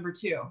fuck up number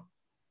 2.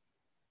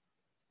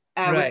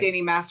 With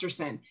Danny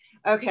Masterson.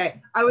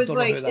 Okay, I was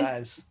like,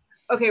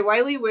 okay,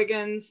 Wiley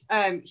Wiggins.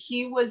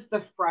 He was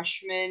the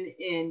freshman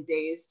in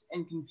Dazed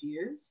and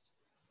Confused.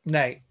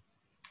 Right.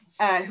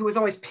 Who was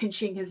always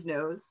pinching his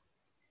nose,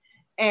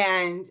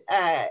 and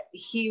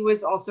he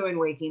was also in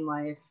Waking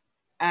Life.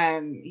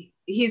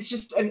 He's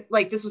just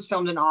like, this was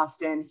filmed in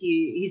Austin.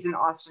 He's an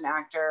Austin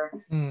actor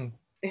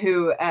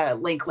who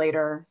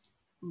Linklater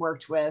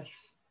worked with.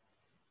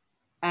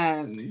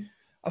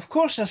 Of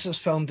course, this is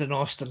filmed in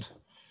Austin.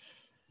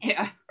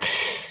 Yeah.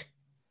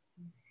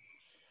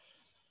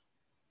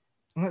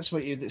 That's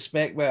what you'd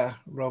expect with a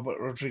Robert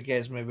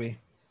Rodriguez movie.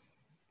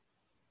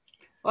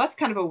 Well, that's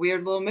kind of a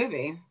weird little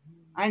movie.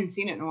 I hadn't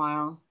seen it in a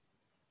while.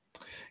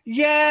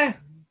 Yeah.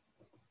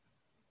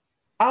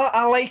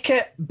 I like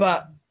it,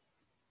 but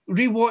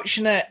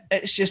rewatching it,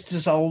 it's just,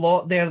 there's a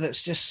lot there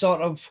that's just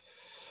sort of,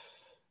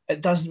 it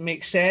doesn't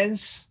make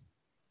sense.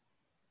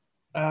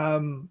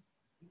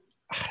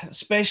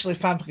 Especially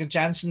Famke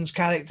Janssen's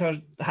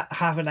character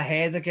having a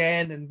head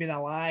again and being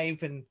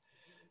alive, and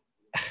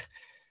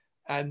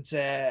I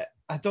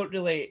don't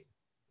really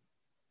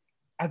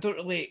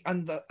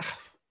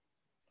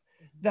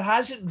there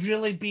hasn't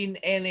really been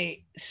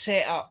any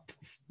setup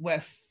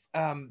with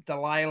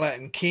Delilah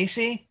and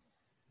Casey.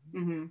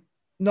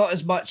 Not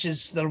as much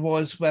as there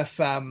was with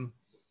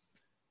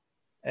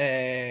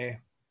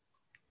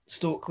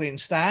Stokely and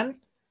Stan.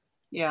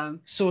 Yeah.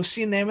 So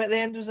seeing them at the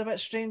end was a bit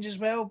strange as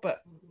well,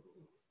 but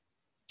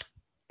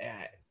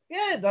I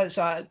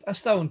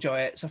still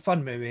enjoy it. It's a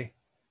fun movie.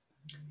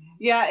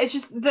 Yeah, it's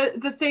just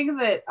the thing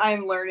that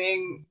I'm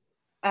learning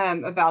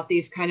about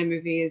these kind of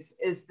movies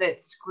is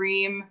that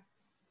Scream,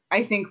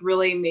 I think,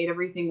 really made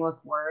everything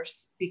look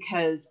worse,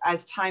 because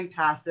as time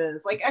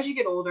passes, like as you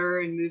get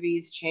older and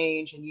movies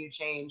change and you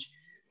change,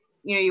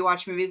 you know, you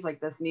watch movies like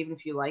this, and even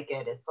if you like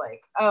it, it's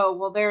like, oh,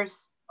 well,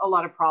 there's a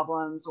lot of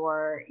problems.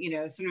 Or, you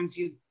know, sometimes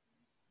you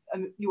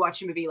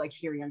watch a movie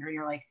like you're younger and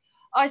you're like,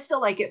 oh, I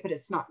still like it, but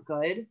it's not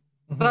good.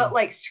 But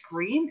like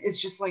Scream is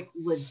just like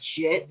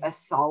legit a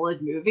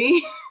solid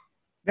movie.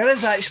 There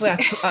is actually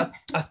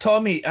a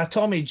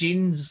Tommy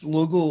Jean's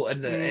logo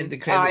in the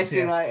credits. Oh, I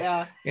see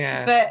that,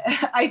 yeah. But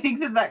I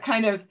think that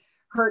kind of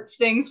hurts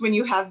things when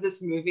you have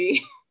this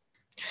movie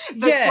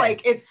that's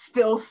like, it's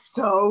still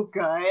so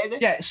good.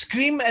 Yeah,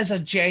 Scream is a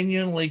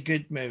genuinely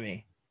good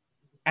movie.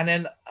 And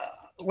then,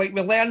 like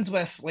we learned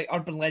with like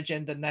Urban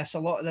Legend and this, a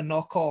lot of the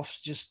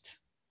knockoffs just,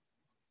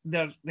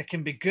 they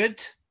can be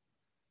good,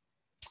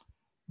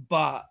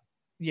 but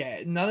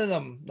Yeah, none of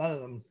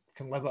them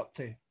can live up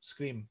to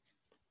Scream.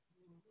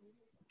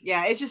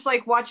 Yeah, it's just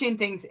like watching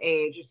things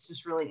age. It's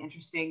just really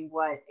interesting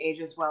what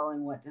ages well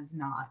and what does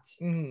not.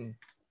 Mm-hmm.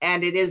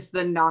 And it is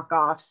the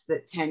knockoffs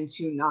that tend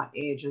to not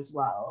age as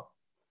well.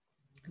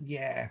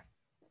 Yeah.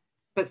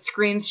 But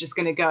Scream's just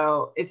going to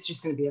go, it's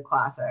just going to be a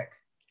classic.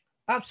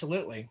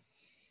 Absolutely.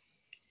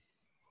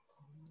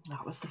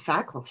 That was The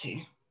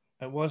Faculty.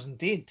 It was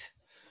indeed.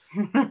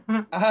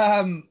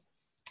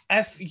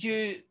 If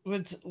you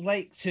would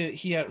like to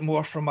hear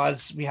more from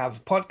us, we have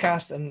a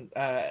podcast and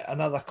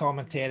another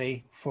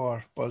commentary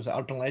for, what was it,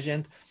 Urban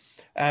Legend,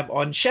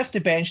 on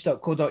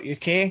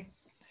shiftybench.co.uk.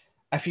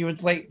 If you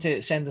would like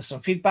to send us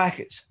some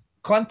feedback, it's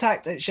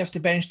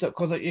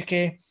contact@shiftybench.co.uk.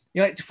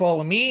 You like to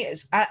follow me,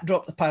 it's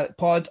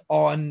 @DropThePilotPod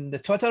on the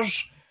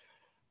Twitters.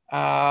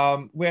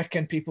 Where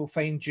can people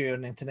find you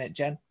on the internet,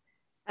 Jen?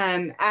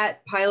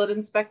 At Pilot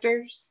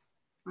Inspectors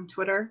on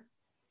Twitter.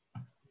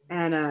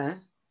 And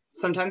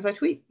sometimes I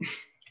tweet.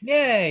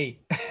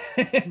 Yay!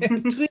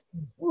 Tweet.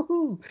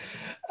 Woohoo!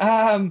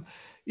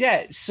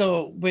 Yeah,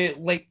 so we'd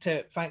like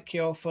to thank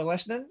you all for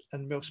listening,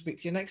 and we'll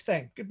speak to you next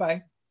time.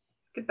 Goodbye.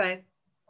 Goodbye.